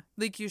 Yeah.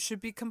 Like, you should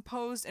be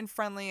composed and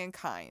friendly and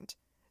kind.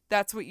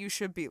 That's what you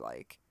should be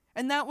like.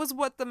 And that was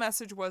what the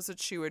message was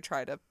that she would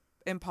try to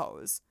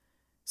impose.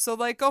 So,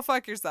 like, go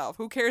fuck yourself.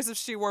 Who cares if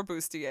she wore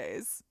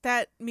bustiers?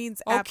 That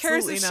means Who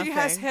cares absolutely if nothing. she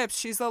has hips?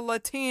 She's a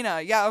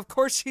Latina. Yeah, of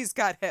course she's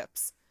got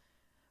hips.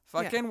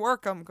 Fucking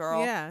work 'em,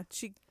 girl. Yeah,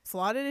 she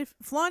flaunt it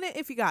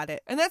if you got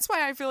it. And that's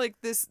why I feel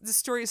like this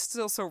story is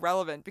still so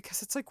relevant,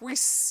 because it's like we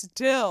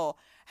still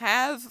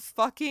have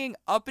fucking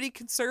uppity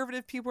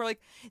conservative people who are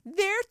like,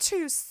 they're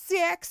too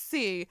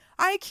sexy.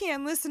 I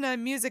can't listen to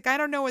music. I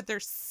don't know what they're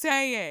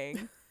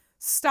saying.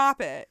 Stop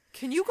it.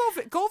 Can you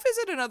go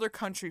visit another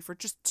country for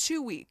just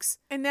 2 weeks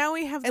And now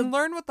we have and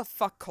learn what the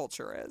fuck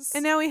culture is?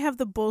 And now we have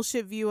the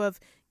bullshit view of,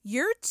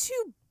 you're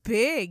too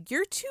big,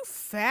 you're too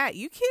fat,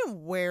 you can't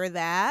wear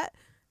that.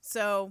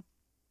 So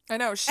I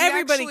know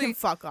everybody can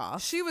fuck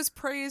off. Selena was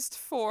praised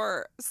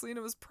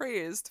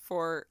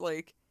for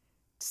like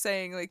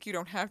saying like you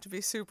don't have to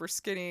be super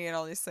skinny and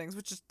all these things,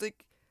 which is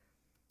like,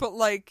 but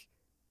like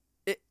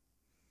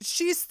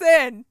she's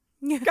thin.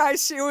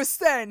 Guys, she was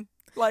thin.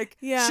 Like,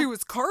 she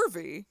was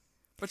curvy,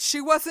 but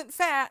she wasn't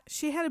fat.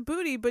 She had a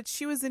booty, but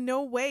she was in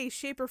no way,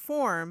 shape, or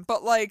form.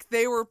 But like,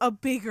 they were a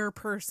bigger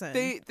person.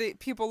 They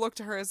people looked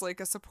to her as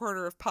like a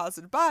supporter of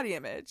positive body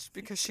image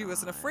because she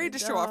wasn't afraid to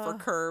show off her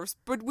curves,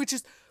 but which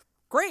is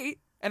great.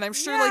 And I'm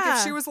sure like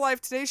if she was alive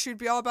today, she would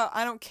be all about,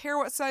 I don't care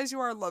what size you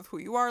are, love who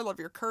you are, love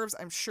your curves.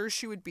 I'm sure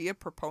she would be a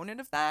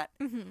proponent of that.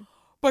 Mm-hmm.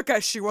 But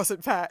guys, she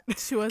wasn't fat.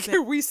 She wasn't.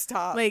 Can we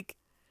stop? Like,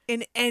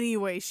 in any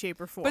way,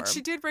 shape, or form. But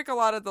she did break a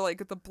lot of the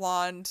like the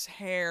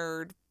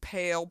blonde-haired,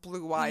 pale,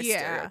 blue-eyed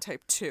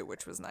stereotype too,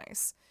 which was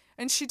nice.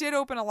 And she did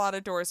open a lot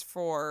of doors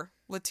for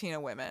Latina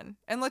women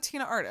and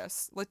Latino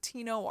artists.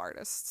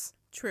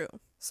 True.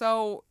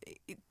 So,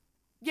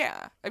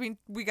 yeah, I mean,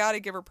 we got to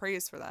give her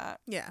praise for that.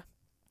 Yeah.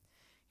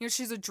 You know,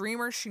 she's a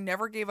dreamer. She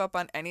never gave up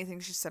on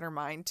anything she set her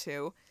mind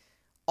to.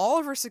 All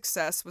of her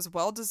success was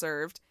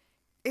well-deserved.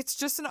 It's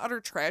just an utter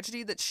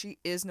tragedy that she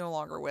is no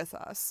longer with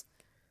us.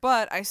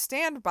 But I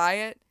stand by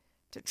it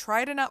to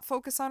try to not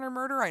focus on her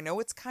murder. I know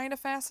it's kind of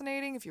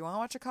fascinating. If you want to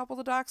watch a couple of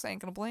the docs, I ain't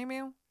going to blame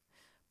you.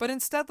 But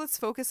instead, let's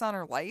focus on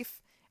her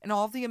life and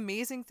all the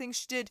amazing things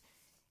she did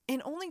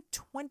in only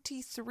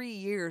 23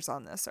 years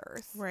on this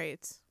earth.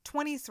 Right.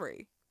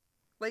 23.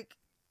 Like,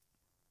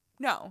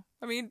 no.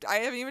 I mean, I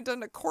haven't even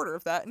done a quarter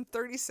of that in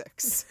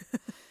 36.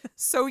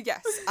 So,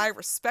 yes, I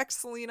respect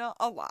Selena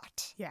a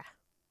lot. Yeah.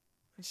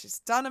 She's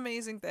done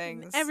amazing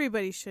things.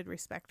 Everybody should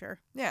respect her.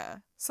 Yeah.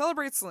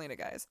 Celebrate Selena,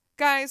 guys.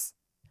 Guys,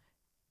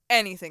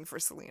 anything for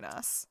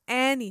Selena.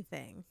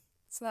 Anything.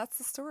 So that's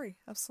the story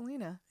of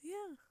Selena.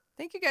 Yeah.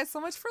 Thank you guys so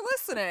much for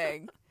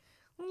listening.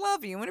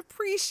 Love you and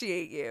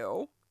appreciate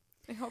you.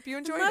 I hope you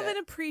enjoyed it. Love and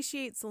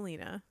appreciate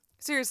Selena.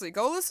 Seriously,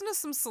 go listen to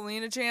some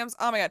Selena jams.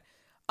 Oh my god.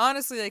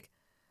 Honestly, like,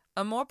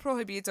 Amor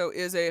Prohibito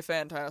is a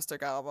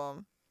fantastic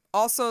album.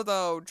 Also,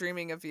 though,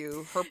 Dreaming of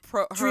You,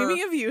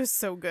 Dreaming of You is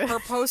so good. Her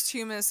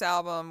posthumous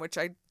album, which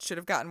I should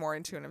have gotten more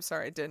into, and I'm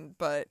sorry I didn't,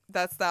 but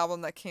that's the album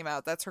that came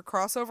out. That's her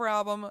crossover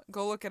album.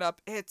 Go look it up.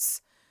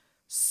 It's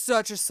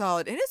such a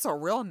solid, and it's a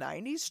real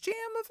 90s jam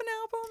of an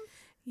album.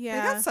 Yeah.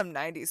 They got some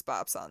 90s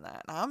bops on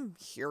that, and I'm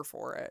here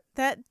for it.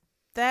 That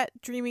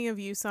Dreaming of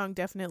You song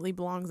definitely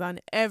belongs on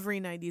every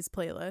 90s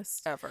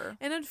playlist. Ever.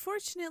 And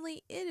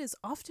unfortunately, it is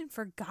often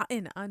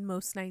forgotten on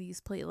most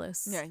 90s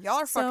playlists. Yeah, y'all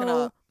are fucking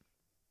up.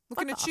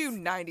 Looking Fuck at you,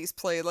 90s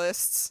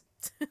playlists.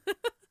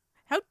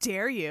 How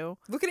dare you?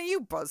 Looking at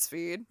you,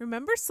 BuzzFeed.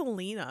 Remember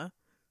Selena.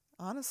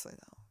 Honestly,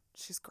 though,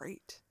 she's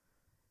great.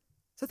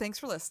 So thanks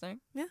for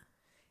listening. Yeah.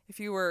 If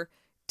you were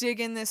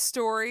digging this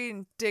story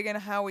and digging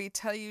how we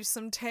tell you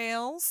some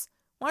tales,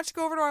 why don't you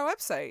go over to our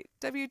website,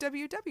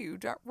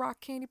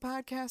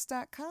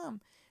 www.rockcandypodcast.com.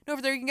 And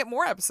over there you can get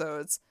more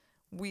episodes.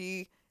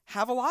 We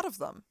have a lot of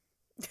them.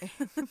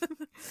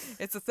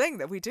 It's a thing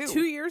that we do.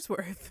 2 years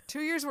worth. 2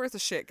 years worth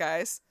of shit,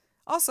 guys.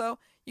 Also,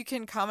 you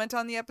can comment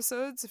on the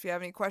episodes if you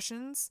have any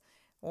questions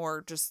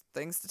or just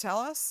things to tell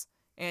us.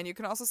 And you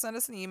can also send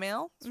us an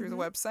email through the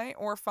website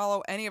or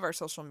follow any of our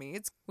social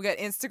medias. We got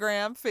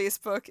Instagram,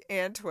 Facebook,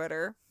 and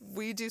Twitter.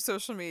 We do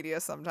social media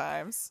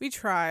sometimes. We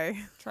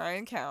try.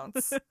 Trying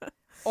counts.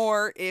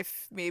 Or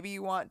if maybe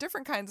you want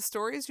different kinds of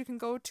stories, you can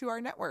go to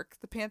our network,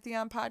 the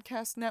Pantheon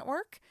Podcast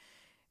Network.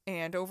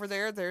 And over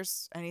there,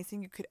 there's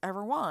anything you could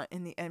ever want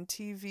in the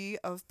MTV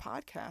of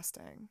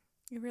podcasting.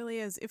 It really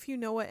is. If you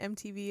know what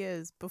MTV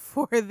is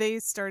before they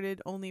started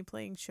only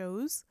playing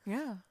shows.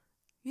 Yeah.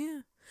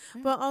 Yeah.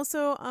 But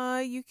also,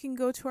 you can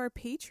go to our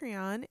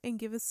Patreon and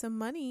give us some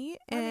money.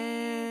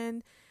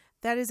 And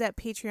that is at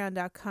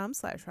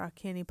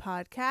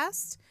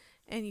patreon.com/rockcandypodcast.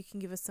 And you can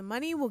give us some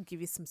money. We'll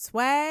give you some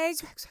swag.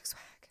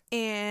 Swag.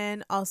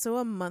 And also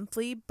a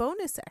monthly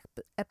bonus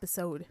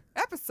episode.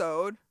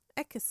 Episode?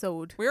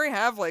 We already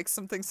have like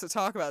some things to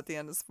talk about at the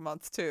end of this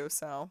month too,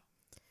 so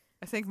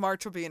I think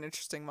March will be an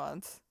interesting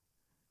month.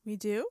 We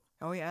do?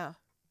 Oh yeah.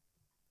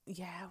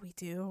 Yeah, we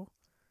do.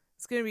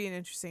 It's gonna be an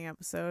interesting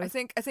episode. I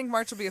think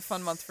March will be a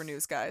fun month for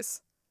news,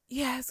 guys.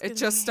 Yeah, it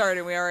just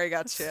started. We already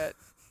got shit.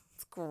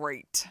 It's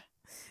great.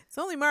 It's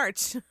only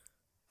March.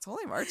 It's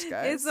only March,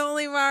 guys. It's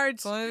only March.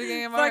 It's only the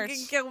beginning of March.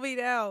 Fucking kill me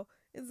now.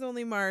 It's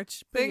only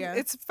March. But yeah.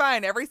 It's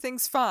fine.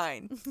 Everything's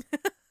fine.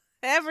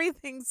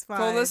 Everything's fine.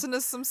 Go listen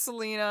to some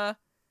Selena.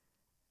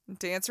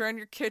 Dance around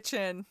your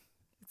kitchen.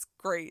 It's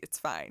great. It's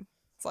fine.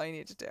 That's all you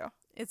need to do.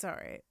 It's all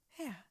right.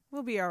 Yeah.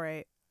 We'll be all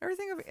right.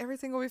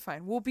 Everything will be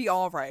fine. We'll be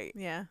all right.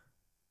 Yeah.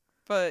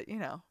 But,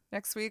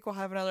 next week we'll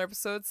have another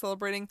episode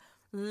celebrating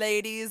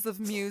ladies of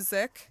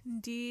music.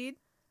 Indeed.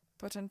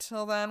 But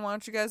until then, why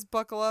don't you guys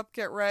buckle up,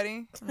 get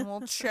ready, and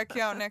we'll check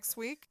you out next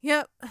week.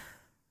 Yep.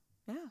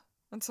 Yeah.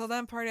 Until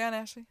then, party on,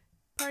 Ashley.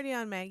 Party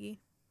on,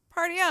 Maggie.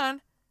 Party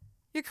on,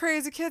 you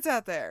crazy kids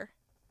out there.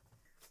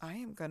 I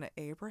am gonna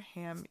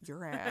Abraham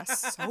your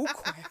ass so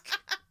quick.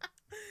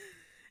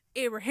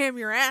 Abraham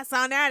your ass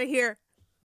on out of here.